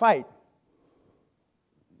down from a fight.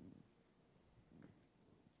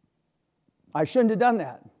 I shouldn't have done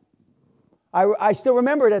that. I still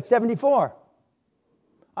remember it at 74.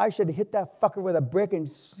 I should have hit that fucker with a brick and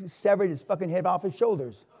severed his fucking head off his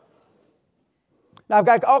shoulders. Now, I've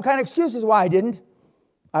got all kinds of excuses why I didn't.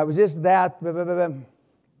 I was this, that, blah, blah, blah, blah.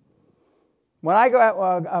 When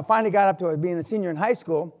I finally got up to being a senior in high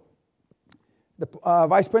school, the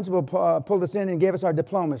vice principal pulled us in and gave us our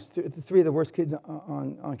diplomas, three of the worst kids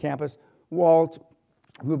on campus, Walt,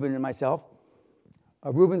 Ruben, and myself.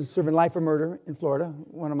 Ruben's serving life for murder in Florida,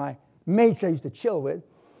 one of my mates I used to chill with.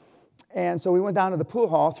 And so we went down to the pool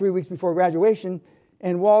hall 3 weeks before graduation,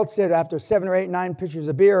 and Walt said after 7 or 8, 9 pitchers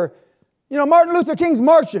of beer, You know, Martin Luther King's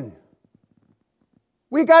marching.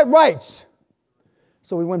 We got rights.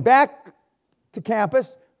 So we went back to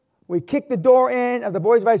campus. We kicked the door in of the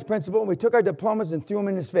boys' vice principal, and we took our diplomas and threw them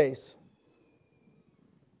in his face.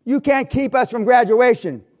 You can't keep us from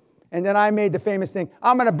graduation. And then I made the famous thing,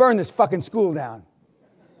 I'm going to burn this fucking school down.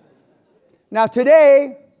 Now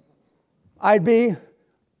today, I'd be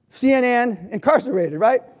CNN incarcerated,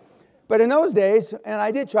 right? But in those days, and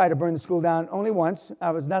I did try to burn the school down only once.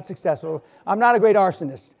 I was not successful. I'm not a great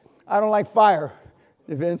arsonist. I don't like fire,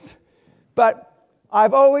 Vince. But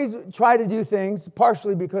I've always tried to do things,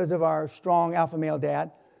 partially because of our strong alpha male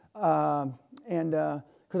dad. And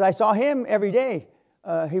because I saw him every day.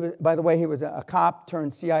 By the way, he was a cop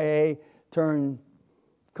turned CIA, turned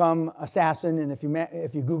assassin. And if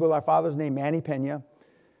you Google our father's name, Manny Peña,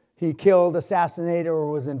 he killed, assassinated,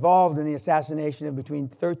 or was involved in the assassination of between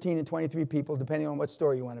 13 and 23 people, depending on what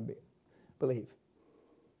story you want to believe.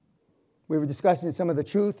 We were discussing some of the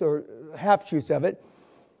truth or half-truths of it.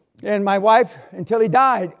 And my wife, until he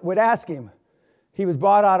died, would ask him. He was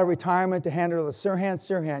brought out of retirement to handle the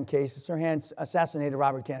Sirhan case. Sirhan assassinated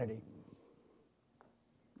Robert Kennedy,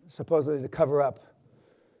 supposedly to cover up.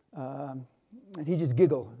 And he just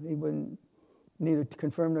giggled. He wouldn't neither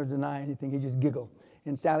confirm nor deny anything. He just giggled.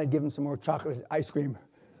 And Sally would give him some more chocolate ice cream,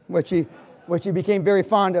 which he became very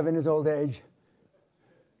fond of in his old age.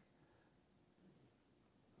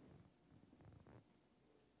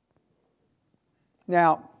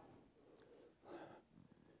 Now,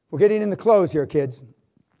 we're getting in the close here, kids.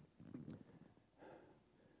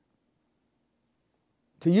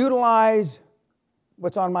 To utilize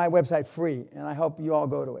what's on my website free, and I hope you all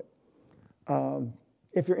go to it,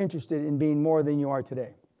 if you're interested in being more than you are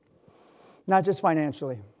today. Not just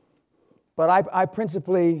financially, but I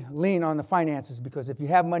principally lean on the finances, because if you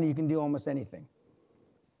have money, you can do almost anything.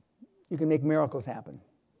 You can make miracles happen.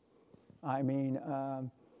 I mean,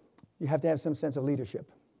 you have to have some sense of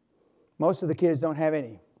leadership. Most of the kids don't have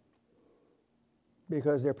any,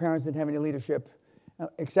 because their parents didn't have any leadership,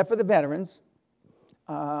 except for the veterans.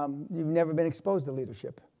 You've never been exposed to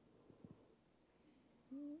leadership.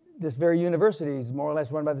 This very university is more or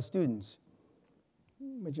less run by the students,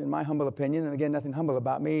 which in my humble opinion, and again, nothing humble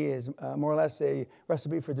about me, is more or less a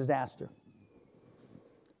recipe for disaster.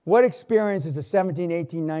 What experience does a 17,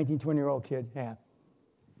 18, 19, 20-year-old kid have?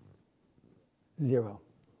 Zero.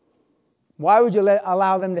 Why would you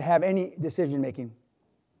allow them to have any decision-making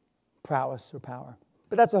prowess or power?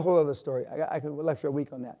 But that's a whole other story. I could lecture a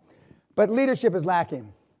week on that. But leadership is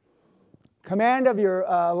lacking. Command of your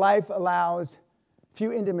life allows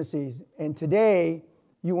few intimacies. And today,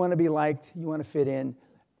 you want to be liked, you want to fit in,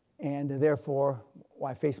 and therefore,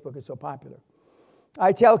 why Facebook is so popular.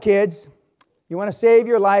 I tell kids, you want to save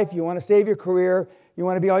your life, you want to save your career, you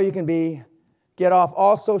want to be all you can be, get off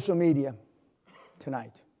all social media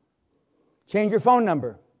tonight. Change your phone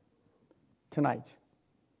number tonight.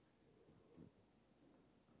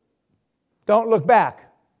 Don't look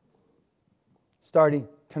back, starting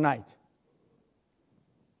tonight.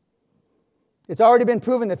 It's already been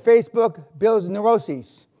proven that Facebook builds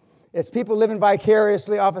neuroses. It's people living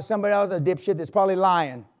vicariously off of somebody else, a dipshit that's probably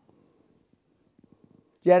lying.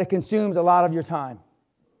 Yet it consumes a lot of your time.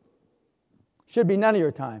 Should be none of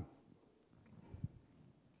your time.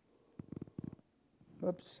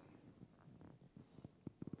 Whoops.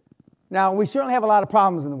 Now, we certainly have a lot of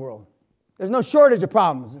problems in the world. There's no shortage of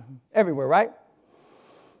problems everywhere, right?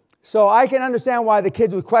 So I can understand why the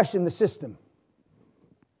kids would question the system.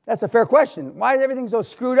 That's a fair question. Why is everything so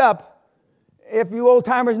screwed up if you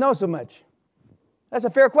old-timers know so much? That's a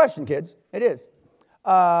fair question, kids. It is.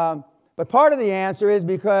 But part of the answer is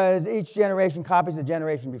because each generation copies the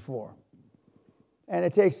generation before. And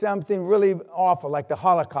it takes something really awful, like the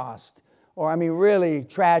Holocaust, or, really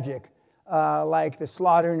tragic, like the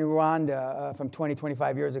slaughter in Rwanda from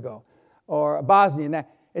 25 years ago, or Bosnia. And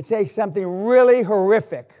it takes something really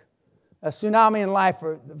horrific, a tsunami in life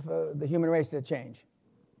for the human race to change.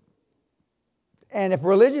 And if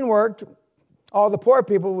religion worked, all the poor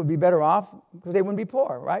people would be better off because they wouldn't be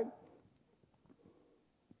poor, right?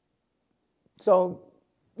 So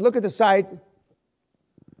look at the site.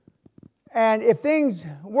 And if things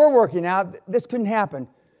were working out, this couldn't happen.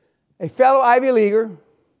 A fellow Ivy Leaguer,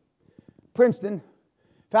 Princeton,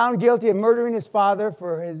 found guilty of murdering his father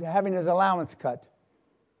for having his allowance cut.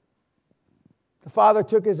 The father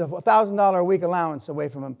took his $1,000 a week allowance away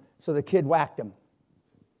from him, so the kid whacked him.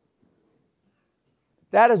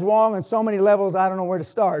 That is wrong on so many levels, I don't know where to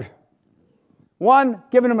start. One,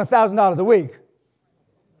 giving him $1,000 a week.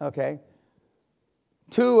 Okay.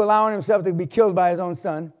 Two, allowing himself to be killed by his own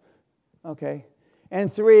son. Okay.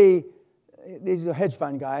 And three, This is a hedge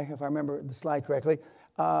fund guy, if I remember the slide correctly.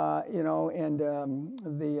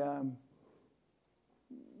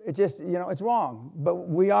 It just, it's wrong. But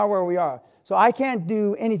we are where we are. So I can't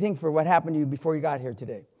do anything for what happened to you before you got here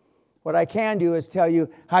today. What I can do is tell you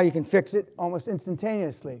how you can fix it almost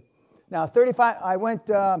instantaneously. Now,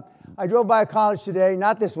 I drove by a college today,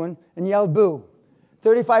 not this one, and yelled boo.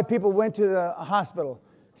 35 people went to the hospital.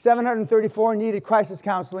 734 needed crisis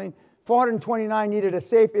counseling. 429 needed a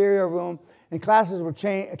safe area room, and classes were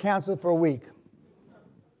canceled for a week.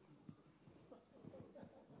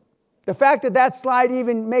 The fact that that slide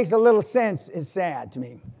even makes a little sense is sad to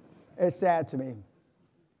me. It's sad to me.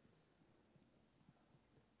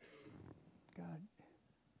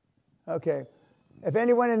 God. Okay. If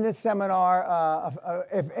anyone in this seminar,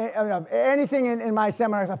 if anything in my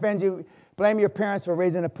seminar offends you, blame your parents for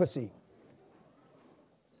raising a pussy.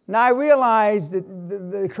 Now, I realize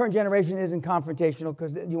that the current generation isn't confrontational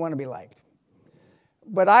because you want to be liked.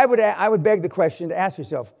 But I would beg the question to ask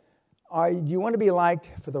yourself, do you want to be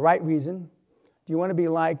liked for the right reason? Do you want to be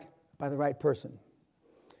liked by the right person?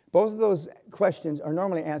 Both of those questions are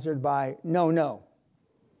normally answered by no.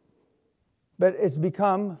 But it's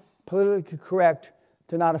become politically correct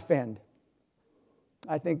to not offend.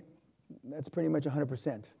 I think that's pretty much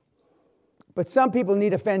 100%. But some people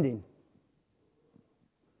need offending.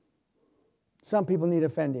 Some people need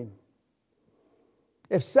offending.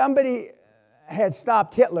 If somebody had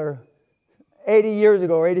stopped Hitler 80 years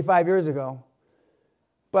ago or 85 years ago,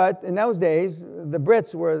 but in those days, the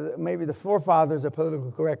Brits were maybe the forefathers of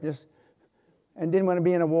political correctness and didn't want to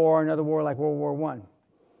be in another war like World War I.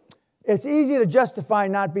 It's easy to justify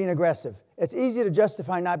not being aggressive. It's easy to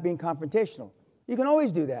justify not being confrontational. You can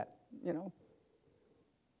always do that,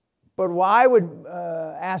 But what I would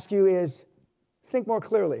ask you is think more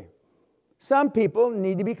clearly. Some people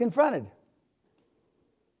need to be confronted.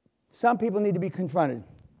 Some people need to be confronted.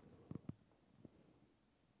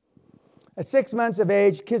 At 6 months of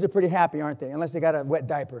age, kids are pretty happy, aren't they? Unless they got a wet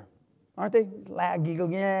diaper. Aren't they? Lag, giggle,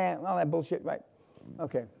 yeah, all that bullshit, right?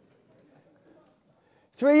 Okay.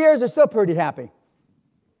 3 years, they're still pretty happy.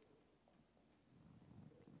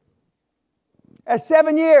 At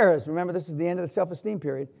 7 years, remember this is the end of the self-esteem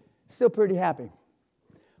period, still pretty happy.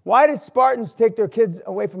 Why did Spartans take their kids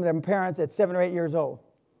away from their parents at 7 or 8 years old?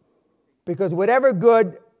 Because whatever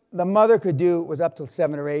good the mother could do was up till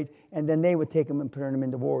 7 or 8, and then they would take them and turn them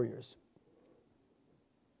into warriors.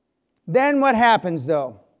 Then what happens,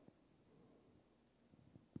 though?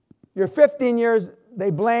 You're 15 years, they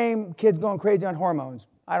blame kids going crazy on hormones.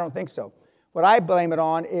 I don't think so. What I blame it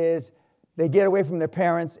on is they get away from their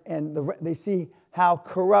parents and they see how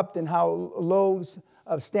corrupt and how low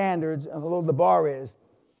of standards and how low the bar is,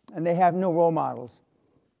 and they have no role models.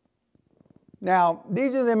 Now,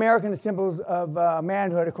 these are the American symbols of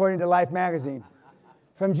manhood according to Life magazine.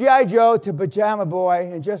 From G.I. Joe to Pajama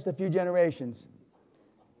Boy in just a few generations.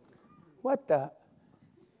 What the?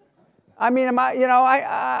 I mean, how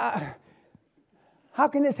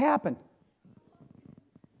can this happen?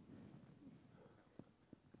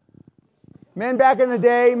 Men back in the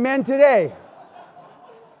day, men today.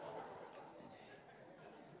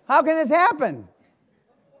 How can this happen?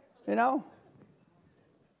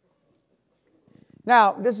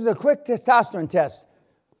 Now, this is a quick testosterone test.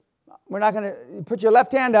 We're not going to put your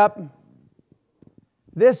left hand up.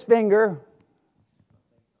 This finger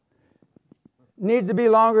needs to be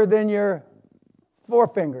longer than your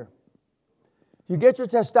forefinger. You get your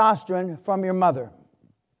testosterone from your mother.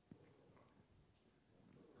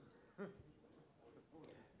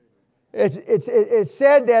 It's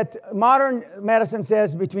said that modern medicine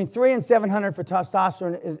says between 300 and 700 for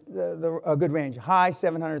testosterone is a good range. High,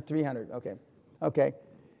 700, 300. Okay.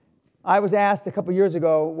 I was asked a couple years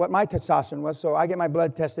ago what my testosterone was, so I get my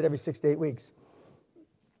blood tested every 6 to 8 weeks.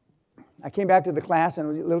 I came back to the class, and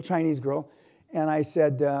a little Chinese girl, and I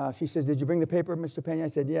said, she says, "Did you bring the paper, Mr. Peña?" I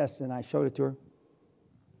said, "Yes," and I showed it to her.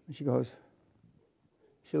 And she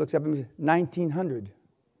looks up at me, 1,900.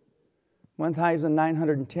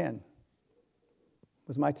 1,910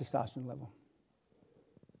 was my testosterone level.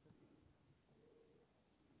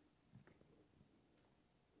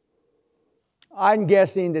 I'm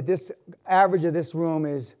guessing that this average of this room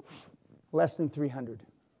is less than 300.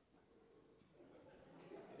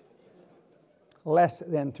 Less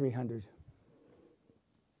than 300.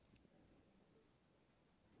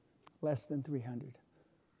 Less than 300.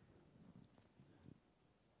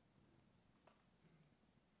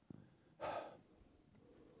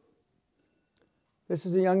 This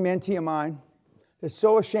is a young mentee of mine that's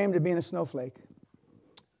so ashamed of being a snowflake.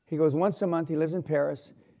 He goes once a month, he lives in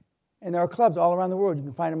Paris, and there are clubs all around the world. You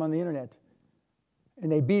can find them on the internet. And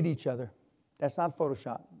they beat each other. That's not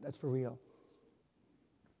Photoshop. That's for real.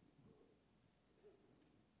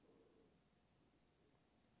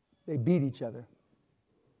 They beat each other.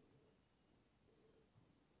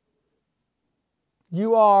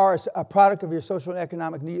 You are a product of your social and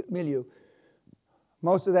economic milieu.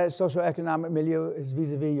 Most of that social economic milieu is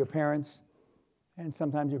vis-a-vis your parents and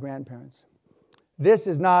sometimes your grandparents. This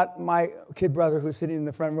is not my kid brother who's sitting in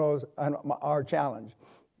the front rows on our challenge,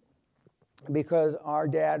 because our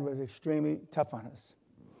dad was extremely tough on us.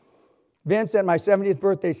 Vince at my 70th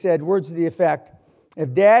birthday said words to the effect,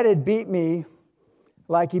 if Dad had beat me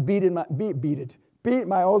like he beat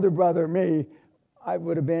my older brother, me, I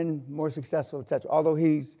would have been more successful, etc. Although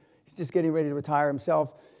he's just getting ready to retire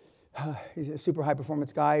himself. He's a super high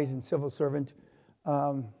performance guy. He's a civil servant.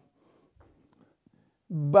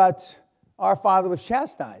 But our father was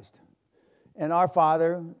chastised. And our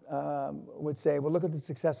father would say, well, look at the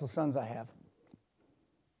successful sons I have.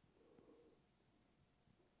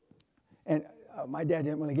 And my dad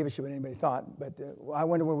didn't really give a shit what anybody thought, but I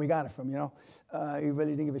wonder where we got it from, you know. He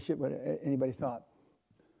really didn't give a shit what anybody thought.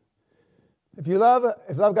 If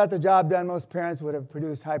love got the job done, most parents would have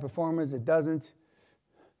produced high performers. It doesn't.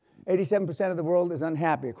 87% of the world is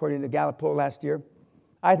unhappy, according to the Gallup poll last year.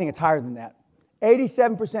 I think it's higher than that.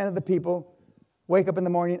 87% of the people wake up in the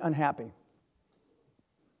morning unhappy.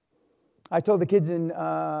 I told the kids in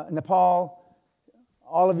Nepal,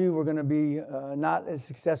 all of you were going to be not as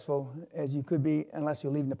successful as you could be unless you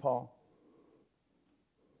leave Nepal.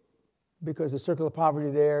 Because the circle of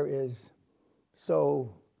poverty there is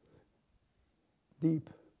so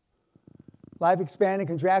deep. Life expands and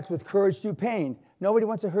contracts with courage through pain. Nobody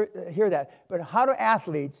wants to hear that. But how do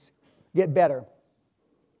athletes get better?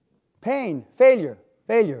 Pain, failure,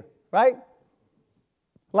 right?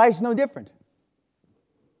 Life's no different.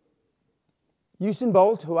 Usain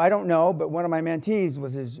Bolt, who I don't know, but one of my mentees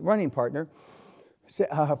was his running partner,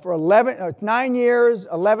 for 9 years,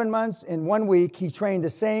 11 months, in 1 week, he trained the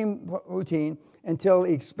same routine until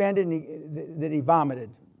he expanded and he vomited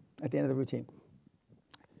at the end of the routine.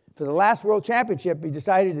 For the last World Championship, he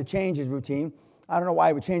decided to change his routine. I don't know why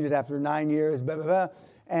he would change it after 9 years, blah, blah, blah.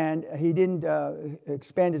 And he didn't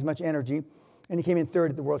expend as much energy. And he came in third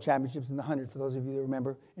at the World Championships in the 100, for those of you that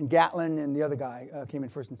remember. And Gatlin and the other guy came in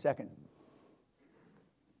first and second.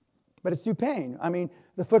 But it's through pain. I mean,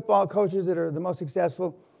 the football coaches that are the most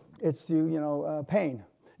successful, it's through, pain.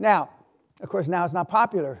 Now, of course, now it's not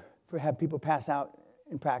popular to have people pass out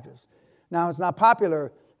in practice. Now it's not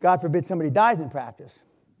popular, God forbid somebody dies in practice.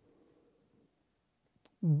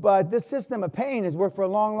 But this system of pain has worked for a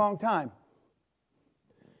long, long time.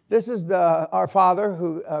 This is our father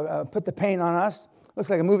who put the pain on us. Looks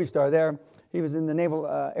like a movie star there. He was in the Naval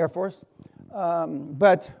Air Force.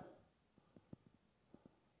 But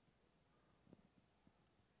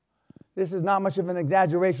this is not much of an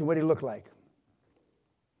exaggeration what he looked like.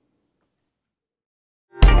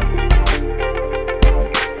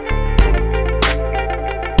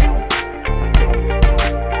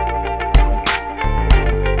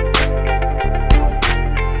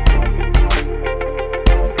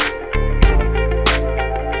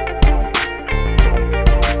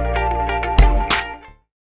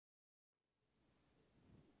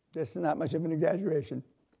 This is not much of an exaggeration.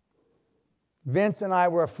 Vince and I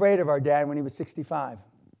were afraid of our dad when he was 65.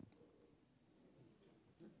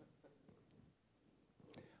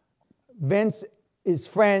 His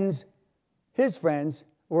friends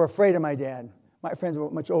were afraid of my dad. My friends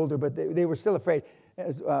were much older, but they were still afraid.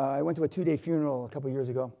 I went to a 2-day funeral a couple years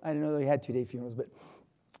ago. I didn't know they had 2-day funerals,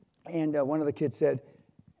 and one of the kids said,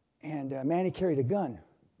 and Manny carried a gun.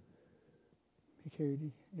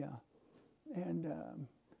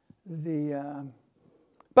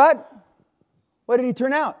 But what did he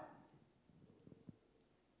turn out?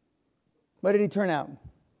 What did he turn out?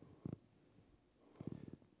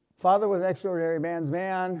 Father was an extraordinary man's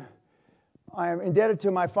man. I am indebted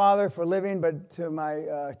to my father for living, but to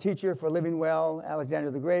my teacher for living well,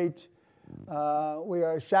 Alexander the Great. We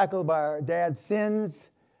are shackled by our dad's sins,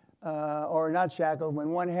 or not shackled.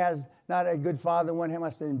 When one has not a good father, one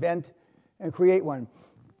must invent and create one.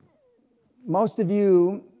 Most of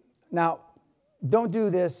you, now, don't do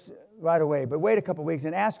this right away, but wait a couple weeks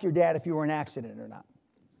and ask your dad if you were in an accident or not.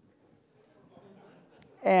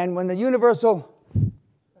 And when the universal,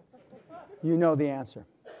 you know the answer.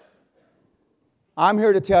 I'm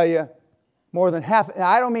here to tell you more than half,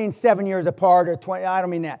 I don't mean 7 years apart or 20, I don't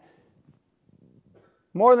mean that.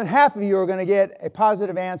 More than half of you are going to get a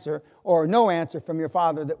positive answer or no answer from your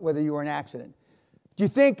father that whether you were in an accident. Do you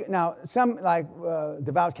think, now, some like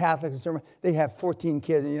devout Catholics, they have 14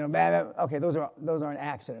 kids, and okay, those aren't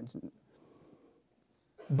accidents.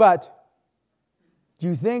 But Do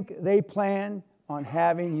you think they plan on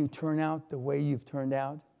having you turn out the way you've turned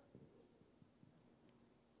out?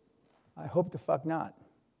 I hope the fuck not.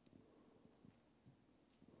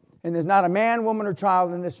 And there's not a man, woman, or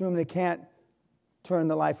child in this room that can't turn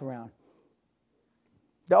the life around.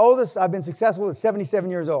 The oldest I've been successful is 77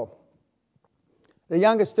 years old. The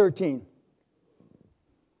youngest, 13.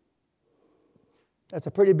 That's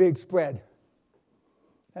a pretty big spread.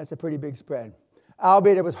 That's a pretty big spread.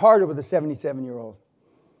 Albeit it was harder with a 77-year-old.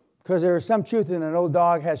 Because there is some truth in an old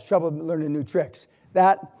dog has trouble learning new tricks.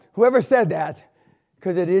 Whoever said that,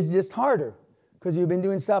 because it is just harder. Because you've been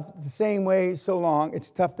doing stuff the same way so long,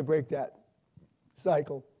 it's tough to break that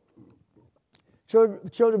cycle.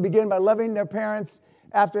 Children begin by loving their parents.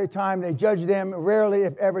 After a time, they judge them. Rarely,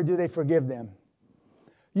 if ever, do they forgive them.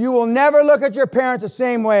 You will never look at your parents the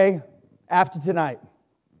same way after tonight.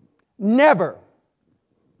 Never.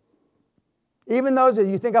 Even those that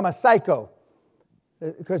you think I'm a psycho.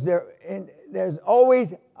 Because there's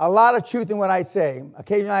always a lot of truth in what I say.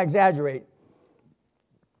 Occasionally I exaggerate.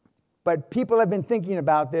 But people have been thinking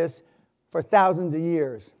about this for thousands of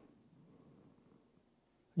years.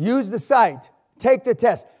 Use the site. Take the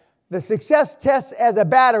test. The success tests as a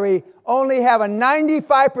battery only have a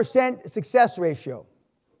 95% success ratio.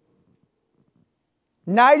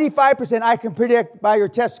 95% I can predict by your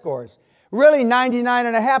test scores. Really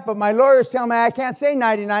 99.5%, but my lawyers tell me I can't say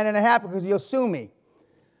 99.5% because you'll sue me.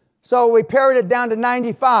 So we pared it down to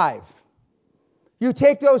 95. You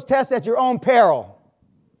take those tests at your own peril.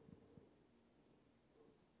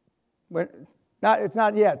 It's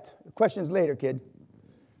not yet. The question's later, kid.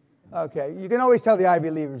 Okay, you can always tell the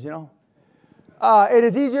Ivy Leaguers, you know. It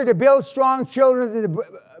is easier to build strong children than to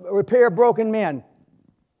repair broken men.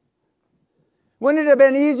 Wouldn't it have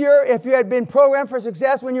been easier if you had been programmed for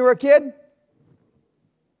success when you were a kid?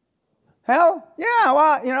 Hell, yeah,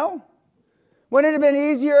 well, you know. Wouldn't it have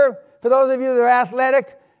been easier for those of you that are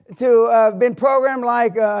athletic to have been programmed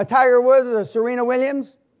like Tiger Woods or Serena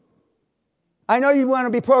Williams? I know you want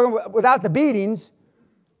to be programmed without the beatings.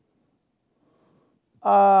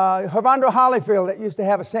 Hervando Holyfield that used to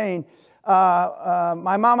have a saying,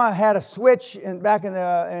 my mama had a switch back in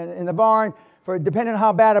the barn for depending on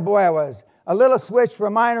how bad a boy I was. A little switch for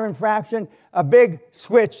a minor infraction, a big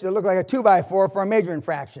switch that looked like a 2x4 for a major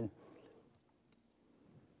infraction.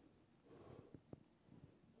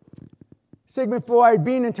 Sigmund Freud,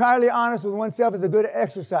 being entirely honest with oneself is a good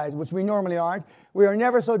exercise, which we normally aren't. We are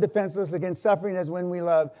never so defenseless against suffering as when we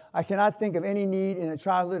love. I cannot think of any need in a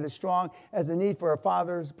childhood as strong as the need for a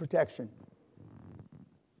father's protection.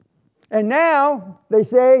 And now they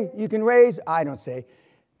say you can raise, I don't say,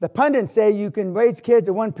 the pundits say you can raise kids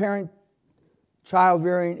at one parent, child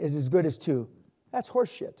rearing is as good as two. That's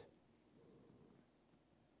horseshit.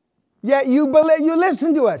 Yet you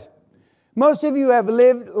listen to it. Most of you have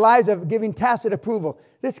lived lives of giving tacit approval.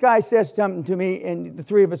 This guy says something to me, and the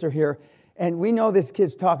three of us are here, and we know this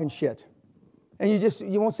kid's talking shit. And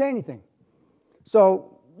you won't say anything.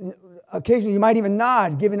 So occasionally you might even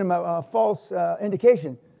nod, giving him a false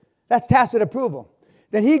indication. That's tacit approval.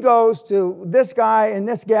 Then he goes to this guy and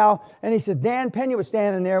this gal, and he says, Dan Peña was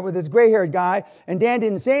standing there with this gray-haired guy, and Dan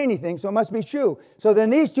didn't say anything, so it must be true. So then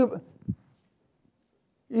these two...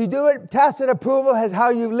 You do it, tacit approval is how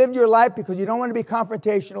you lived your life because you don't want to be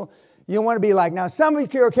confrontational. You don't want to be like, now some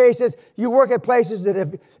of your cases, you work at places that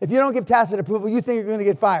if you don't give tacit approval, you think you're going to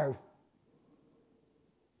get fired.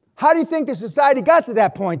 How do you think the society got to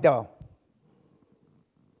that point, though?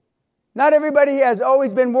 Not everybody has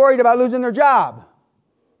always been worried about losing their job.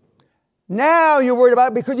 Now you're worried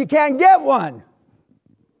about it because you can't get one.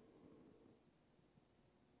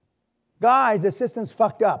 Guys, the system's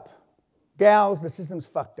fucked up. Gals, the system's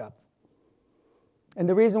fucked up. And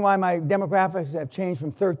the reason why my demographics have changed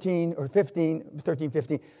from 13, 15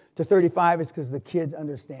 to 35 is because the kids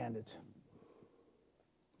understand it.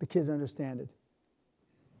 The kids understand it.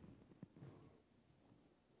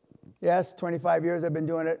 Yes, 25 years I've been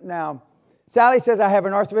doing it. Now, Sally says I have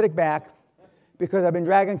an arthritic back because I've been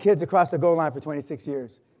dragging kids across the goal line for 26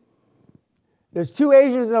 years. There's 2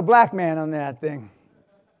 Asians and a black man on that thing.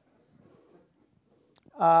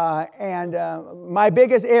 My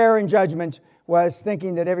biggest error in judgment was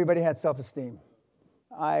thinking that everybody had self-esteem.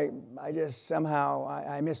 I just somehow,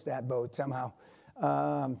 I missed that boat somehow,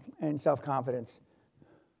 and self-confidence.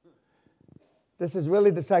 This is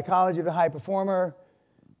really the psychology of the high performer.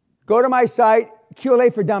 Go to my site,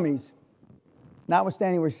 QLA for Dummies.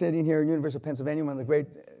 Notwithstanding, we're sitting here in University of Pennsylvania, one of the great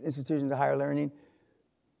institutions of higher learning.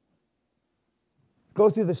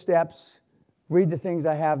 Go through the steps, read the things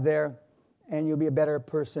I have there, and you'll be a better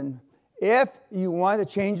person if you want to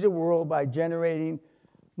change the world by generating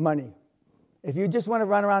money. If you just want to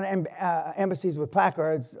run around embassies with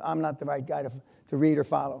placards, I'm not the right guy to read or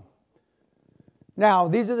follow. Now,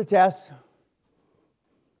 these are the tests,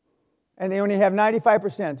 and they only have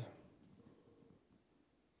 95%.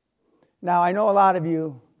 Now, I know a lot of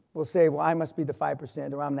you will say, well, I must be the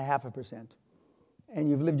 5%, or I'm the 0.5%. And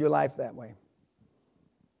you've lived your life that way.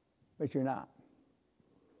 But you're not.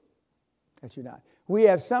 But you're not. We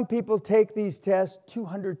have some people take these tests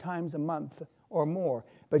 200 times a month or more,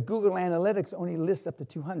 but Google Analytics only lists up to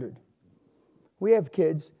 200. We have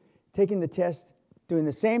kids taking the test, doing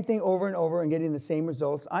the same thing over and over and getting the same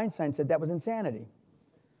results. Einstein said that was insanity.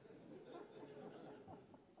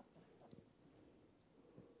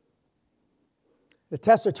 The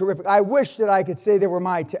tests are terrific. I wish that I could say they were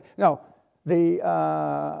my tests. No,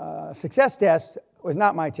 the success test was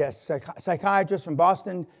not my test. Psychiatrist from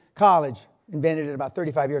Boston College invented it about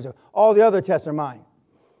 35 years ago. All the other tests are mine.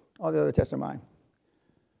 All the other tests are mine.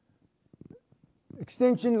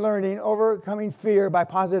 Extinction learning, overcoming fear by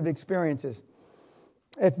positive experiences.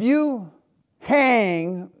 If you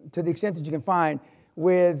hang, to the extent that you can find,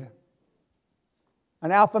 with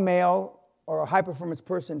an alpha male or a high-performance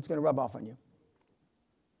person, it's going to rub off on you.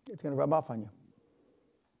 It's going to rub off on you.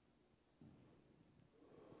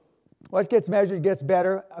 What gets measured gets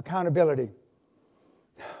better. Accountability.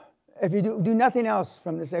 If you do nothing else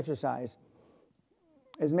from this exercise,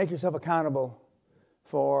 is make yourself accountable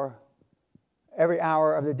for every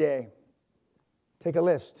hour of the day. Take a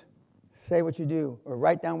list. Say what you do, or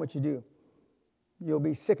write down what you do. You'll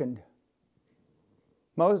be sickened.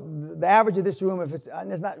 The average of this room,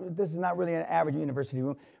 this is not really an average university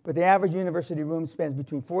room, but the average university room spends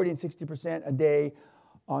between 40 and 60% a day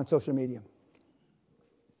on social media.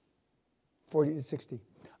 40 to 60.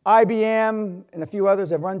 IBM and a few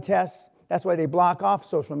others have run tests. That's why they block off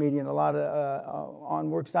social media in a lot of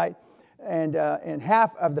on work site. And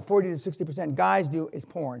half of the 40 to 60% guys do is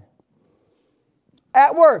porn.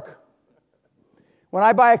 At work. When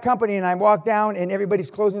I buy a company and I walk down and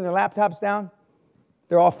everybody's closing their laptops down,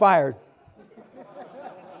 they're all fired.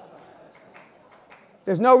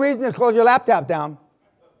 There's no reason to close your laptop down.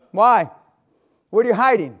 Why? What are you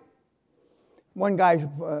hiding? One guy,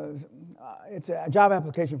 it's a job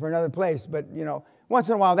application for another place, but you know, once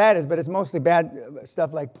in a while that is, but it's mostly bad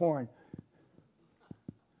stuff like porn.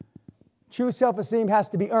 True self-esteem has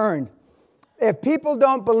to be earned. If people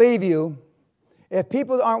don't believe you, if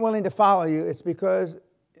people aren't willing to follow you, it's because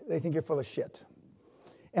they think you're full of shit.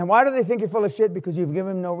 And why do they think you're full of shit? Because you've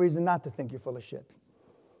given them no reason not to think you're full of shit.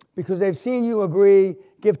 Because they've seen you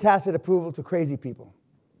give tacit approval to crazy people.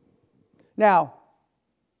 Now,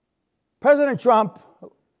 President Trump,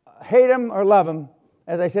 hate him or love him,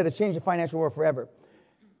 as I said, has changed the financial world forever.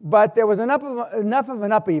 But there was enough of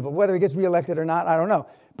an upheaval, whether he gets reelected or not, I don't know.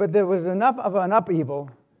 But there was enough of an upheaval.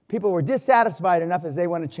 People were dissatisfied enough as they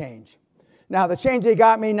want to change. Now, the change they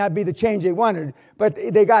got may not be the change they wanted, but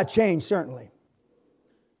they got change, certainly.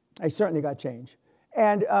 They certainly got change.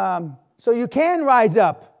 And so you can rise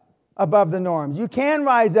up above the norms. You can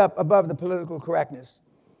rise up above the political correctness.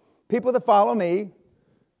 People that follow me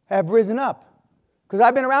have risen up. Because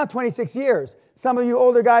I've been around 26 years. Some of you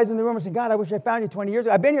older guys in the room are saying, God, I wish I found you 20 years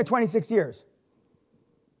ago. I've been here 26 years.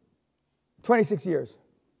 26 years.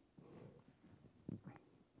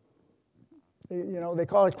 You know, they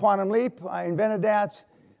call it quantum leap. I invented that.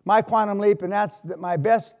 My quantum leap, and that's my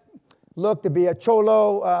best look to be a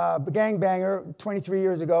cholo gangbanger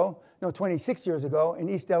 26 years ago in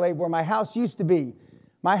East LA, where my house used to be.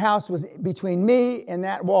 My house was between me and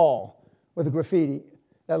that wall with the graffiti.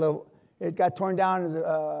 It got torn down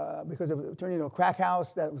because it turned into a crack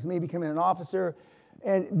house. That was me becoming an officer.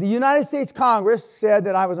 And the United States Congress said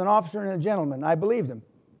that I was an officer and a gentleman. I believed them.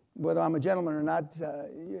 Whether I'm a gentleman or not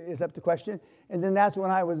is up to question. And then that's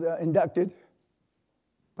when I was inducted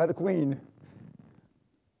by the Queen.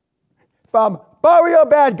 From barrio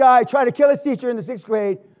bad guy trying to kill his teacher in the 6th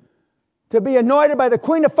grade to be anointed by the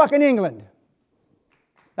Queen of fucking England.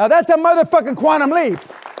 Now that's a motherfucking quantum leap.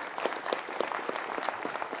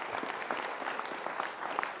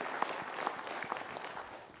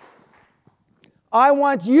 I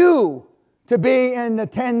want you to be in the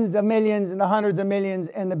tens of millions and the hundreds of millions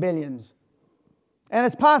and the billions. And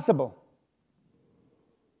it's possible.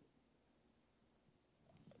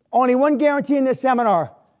 Only one guarantee in this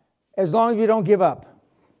seminar: as long as you don't give up.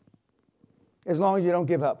 As long as you don't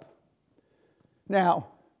give up. Now,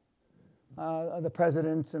 the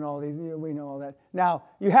presidents and all these, we know all that. Now,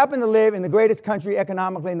 you happen to live in the greatest country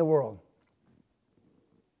economically in the world.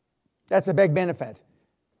 That's a big benefit.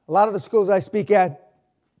 A lot of the schools I speak at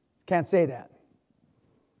can't say that.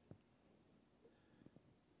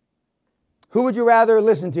 Who would you rather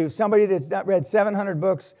listen to? Somebody that's not read 700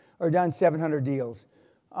 books or done 700 deals?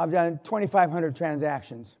 I've done 2,500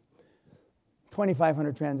 transactions.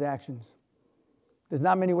 2,500 transactions. There's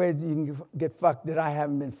not many ways you can get fucked that I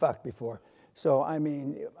haven't been fucked before. So, I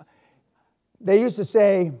mean, they used to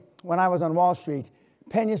say when I was on Wall Street,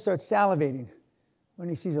 Peña starts salivating when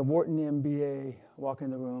he sees a Wharton MBA walk in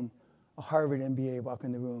the room, a Harvard MBA walk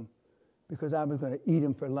in the room, because I was going to eat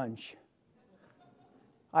him for lunch.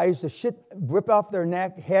 I used to rip off their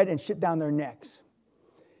head and shit down their necks.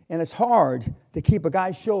 And it's hard to keep a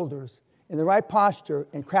guy's shoulders in the right posture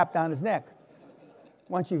and crap down his neck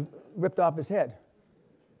once you've ripped off his head.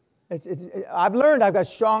 I've learned I've got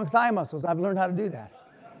strong thigh muscles. I've learned how to do that.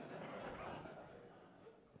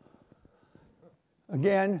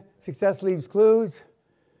 Again, success leaves clues.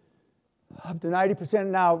 Up to 90%.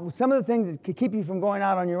 Now, some of the things that could keep you from going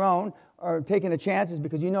out on your own or taking a chance is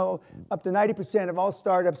because you know up to 90% of all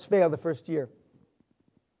startups fail the first year.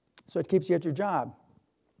 So it keeps you at your job.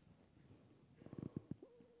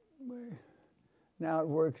 Now it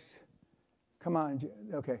works. Come on.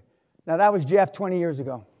 Okay. Now that was Jeff 20 years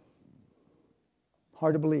ago.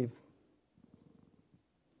 Hard to believe.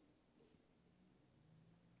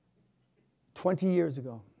 20 years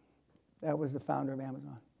ago, that was the founder of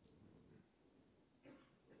Amazon.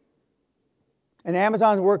 And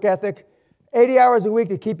Amazon's work ethic, 80 hours a week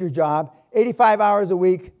to keep your job, 85 hours a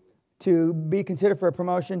week to be considered for a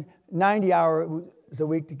promotion, 90 hours a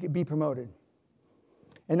week to be promoted.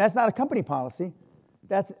 And that's not a company policy.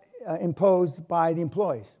 That's imposed by the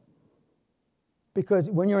employees. Because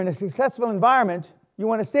when you're in a successful environment, you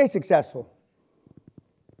want to stay successful.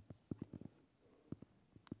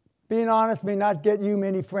 Being honest may not get you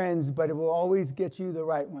many friends, but it will always get you the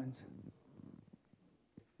right ones.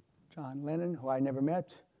 John Lennon, who I never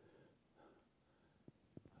met.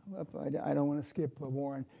 I don't want to skip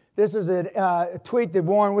Warren. This is a tweet that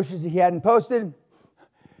Warren wishes he hadn't posted.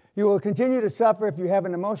 You will continue to suffer if you have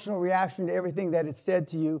an emotional reaction to everything that is said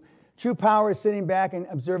to you. True power is sitting back and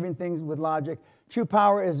observing things with logic. True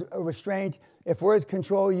power is a restraint. If words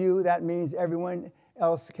control you, that means everyone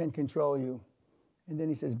else can control you. And then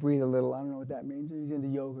he says, breathe a little. I don't know what that means. He's into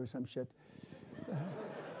yoga or some shit.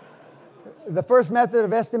 The first method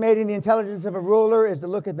of estimating the intelligence of a ruler is to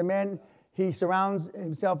look at the men he surrounds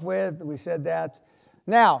himself with. We said that.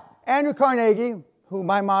 Now, Andrew Carnegie, who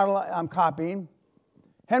my model I'm copying,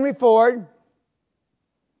 Henry Ford,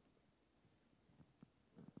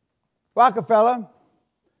 Rockefeller,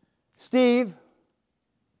 Steve,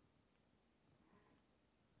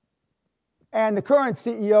 and the current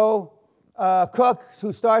CEO, Cook,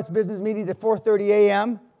 who starts business meetings at 4:30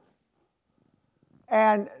 a.m.,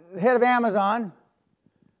 and the head of Amazon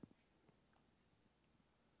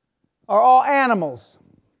are all animals.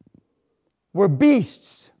 We're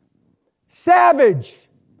beasts, savage,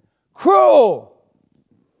 cruel.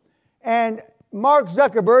 And Mark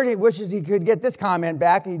Zuckerberg, he wishes he could get this comment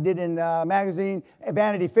back. He did in magazine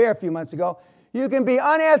Vanity Fair a few months ago. You can be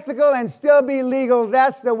unethical and still be legal.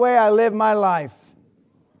 That's the way I live my life.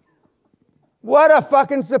 What a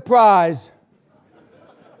fucking surprise.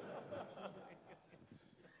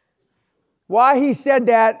 Why he said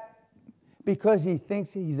that? Because he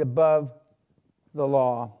thinks he's above the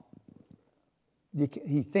law.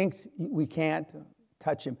 He thinks we can't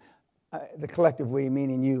touch him. The collective we,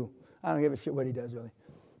 meaning you. I don't give a shit what he does, really.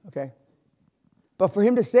 Okay? But for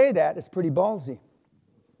him to say that, it's pretty ballsy.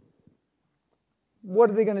 What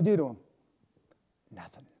are they going to do to him?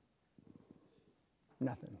 Nothing.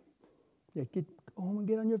 Nothing. Yeah, go home and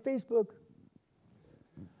get on your Facebook.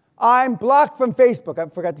 I'm blocked from Facebook. I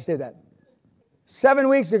forgot to say that. 7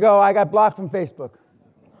 weeks ago, I got blocked from Facebook.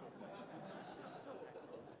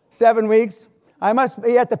 7 weeks. I must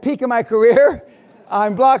be at the peak of my career.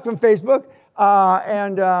 I'm blocked from Facebook.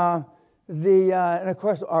 And of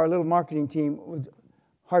course, our little marketing team was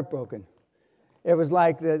heartbroken. It was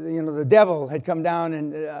like the devil had come down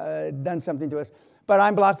and done something to us. But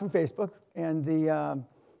I'm blocked from Facebook, and it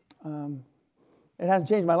hasn't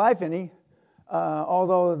changed my life any.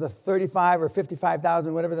 Although the 35 or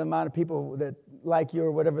 55,000, whatever the amount of people that like you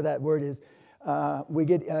or whatever that word is, we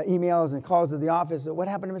get emails and calls to the office. What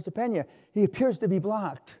happened to Mr. Peña? He appears to be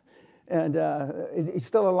blocked. And is he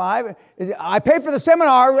still alive? I paid for the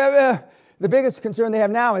seminar. The biggest concern they have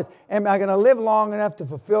now is, am I going to live long enough to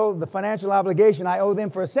fulfill the financial obligation I owe them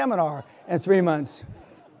for a seminar in 3 months?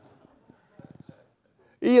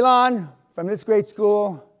 Elon, from this great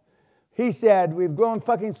school, he said, we've grown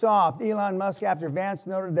fucking soft. Elon Musk, after Vance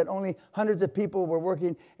noted that only hundreds of people were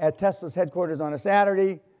working at Tesla's headquarters on a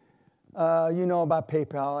Saturday. You know about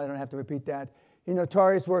PayPal. I don't have to repeat that. He's a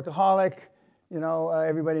notorious workaholic.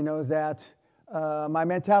 Everybody knows that. My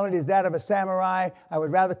mentality is that of a samurai. I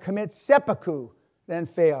would rather commit seppuku than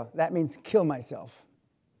fail. That means kill myself.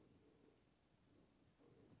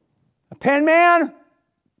 A pen man?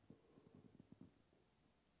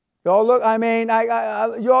 You all look,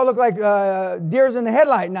 you all look like deers in the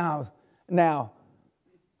headlight now.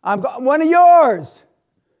 I'm one of yours.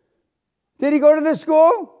 Did he go to this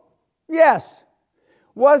school? Yes.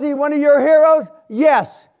 Was he one of your heroes?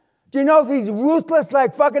 Yes. Do you know if he's ruthless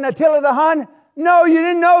like fucking Attila the Hun? No, you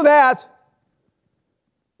didn't know that.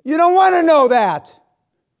 You don't want to know that.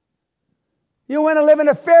 You want to live in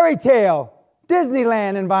a fairy tale,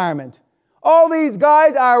 Disneyland environment. All these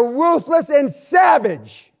guys are ruthless and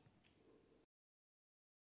savage.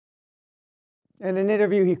 In an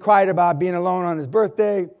interview, he cried about being alone on his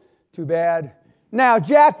birthday. Too bad. Now,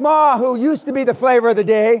 Jack Ma, who used to be the flavor of the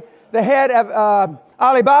day, the head of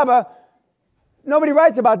Alibaba, nobody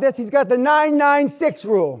writes about this. He's got the 9-9-6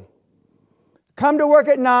 rule. Come to work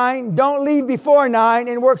at 9, don't leave before 9,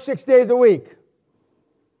 and work 6 days a week.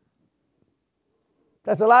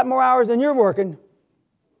 That's a lot more hours than you're working.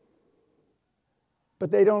 But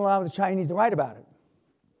they don't allow the Chinese to write about it.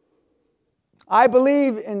 I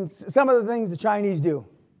believe in some of the things the Chinese do.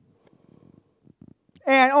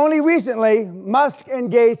 And only recently, Musk and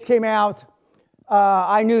Gates came out.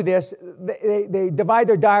 I knew this. They divide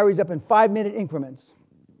their diaries up in 5-minute increments.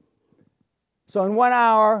 So in 1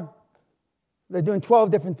 hour, they're doing 12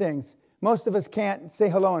 different things. Most of us can't say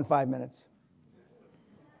hello in 5 minutes.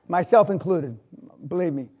 Myself included,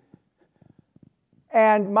 believe me.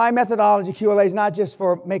 And my methodology, QLA, is not just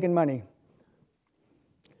for making money.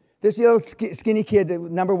 This little skinny kid,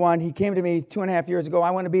 number one, he came to me 2.5 years ago.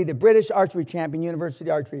 I want to be the British archery champion,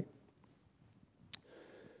 university archery.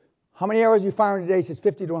 How many arrows are you firing today? He says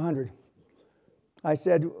 50 to 100. I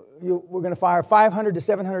said, we're going to fire 500 to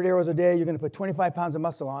 700 arrows a day. You're going to put 25 pounds of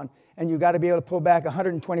muscle on, and you've got to be able to pull back a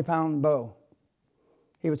 120-pound bow.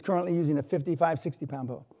 He was currently using a 55, 60-pound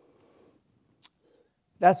bow.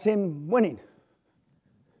 That's him winning.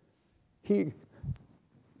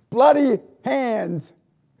 Bloody hands.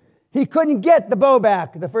 He couldn't get the bow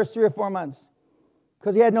back the first 3 or 4 months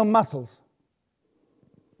because he had no muscles.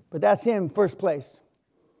 But that's him, first place.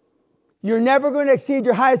 You're never going to exceed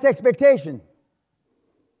your highest expectation.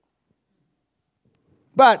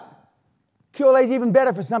 But QLA is even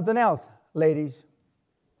better for something else, ladies.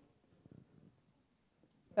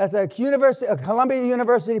 That's a Columbia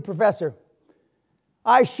University professor.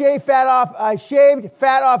 I shaved fat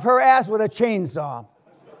off her ass with a chainsaw.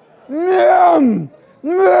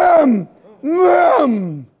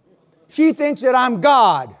 She thinks that I'm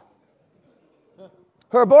God.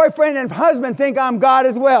 Her boyfriend and husband think I'm God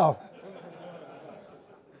as well.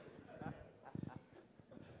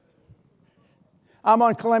 I'm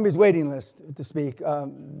on Columbia's waiting list to speak.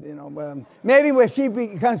 Maybe when she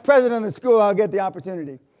becomes president of the school, I'll get the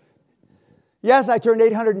opportunity. Yes, I turned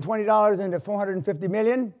 $820 into $450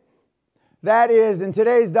 million. That is, in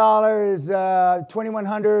today's dollars,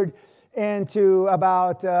 $2,100 into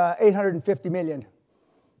about $850 million.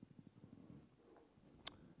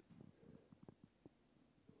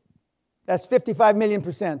 That's 55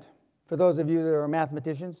 million% for those of you that are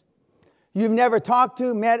mathematicians. You've never talked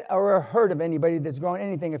to, met, or heard of anybody that's grown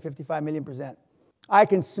anything at 55 million%. I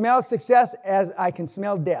can smell success as I can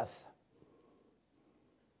smell death.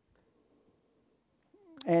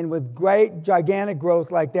 And with great, gigantic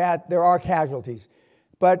growth like that, there are casualties.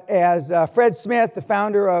 But as Fred Smith, the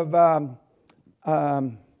founder of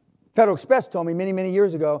Federal Express, told me many, many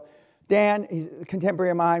years ago, Dan, he's a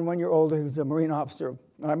contemporary of mine, 1 year older, who's a Marine officer.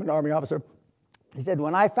 I'm an Army officer. He said,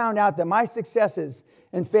 when I found out that my successes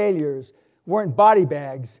and failures weren't body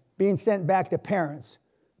bags being sent back to parents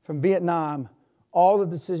from Vietnam, all the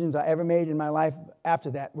decisions I ever made in my life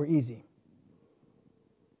after that were easy.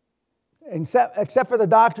 Except for the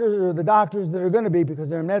doctors or the doctors that are going to be because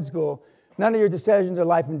they're in med school, none of your decisions are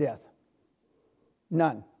life and death.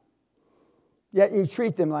 None. Yet you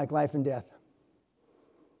treat them like life and death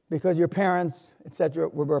because your parents, etc.,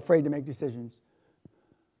 were afraid to make decisions.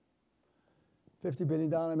 $50 billion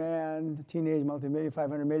man, teenage multi-million,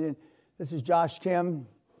 500 million. This is Josh Kim.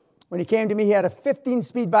 When he came to me, he had a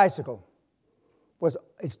 15-speed bicycle. Was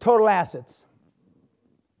his total assets.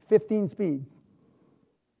 15-speed.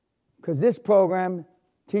 Because this program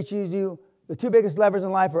teaches you the 2 biggest levers in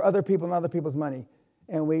life are other people and other people's money.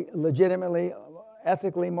 And we legitimately,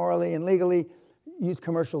 ethically, morally, and legally use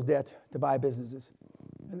commercial debt to buy businesses.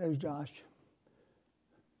 And there's Josh.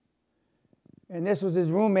 And this was his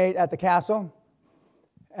roommate at the castle.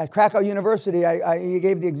 At Krakow University, he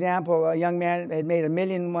gave the example, a young man had made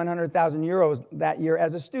 1,100,000 euros that year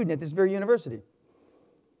as a student at this very university.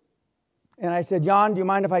 And I said, Jan, do you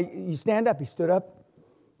mind if you stand up? He stood up.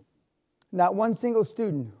 Not one single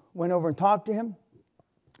student went over and talked to him.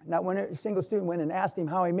 Not one single student went and asked him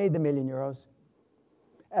how he made the €1,000,000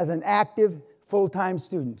 as an active, full-time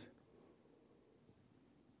student.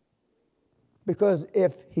 Because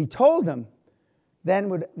if he told them,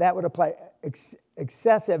 then that would apply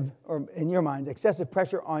excessive, or in your minds, excessive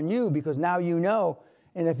pressure on you, because now you know,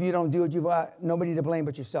 and if you don't do it, you've got nobody to blame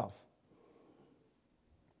but yourself.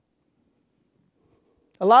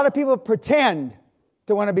 A lot of people pretend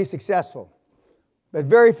to want to be successful, but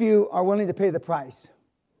very few are willing to pay the price.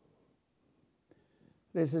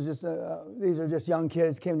 These are just young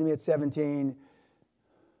kids, came to me at 17.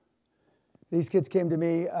 These kids came to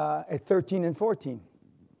me at 13 and 14.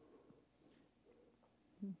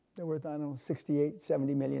 They're worth, I don't know, 68,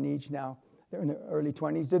 70 million each now. They're in their early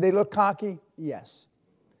 20s. Do they look cocky? Yes.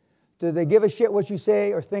 Do they give a shit what you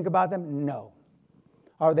say or think about them? No.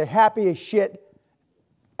 Are they happy as shit?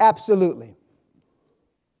 Absolutely.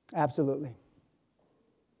 Absolutely.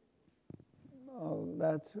 Oh,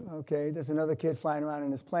 that's okay. There's another kid flying around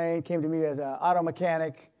in his plane. Came to me as an auto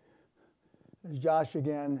mechanic. There's Josh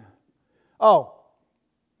again. Oh,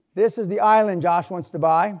 this is the island Josh wants to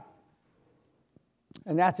buy.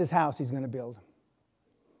 And that's his house he's going to build.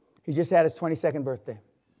 He just had his 22nd birthday.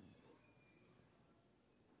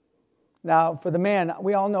 Now, for the man,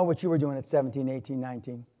 we all know what you were doing at 17, 18,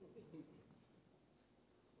 19.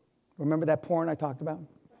 Remember that porn I talked about?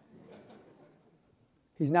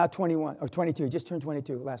 He's now 21, or 22. He just turned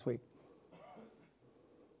 22 last week.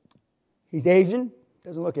 He's Asian,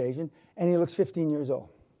 doesn't look Asian, and he looks 15 years old.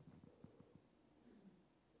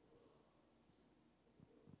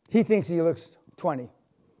 He thinks he looks 20.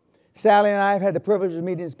 Sally and I have had the privilege of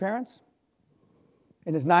meeting his parents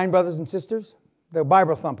and his 9 brothers and sisters. They're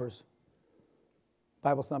Bible thumpers.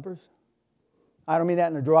 Bible thumpers. I don't mean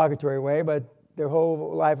that in a derogatory way, but their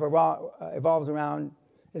whole life evolves around,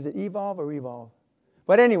 is it evolve or revolve?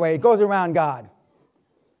 But anyway, it goes around God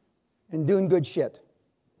and doing good shit,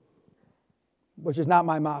 which is not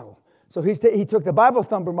my model. So he took the Bible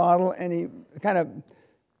thumper model and he kind of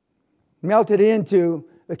melted it into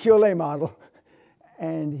the Kyole model,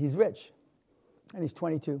 and he's rich, and he's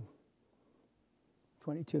 22.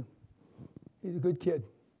 22. He's a good kid.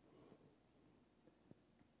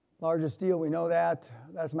 Largest deal, we know that.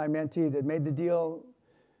 That's my mentee that made the deal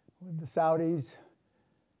with the Saudis.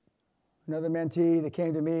 Another mentee that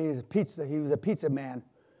came to me is he was a pizza man.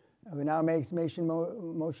 Who now makes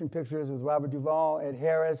motion pictures with Robert Duvall, Ed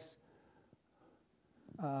Harris.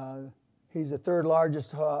 He's the 3rd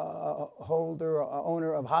largest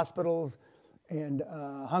owner of hospitals in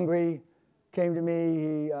Hungary. Came to me,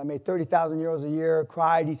 he made 30,000 euros a year,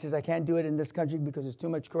 cried. He says, I can't do it in this country because there's too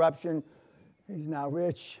much corruption. He's now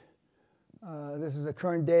rich. This is a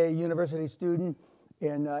current day university student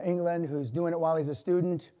in England who's doing it while he's a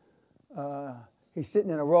student. He's sitting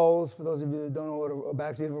in a Rolls, for those of you that don't know what a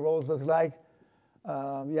backseat of a Rolls looks like.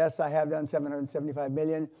 Yes, I have done 775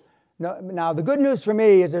 million. Now, the good news for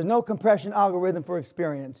me is there's no compression algorithm for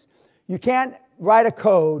experience. You can't write a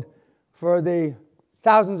code for the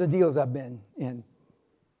thousands of deals I've been in.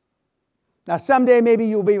 Now, someday maybe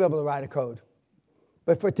you'll be able to write a code.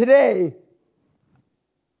 But for today,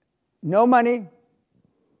 no money.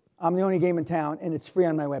 I'm the only game in town, and it's free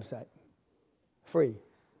on my website. Free.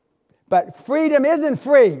 But freedom isn't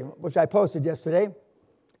free, which I posted yesterday.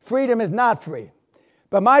 Freedom is not free.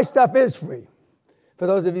 But my stuff is free. For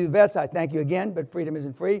those of you vets, I thank you again, but freedom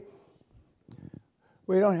isn't free.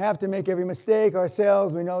 We don't have to make every mistake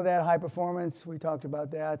ourselves. We know that. High performance, we talked about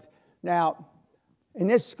that. Now, in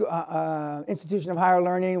this institution of higher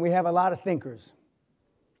learning, we have a lot of thinkers.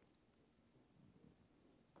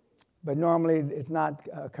 But normally, it's not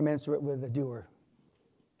commensurate with the doer.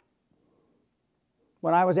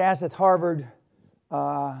 When I was asked at Harvard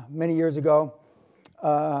many years ago,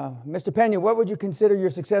 Mr. Peña, what would you consider your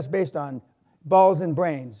success based on? Balls and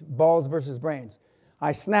brains, balls versus brains.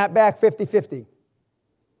 I snapped back 50-50.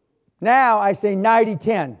 Now I say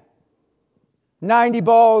 90-10. 90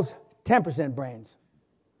 balls, 10% brains.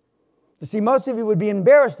 You see, most of you would be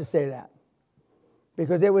embarrassed to say that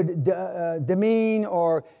because it would demean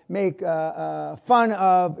or make fun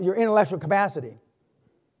of your intellectual capacity.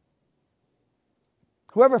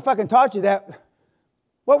 Whoever fucking taught you that,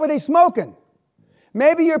 what were they smoking?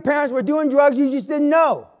 Maybe your parents were doing drugs you just didn't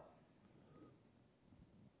know.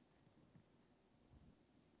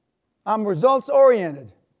 I'm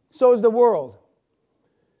results-oriented. So is the world.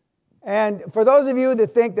 And for those of you that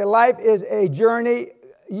think that life is a journey,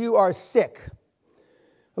 you are sick.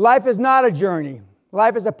 Life is not a journey.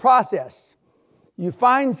 Life is a process. You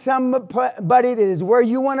find somebody that is where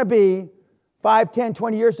you want to be, 5, 10,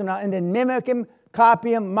 20 years from now, and then mimic him,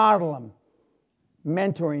 copy him, model him.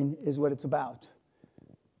 Mentoring is what it's about.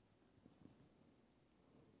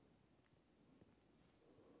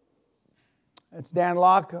 It's Dan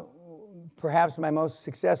Locke, perhaps my most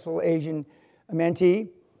successful Asian mentee.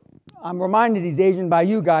 I'm reminded he's Asian by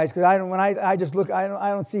you guys because I just look, I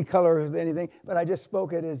don't see color or anything. But I just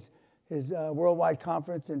spoke at his worldwide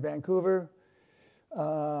conference in Vancouver,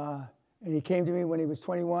 and he came to me when he was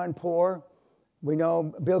 21, poor. We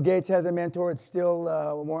know Bill Gates has a mentor. It's still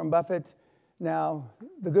Warren Buffett. Now,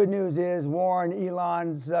 the good news is Warren,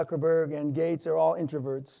 Elon, Zuckerberg, and Gates are all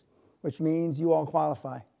introverts, which means you all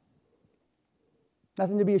qualify.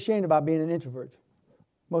 Nothing to be ashamed about being an introvert.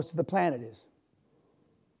 Most of the planet is.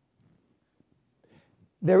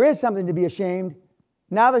 There is something to be ashamed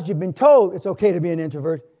now that you've been told it's okay to be an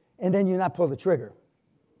introvert and then you not pull the trigger.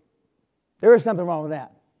 There is something wrong with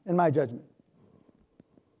that, in my judgment.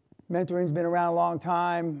 Mentoring's been around a long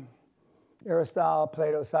time. Aristotle,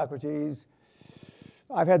 Plato, Socrates.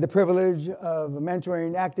 I've had the privilege of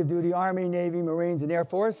mentoring active duty Army, Navy, Marines, and Air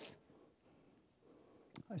Force.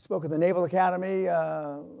 I spoke at the Naval Academy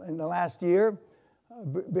in the last year, a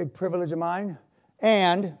big privilege of mine.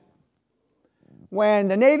 And when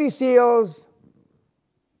the Navy SEALs,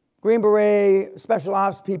 Green Beret, Special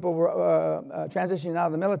Ops people were transitioning out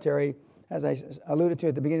of the military, as I alluded to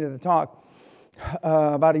at the beginning of the talk,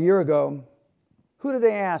 about a year ago, who did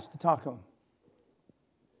they ask to talk to them?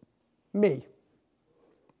 Me.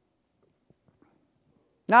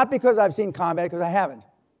 Not because I've seen combat, because I haven't.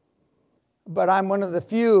 But I'm one of the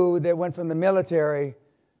few that went from the military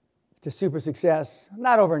to super success,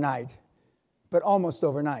 not overnight, but almost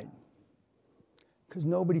overnight. Because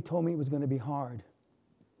nobody told me it was going to be hard.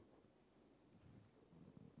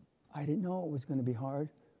 I didn't know it was going to be hard.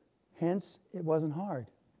 Hence, it wasn't hard.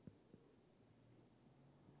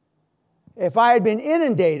 If I had been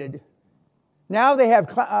inundated, now they have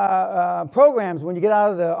programs when you get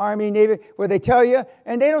out of the Army, Navy, where they tell you,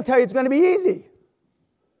 and they don't tell you it's going to be easy.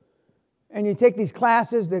 And you take these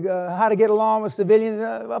classes, how to get along with civilians.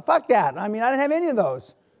 Well, fuck that. I mean, I didn't have any of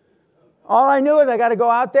those. All I knew is I got to go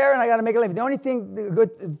out there and I got to make a living. The only thing,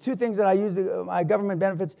 the two things that I used, my government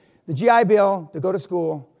benefits, the GI Bill to go to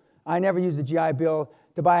school. I never used the GI Bill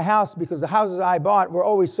to buy a house because the houses I bought were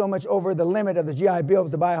always so much over the limit of the GI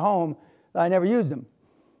Bills to buy a home that I never used them.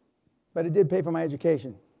 But it did pay for my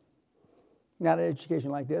education. Not an education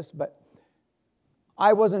like this, but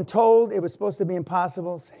I wasn't told it was supposed to be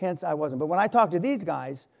impossible, hence I wasn't. But when I talked to these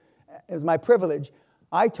guys, it was my privilege,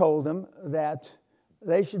 I told them that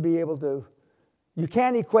they should be able to, you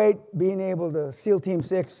can't equate being able to SEAL Team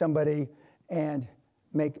 6 somebody and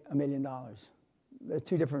make $1 million. They're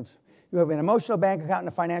two different. You have an emotional bank account and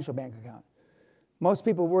a financial bank account. Most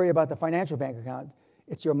people worry about the financial bank account.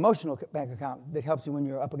 It's your emotional bank account that helps you when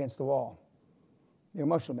you're up against the wall. Your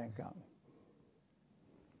emotional bank account.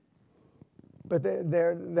 But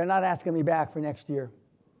they're not asking me back for next year.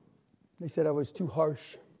 They said I was too harsh.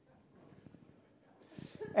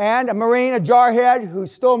 And a Marine, a jarhead, who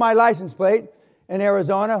stole my license plate in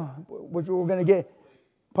Arizona, which we're going to get.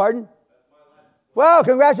 Pardon? Well,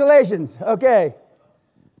 congratulations. Okay.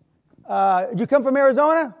 Did you come from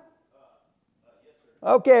Arizona? Yes, sir.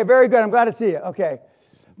 Okay, very good. I'm glad to see you. Okay.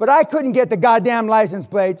 But I couldn't get the goddamn license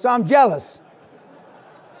plate, so I'm jealous.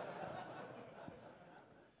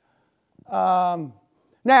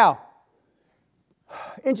 Now,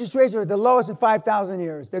 interest rates are at the lowest in 5,000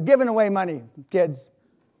 years. They're giving away money, kids.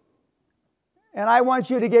 And I want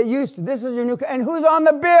you to get used to this. Is your new, and who's on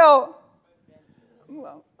the bill?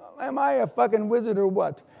 Well, am I a fucking wizard or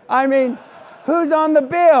what? I mean, who's on the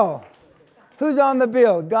bill? Who's on the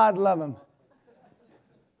bill? God love him.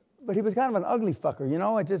 But he was kind of an ugly fucker, you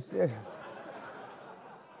know? It just...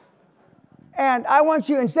 And I want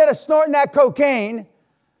you, instead of snorting that cocaine,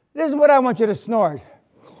 this is what I want you to snort.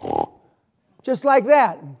 Just like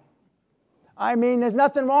that. I mean, there's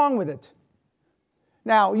nothing wrong with it.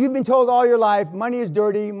 Now, you've been told all your life, money is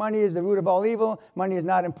dirty, money is the root of all evil, money is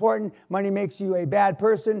not important, money makes you a bad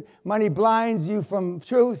person, money blinds you from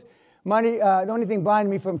truth. Money, the only thing blinded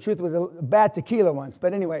me from truth was a bad tequila once,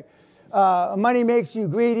 but anyway. Money makes you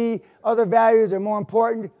greedy, other values are more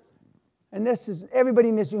important. And this is, everybody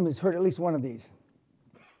in this room has heard at least one of these.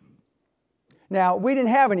 Now, we didn't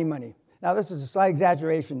have any money. Now, this is a slight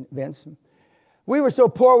exaggeration, Vince. We were so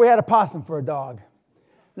poor we had a possum for a dog.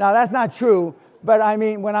 Now, that's not true. But I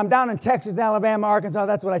mean, when I'm down in Texas, Alabama, Arkansas,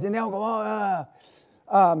 that's what I say. And they all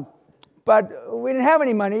go, but we didn't have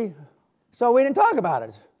any money, so we didn't talk about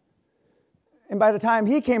it. And by the time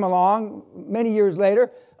he came along, many years later,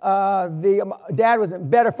 the dad was in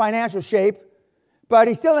better financial shape, But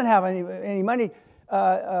he still didn't have any money.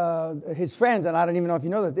 His friends, and I don't even know if you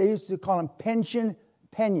know that, they used to call him Pension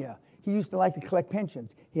Peña. He used to like to collect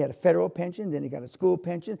pensions. He had a federal pension, then he got a school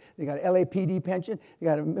pension, then he got an LAPD pension, he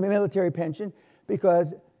got a military pension,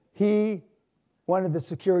 because he wanted the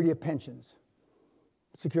security of pensions.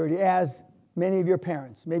 Security, as many of your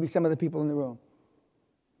parents, maybe some of the people in the room.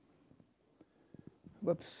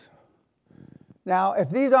 Whoops. Now, if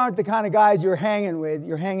these aren't the kind of guys you're hanging with,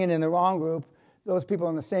 you're hanging in the wrong group. Those people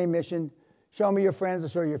on the same mission. Show me your friends to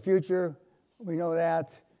show your future. We know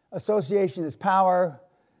that. Association is power.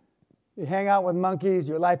 You hang out with monkeys,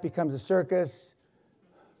 your life becomes a circus.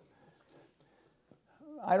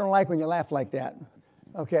 I don't like when you laugh like that.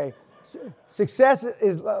 Okay. Success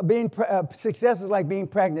is like being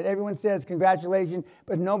pregnant. Everyone says congratulations,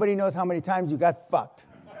 but nobody knows how many times you got fucked.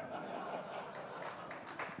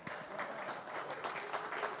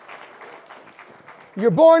 You're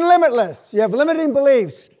born limitless. You have limiting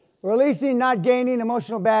beliefs. Releasing, not gaining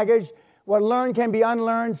emotional baggage. What learned can be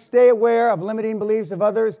unlearned. Stay aware of limiting beliefs of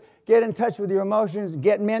others. Get in touch with your emotions.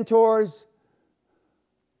 Get mentors.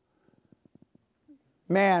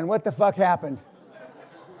 Man, what the fuck happened?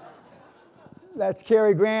 That's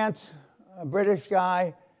Cary Grant, a British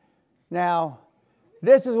guy. Now,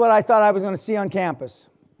 this is what I thought I was going to see on campus.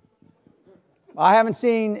 I haven't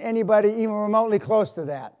seen anybody even remotely close to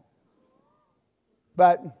that.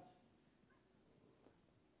 But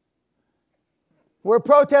we're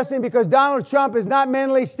protesting because Donald Trump is not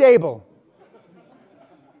mentally stable.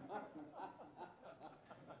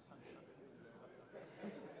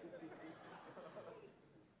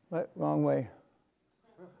 What? Wrong way.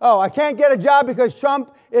 Oh, I can't get a job because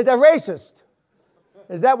Trump is a racist.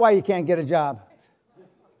 Is that why you can't get a job?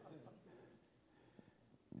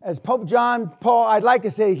 As Pope John Paul, I'd like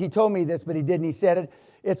to say he told me this, but he didn't. He said it.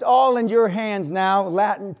 It's all in your hands now.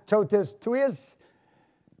 Latin, totus tuus.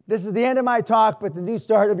 This is the end of my talk, but the new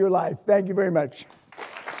start of your life. Thank you very much.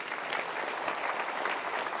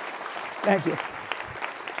 Thank you.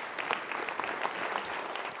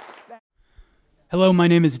 Hello, my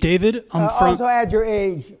name is David. I'm from. Also add your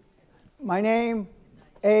age. My name,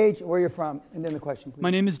 age, where you're from, and then the question, please.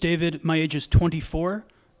 My name is David. My age is 24,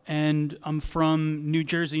 and I'm from New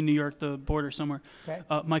Jersey, New York, the border somewhere. Okay.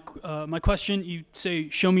 My question, you say,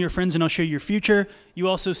 show me your friends and I'll show you your future. You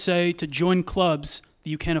also say to join clubs that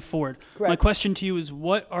you can't afford. Correct. My question to you is,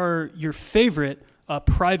 what are your favorite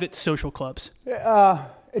private social clubs?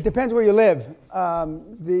 It depends where you live.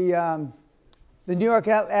 The New York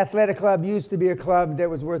Athletic Club used to be a club that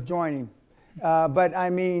was worth joining. But I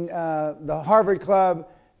mean, the Harvard Club,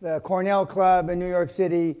 the Cornell Club in New York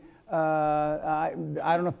City, I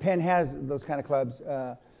don't know if Penn has those kind of clubs.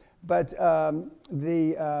 But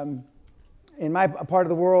in my part of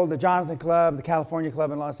the world, the Jonathan Club, the California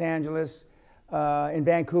Club in Los Angeles, in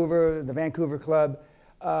Vancouver, the Vancouver Club,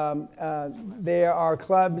 there are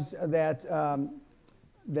clubs that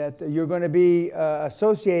you're going to be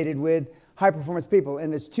associated with high-performance people.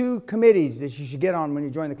 And there's two committees that you should get on when you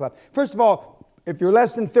join the club. First of all, if you're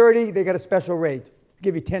less than 30, they got a special rate.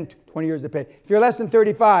 Give you 10, 20 years to pay. If you're less than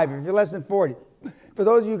 35, if you're less than 40. For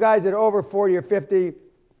those of you guys that are over 40 or 50,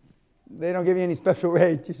 they don't give you any special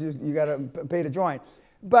rate. You got to pay to join.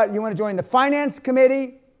 But you want to join the finance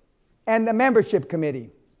committee and the membership committee.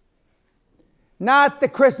 Not the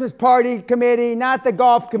Christmas party committee, not the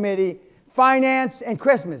golf committee. Finance and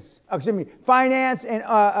Christmas. Excuse me, finance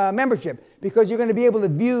and membership. Because you're going to be able to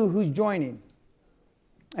view who's joining.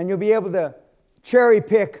 And you'll be able to cherry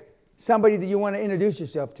pick somebody that you want to introduce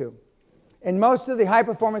yourself to. And most of the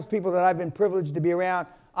high-performance people that I've been privileged to be around,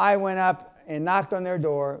 I went up and knocked on their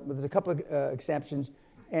door, but there's a couple of exceptions,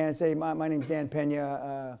 and say, my name's Dan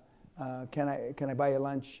Peña, can I buy you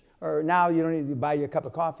lunch? Or now you don't need to buy you a cup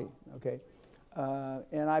of coffee, okay?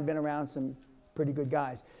 And I've been around some pretty good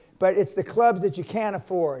guys. But it's the clubs that you can't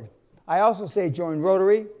afford. I also say join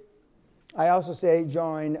Rotary. I also say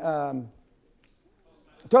join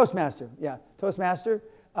Toastmaster, yeah, Toastmaster.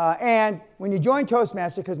 And when you join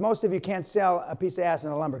Toastmaster, because most of you can't sell a piece of ass in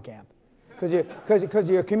a lumber camp, because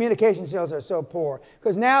your communication skills are so poor.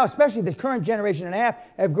 Because now, especially the current generation and a half,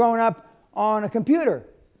 have grown up on a computer,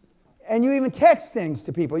 and you even text things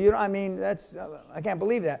to people. You know, I mean, that's I can't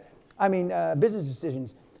believe that. I mean, business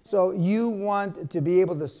decisions. So you want to be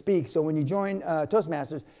able to speak. So when you join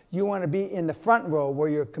Toastmasters, you want to be in the front row where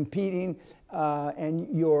you're competing and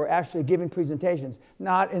you're actually giving presentations,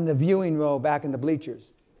 not in the viewing row back in the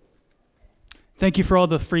bleachers. Thank you for all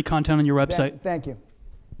the free content on your website. Thank you.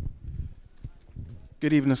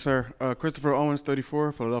 Good evening, sir. Christopher Owens,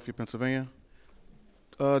 34, Philadelphia, Pennsylvania.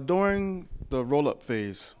 During the roll-up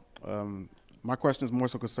phase, My question is more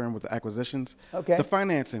so concerned with the acquisitions. Okay. The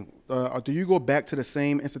financing. Do you go back to the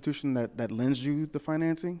same institution that lends you the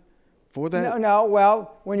financing for that? No.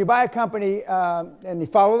 Well, when you buy a company and you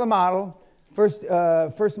follow the model, first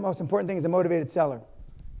most important thing is a motivated seller.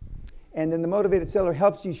 And then the motivated seller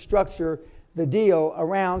helps you structure the deal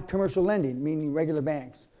around commercial lending, meaning regular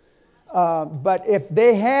banks. But if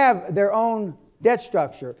they have their own debt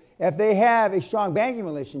structure, if they have a strong banking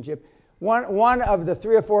relationship, one of the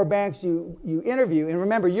 3 or 4 banks you interview, and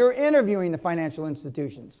remember, you're interviewing the financial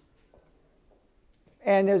institutions.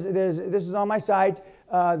 And this is on my site.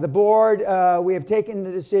 The board, we have taken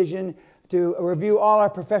the decision to review all our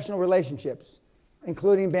professional relationships,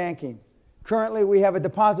 including banking. Currently, we have a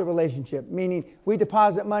deposit relationship, meaning we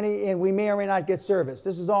deposit money and we may or may not get service.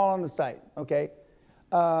 This is all on the site, okay?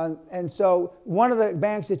 And so one of the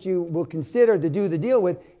banks that you will consider to do the deal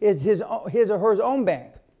with is his or her own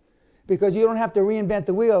bank, because you don't have to reinvent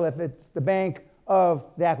the wheel if it's the bank of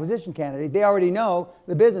the acquisition candidate. They already know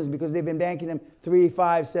the business because they've been banking them 3,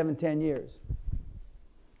 5, 7, 10 years.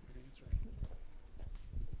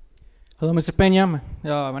 Hello, Mr. Peña.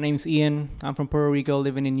 My name is Ian. I'm from Puerto Rico,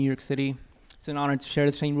 living in New York City. It's an honor to share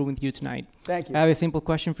the same room with you tonight. Thank you. I have a simple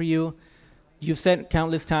question for you. You've said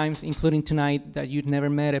countless times, including tonight, that you've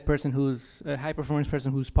never met a high-performance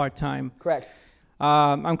person who's part-time. Correct.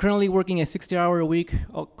 I'm currently working a 60-hour-a-week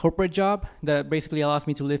corporate job that basically allows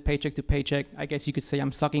me to live paycheck to paycheck. I guess you could say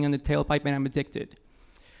I'm sucking on the tailpipe and I'm addicted.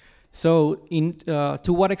 So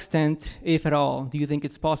to what extent, if at all, do you think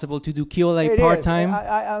it's possible to do QLA part-time?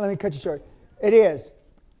 Let me cut you short. It is.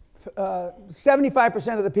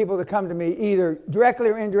 75% of the people that come to me, either directly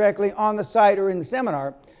or indirectly on the site or in the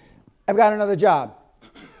seminar, have got another job.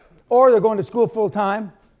 Or they're going to school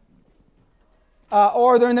full-time,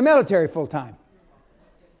 or they're in the military full-time.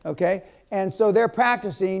 Okay? And so they're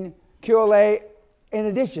practicing QLA in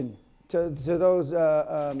addition to those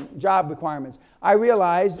job requirements. I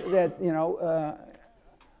realize that,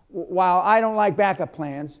 while I don't like backup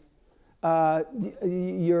plans,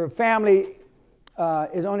 your family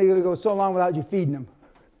is only going to go so long without you feeding them.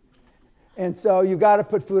 And so you've got to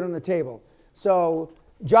put food on the table. So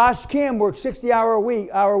Josh Kim worked 60-hour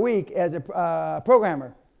a week as a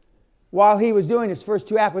programmer while he was doing his first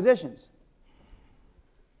 2 acquisitions.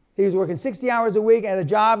 He was working 60 hours a week at a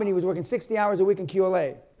job, and he was working 60 hours a week in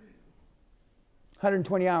QLA.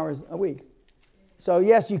 120 hours a week. So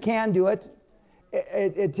yes, you can do it.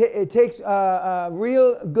 It takes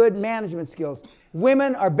real good management skills.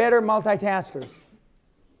 Women are better multitaskers.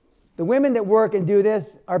 The women that work and do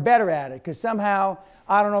this are better at it because somehow,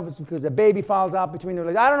 I don't know if it's because a baby falls out between their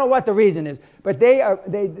legs. I don't know what the reason is, but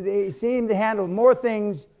they seem to handle more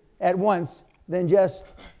things at once than just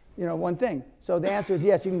one thing. So the answer is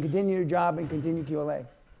yes, you can continue your job and continue QLA.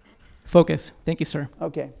 Focus. Thank you, sir.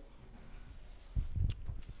 Okay.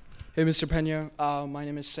 Hey, Mr. Peña. My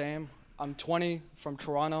name is Sam. I'm 20, from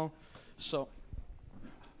Toronto. So,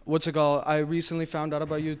 what's it called? I recently found out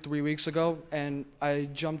about you 3 weeks ago, and I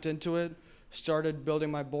jumped into it, started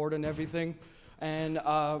building my board and everything. And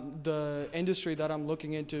the industry that I'm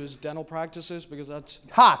looking into is dental practices, because that's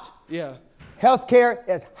hot. Yeah. Healthcare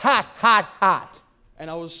is hot, hot, hot. And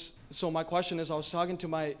so my question is, I was talking to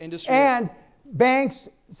my industry. And banks,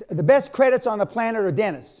 the best credits on the planet are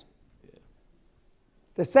dentists.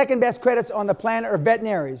 The second best credits on the planet are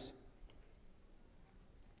veterinaries.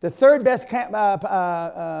 The third best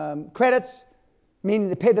credits, meaning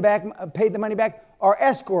they pay the money back, are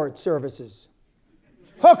escort services.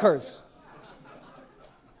 Hookers.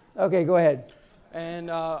 Okay, go ahead.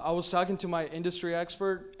 And I was talking to my industry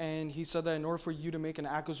expert, and he said that in order for you to make an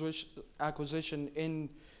acquisition in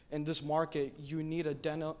this market, you need a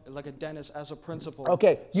dentist as a principal.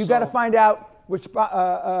 Okay, you got to find out which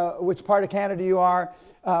part of Canada you are.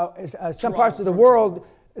 Some parts of the world,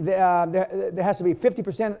 there has to be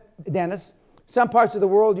 50% dentists. Some parts of the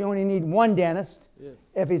world, you only need 1 dentist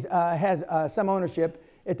if he has some ownership.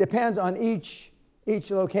 It depends on each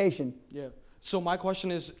location. Yeah. So my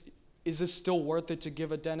question is it still worth it to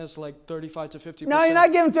give a dentist like 35 to 50%? No, you're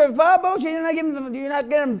not giving 35 bullshit. You're not giving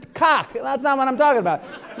them cock. That's not what I'm talking about.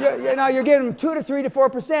 You're giving them 2 to 3 to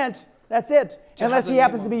 4%. That's it. Unless he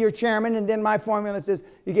happens to be your chairman, and then my formula says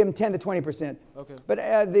you give him 10 to 20%. Okay. But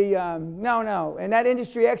no. And that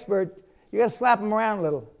industry expert, you got to slap him around a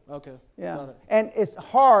little. Okay. Yeah. Got it. And it's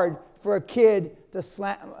hard for a kid to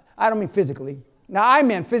slap. I don't mean physically. Now, I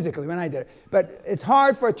meant physically when I did it. But it's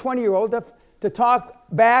hard for a 20-year-old to talk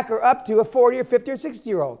back or up to a 40 or 50 or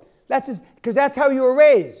 60-year-old. That's just because that's how you were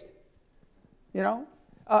raised. And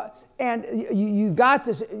you've got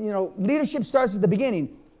this, leadership starts at the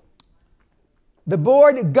beginning. The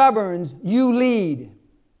board governs, you lead.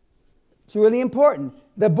 It's really important.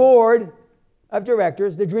 The board of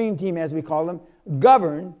directors, the dream team as we call them,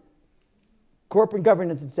 govern, corporate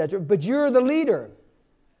governance, etc. But you're the leader.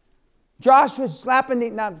 Josh was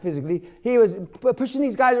slapping, not physically, he was pushing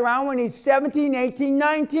these guys around when he's 17, 18,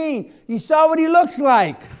 19. You saw what he looks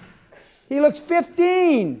like. He looks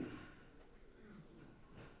 15.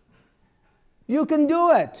 You can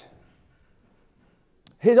do it.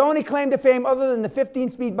 His only claim to fame, other than the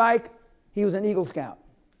 15-speed bike, he was an Eagle Scout.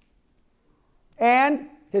 And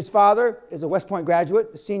his father is a West Point graduate,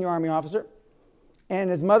 a senior Army officer. And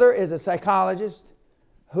his mother is a psychologist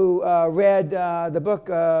who read the book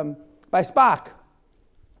by Spock.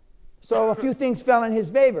 So a few things fell in his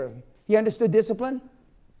favor. He understood discipline.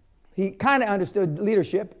 He kind of understood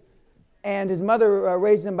leadership. And his mother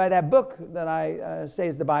raised him by that book that I say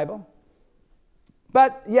is the Bible.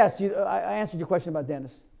 But yes, I answered your question about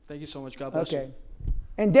dentists. Thank you so much. God bless you. Okay.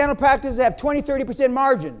 And dental practices have 20, 30%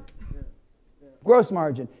 margin. Gross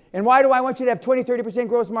margin. And why do I want you to have 20, 30%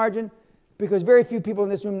 gross margin? Because very few people in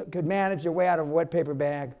this room could manage their way out of a wet paper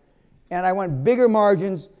bag. And I want bigger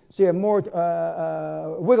margins so you have more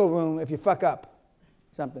wiggle room if you fuck up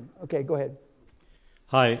something. Okay, go ahead.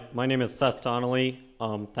 Hi, my name is Seth Donnelly.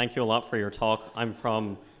 Thank you a lot for your talk. I'm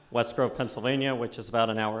from West Grove, Pennsylvania, which is about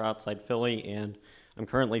an hour outside Philly, and I'm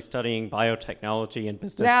currently studying biotechnology and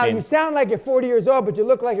business. Now, you sound like you're 40 years old, but you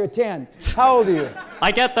look like you're 10. How old are you?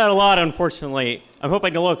 I get that a lot, unfortunately. I'm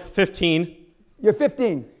hoping to look 15. You're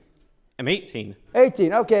 15. I'm 18.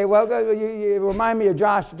 18, okay. Well, you remind me of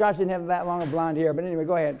Josh. Josh didn't have that long of blonde hair, but anyway,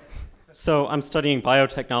 go ahead. So I'm studying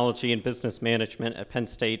biotechnology and business management at Penn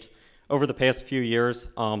State. Over the past few years,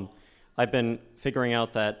 I've been figuring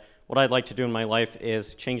out that what I'd like to do in my life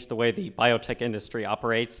is change the way the biotech industry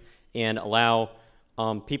operates and allow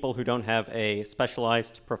people who don't have a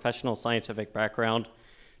specialized professional scientific background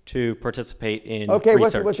to participate in research. Okay,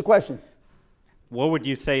 what's your question? What would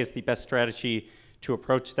you say is the best strategy to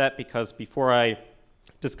approach that? Because before I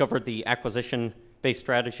discovered the acquisition-based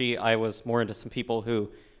strategy, I was more into some people who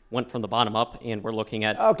went from the bottom up and were looking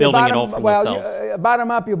at building it all from themselves. Bottom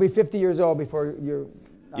up, you'll be 50 years old before you're...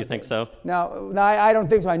 You think so? No, I don't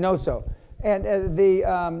think so. I know so. And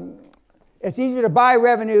it's easier to buy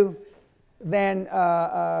revenue than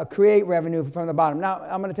create revenue from the bottom. Now,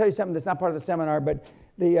 I'm going to tell you something that's not part of the seminar, but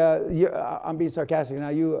I'm being sarcastic now.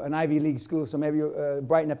 You're an Ivy League school, so maybe you're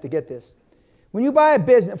bright enough to get this. When you buy a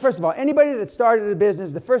business, first of all, anybody that started a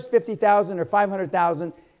business, the first 50,000 or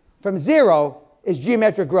 500,000 from zero is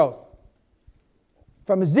geometric growth.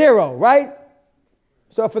 From zero, right?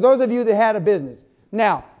 So for those of you that had a business.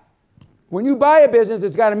 Now, when you buy a business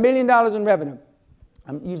that's got $1 million in revenue,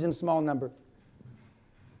 I'm using a small number,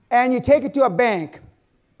 and you take it to a bank,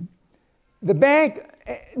 the bank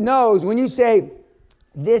knows when you say,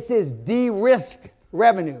 this is de-risked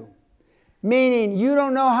revenue, meaning you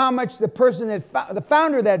don't know how much the person the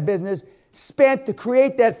founder of that business spent to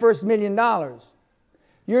create that first $1 million.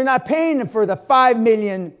 You're not paying him for the $5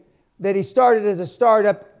 million that he started as a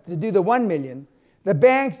startup to do the $1 million. The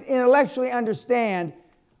banks intellectually understand,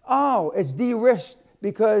 oh, it's de-risked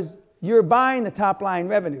because you're buying the top line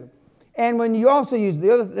revenue. And when you also use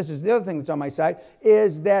this is the other thing that's on my side,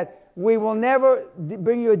 is that we will never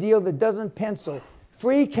bring you a deal that doesn't pencil.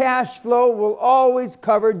 Free cash flow will always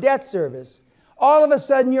cover debt service. All of a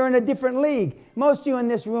sudden, you're in a different league. Most of you in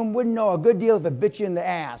this room wouldn't know a good deal if it bit you in the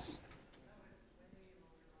ass.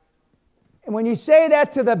 And when you say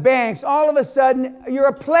that to the banks, all of a sudden, you're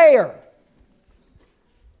a player.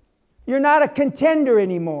 You're not a contender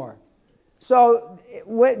anymore. So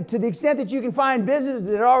to the extent that you can find businesses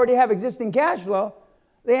that already have existing cash flow,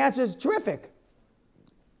 the answer is terrific.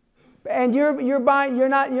 And you're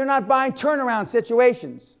not buying turnaround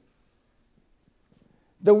situations.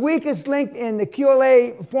 The weakest link in the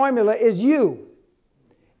QLA formula is you.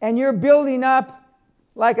 And you're building up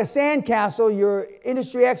like a sandcastle your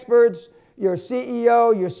industry experts, your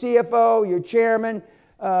CEO, your CFO, your chairman,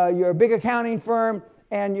 your big accounting firm,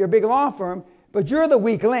 and your big law firm, but you're the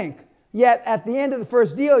weak link. Yet at the end of the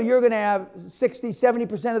first deal, you're going to have 60,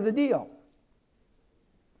 70% of the deal.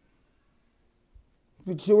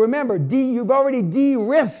 So remember, you've already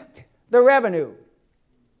de-risked the revenue.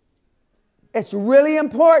 It's really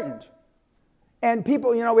important. And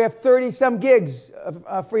people, we have 30-some gigs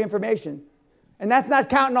of free information. And that's not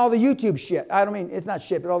counting all the YouTube shit. I don't mean, it's not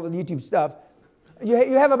shit, but all the YouTube stuff. You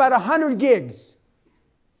have about 100 gigs.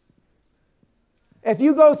 If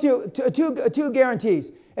you go through two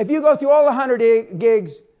guarantees, if you go through all 100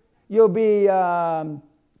 gigs, you'll be worth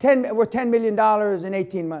 $10 million in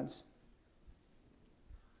 18 months.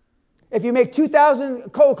 If you make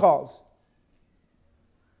 2,000 cold calls,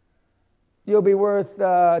 you'll be worth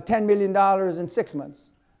 $10 million in 6 months.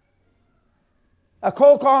 A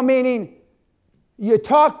cold call meaning you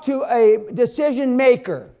talk to a decision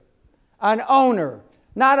maker, an owner,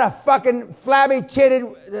 not a fucking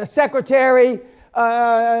flabby-titted secretary,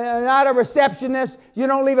 not a receptionist. You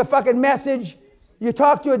don't leave a fucking message. You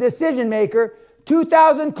talk to a decision maker,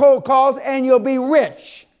 2,000 cold calls, and you'll be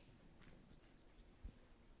rich.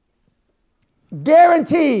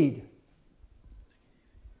 Guaranteed.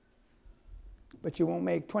 But you won't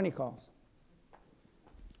make 20 calls.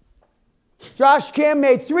 Josh Kim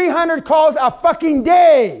made 300 calls a fucking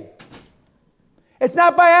day. It's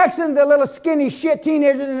not by accident the little skinny shit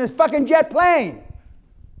teenagers in his fucking jet plane.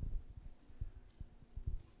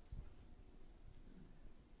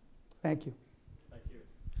 Thank you.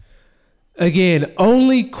 Again,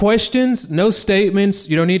 only questions, no statements.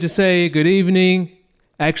 You don't need to say good evening.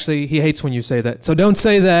 Actually, he hates when you say that. So don't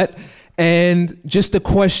say that. And just a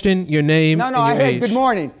question, your name, No, and your I age. had good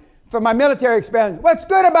morning for my military experience. What's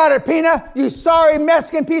good about it, Peña? You sorry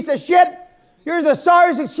Mexican piece of shit? You're the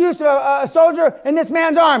sorriest excuse of a soldier in this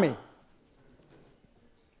man's army.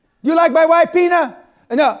 You like my wife, Peña?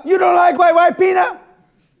 No, you don't like my wife, Peña?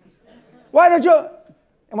 Why don't you?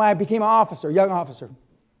 And when I became an officer, young officer,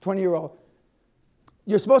 20-year-old,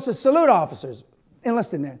 you're supposed to salute officers,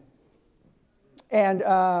 enlisted men. And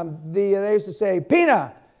they used to say,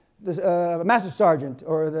 Peña, the master sergeant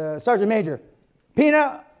or the sergeant major,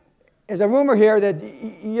 Peña, there's a rumor here that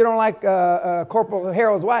you don't like Corporal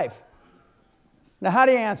Harold's wife. Now, how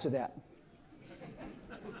do you answer that?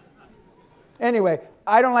 Anyway,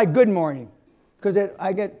 I don't like good morning because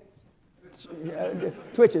I get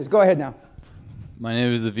twitches. Go ahead now. My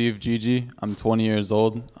name is Aviv Gigi. I'm 20 years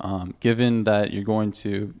old. Given that you're going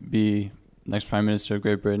to be next Prime Minister of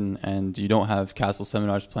Great Britain and you don't have Castle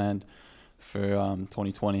seminars planned for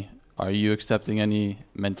 2020, are you accepting any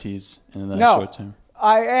mentees in the short term?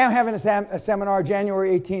 I am having a seminar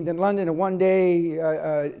January 18th in London, a one-day,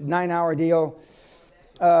 9-hour deal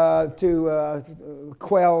to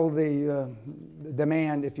quell the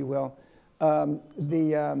demand, if you will.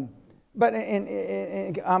 But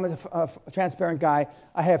I'm a transparent guy.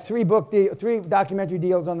 I have three documentary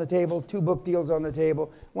deals on the table, 2 book deals on the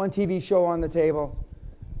table, 1 TV show on the table,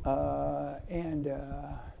 and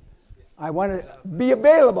I want to be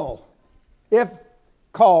available, if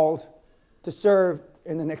called, to serve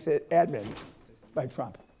in the next advent by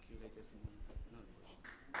Trump.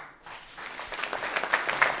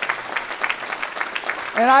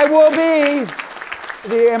 And I will be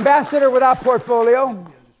the ambassador without portfolio.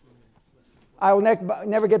 I will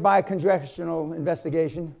never get by a congressional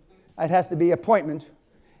investigation. It has to be appointment.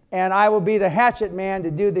 And I will be the hatchet man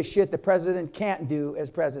to do the shit the president can't do as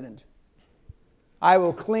president. I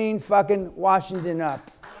will clean fucking Washington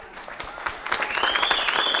up.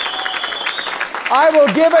 I will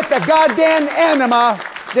give it the goddamn enema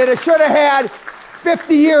that it should have had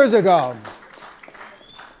 50 years ago.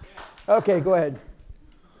 Okay, go ahead.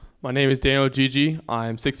 My name is Daniel Gigi.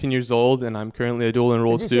 I'm 16 years old, and I'm currently a dual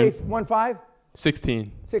enrolled student. Did you say 1-5?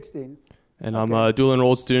 16. 16. And Okay. I'm a dual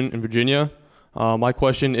enrolled student in Virginia. My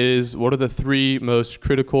question is, what are the 3 most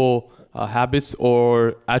critical habits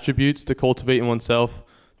or attributes to cultivate in oneself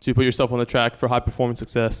to put yourself on the track for high performance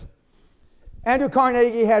success? Andrew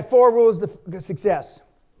Carnegie had 4 rules of success.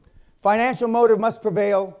 Financial motive must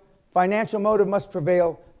prevail. Financial motive must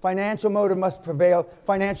prevail. Financial motive must prevail.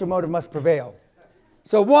 Financial motive must prevail.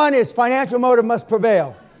 So 1 is financial motive must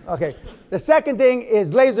prevail. Okay. The second thing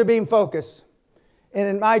is laser beam focus. And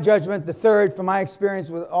in my judgment, the third, from my experience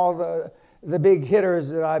with all the big hitters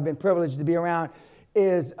that I've been privileged to be around,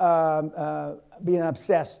 is being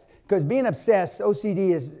obsessed. Because being obsessed,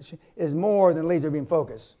 OCD is more than laser beam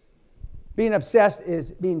focus. Being obsessed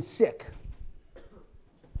is being sick.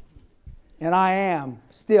 And I am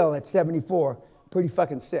still at 74, pretty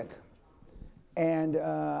fucking sick. And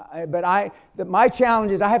my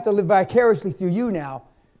challenge is I have to live vicariously through you now.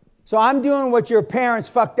 So I'm doing what your parents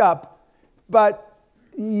fucked up, but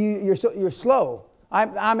you're slow.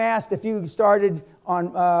 I'm asked if you started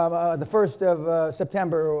on the 1st of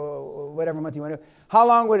September or whatever month you want to, how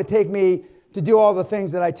long would it take me to do all the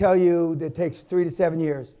things that I tell you that takes 3 to 7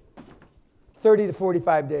 years? 30 to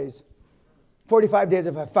 45 days. 45 days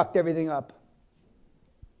if I fucked everything up.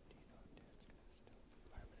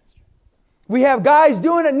 We have guys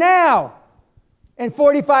doing it now in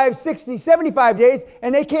 45, 60, 75 days,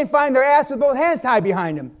 and they can't find their ass with both hands tied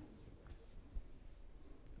behind them.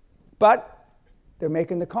 But they're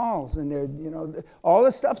making the calls, and they're, all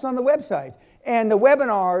the stuff's on the website. And the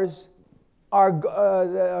webinars are,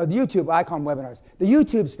 YouTube, I call them webinars. The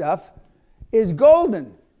YouTube stuff is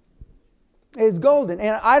golden. It's golden.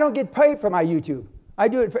 And I don't get paid for my YouTube. I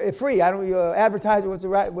do it for free. I don't advertise,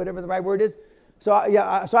 whatever the right word is. So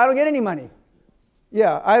I don't get any money.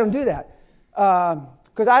 Yeah, I don't do that.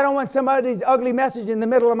 Because I don't want somebody's ugly message in the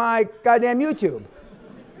middle of my goddamn YouTube.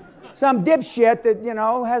 Some dipshit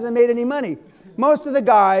that, hasn't made any money. Most of the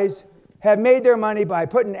guys have made their money by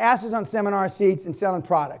putting asses on seminar seats and selling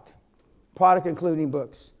product. Product including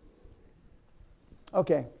books.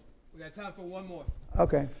 Okay. We got time for one more.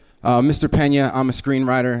 Okay. Mr. Peña, I'm a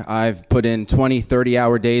screenwriter. I've put in 20,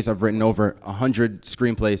 30-hour days. I've written over 100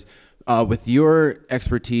 screenplays. With your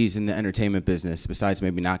expertise in the entertainment business, besides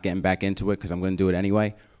maybe not getting back into it because I'm going to do it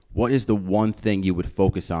anyway, what is the one thing you would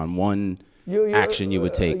focus on, one action you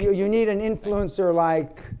would take? You need an influencer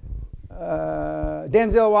like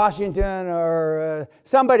Denzel Washington or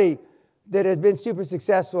somebody that has been super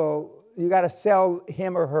successful. You got to sell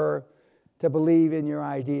him or her to believe in your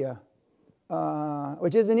idea,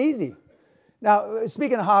 which isn't easy. Now,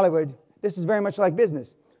 speaking of Hollywood, this is very much like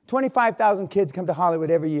business. 25,000 kids come to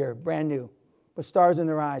Hollywood every year, brand new, with stars in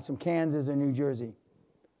their eyes from Kansas or New Jersey.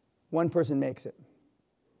 One person makes it.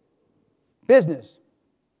 Business.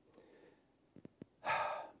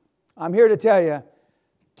 I'm here to tell you,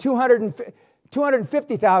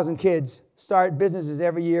 250,000 kids start businesses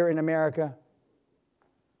every year in America.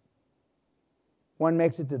 One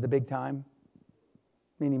makes it to the big time,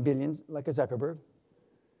 meaning billions, like a Zuckerberg.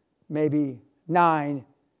 Maybe 9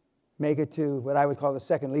 make it to what I would call the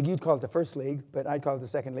second league. You'd call it the first league, but I'd call it the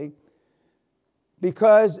second league.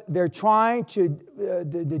 Because they're trying to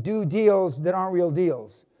do deals that aren't real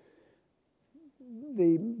deals.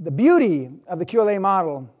 The beauty of the QLA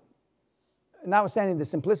model, notwithstanding the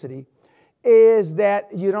simplicity, is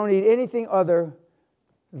that you don't need anything other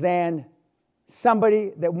than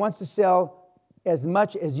somebody that wants to sell as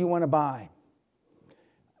much as you want to buy.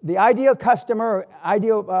 The ideal customer,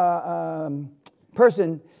 ideal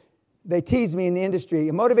person, they tease me in the industry.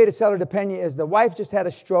 A motivated seller to Peña is the wife just had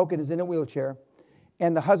a stroke and is in a wheelchair,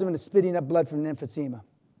 and the husband is spitting up blood from an emphysema.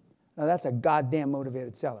 Now that's a goddamn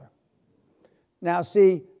motivated seller. Now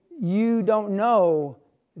see, you don't know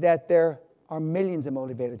that there are millions of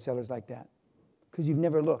motivated sellers like that because you've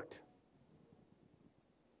never looked.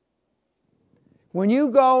 When you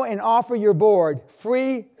go and offer your board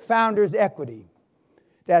free founders equity,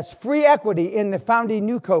 that's free equity in the founding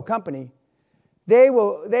Newco company, they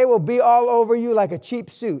will be all over you like a cheap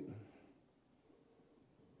suit.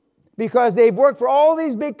 Because they've worked for all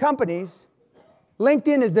these big companies.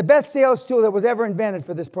 LinkedIn is the best sales tool that was ever invented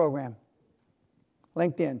for this program.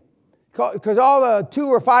 LinkedIn. Because all the 2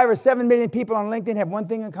 or 5 or 7 million people on LinkedIn have one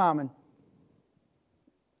thing in common.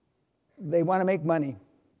 They want to make money.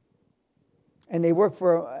 And they work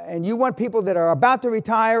and you want people that are about to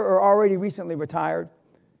retire or already recently retired,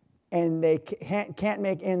 and they can't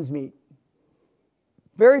make ends meet.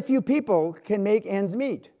 Very few people can make ends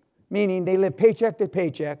meet, meaning they live paycheck to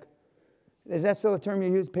paycheck. Is that still a term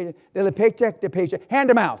you use? They live paycheck to paycheck, hand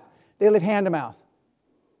to mouth. They live hand to mouth.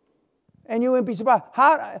 And you wouldn't be surprised.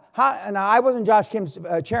 Now, I wasn't Josh Kim's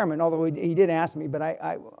chairman, although he did ask me, but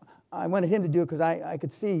I wanted him to do it because I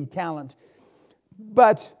could see talent.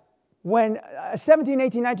 But when a 17,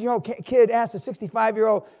 18, 19-year-old kid asked a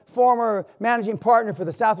 65-year-old former managing partner for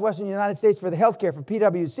the Southwestern United States for the healthcare for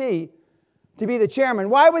PwC to be the chairman,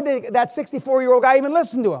 why would that 64-year-old guy even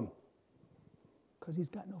listen to him? Because he's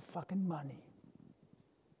got no fucking money.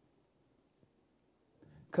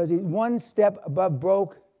 Because he's one step above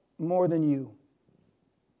broke more than you.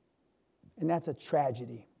 And that's a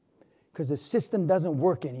tragedy. Because the system doesn't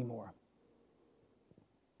work anymore.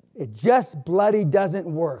 It just bloody doesn't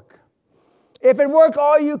work. If it worked,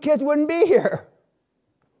 all you kids wouldn't be here.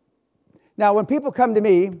 Now, when people come to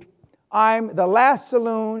me, I'm the last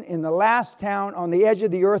saloon in the last town on the edge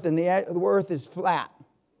of the earth, and the earth is flat.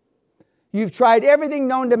 You've tried everything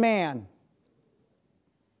known to man,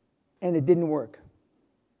 and it didn't work.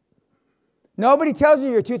 Nobody tells you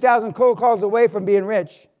you're 2,000 cold calls away from being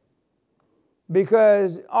rich,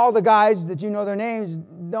 because all the guys that you know their names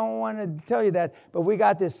don't want to tell you that. But we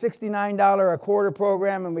got this $69 a quarter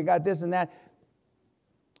program, and we got this and that.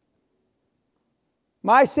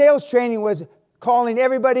 My sales training was calling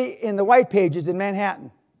everybody in the white pages in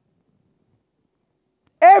Manhattan.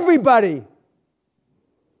 Everybody.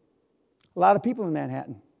 A lot of people in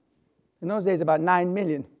Manhattan. In those days, about 9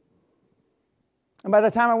 million. And by the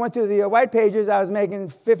time I went through the white pages, I was making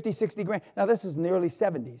 50, 60 grand. Now, this is in the early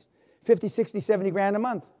 70s. 50, 60, 70 grand a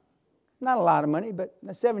month. Not a lot of money, but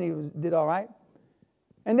 70 did all right.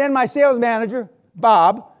 And then my sales manager,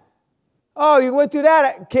 Bob, oh, you went through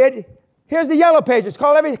that, kid. Here's the yellow pages.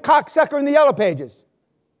 Call every cocksucker in the yellow pages.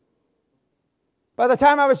 By the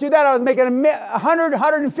time I was through that, I was making 100,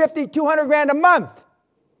 150, 200 grand a month.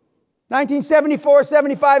 1974,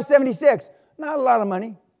 75, 76. Not a lot of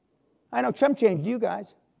money. I know chump change to you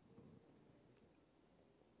guys.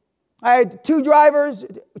 I had 2 drivers,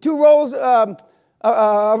 2 roles,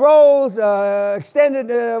 extended.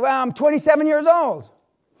 Well, I'm 27 years old.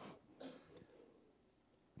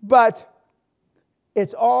 But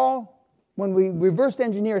it's all, when we reversed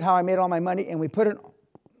engineered how I made all my money and we put it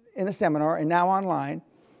in a seminar and now online,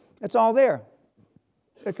 it's all there.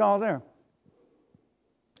 It's all there.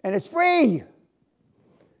 And it's free.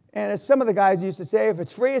 And as some of the guys used to say, if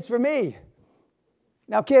it's free, it's for me.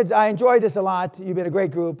 Now, kids, I enjoyed this a lot. You've been a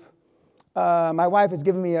great group. My wife has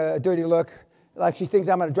given me a dirty look, like she thinks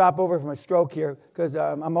I'm going to drop over from a stroke here because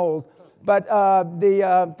I'm old. But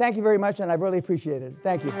thank you very much, and I really appreciate it.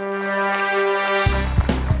 Thank you.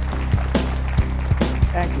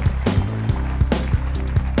 Thank you.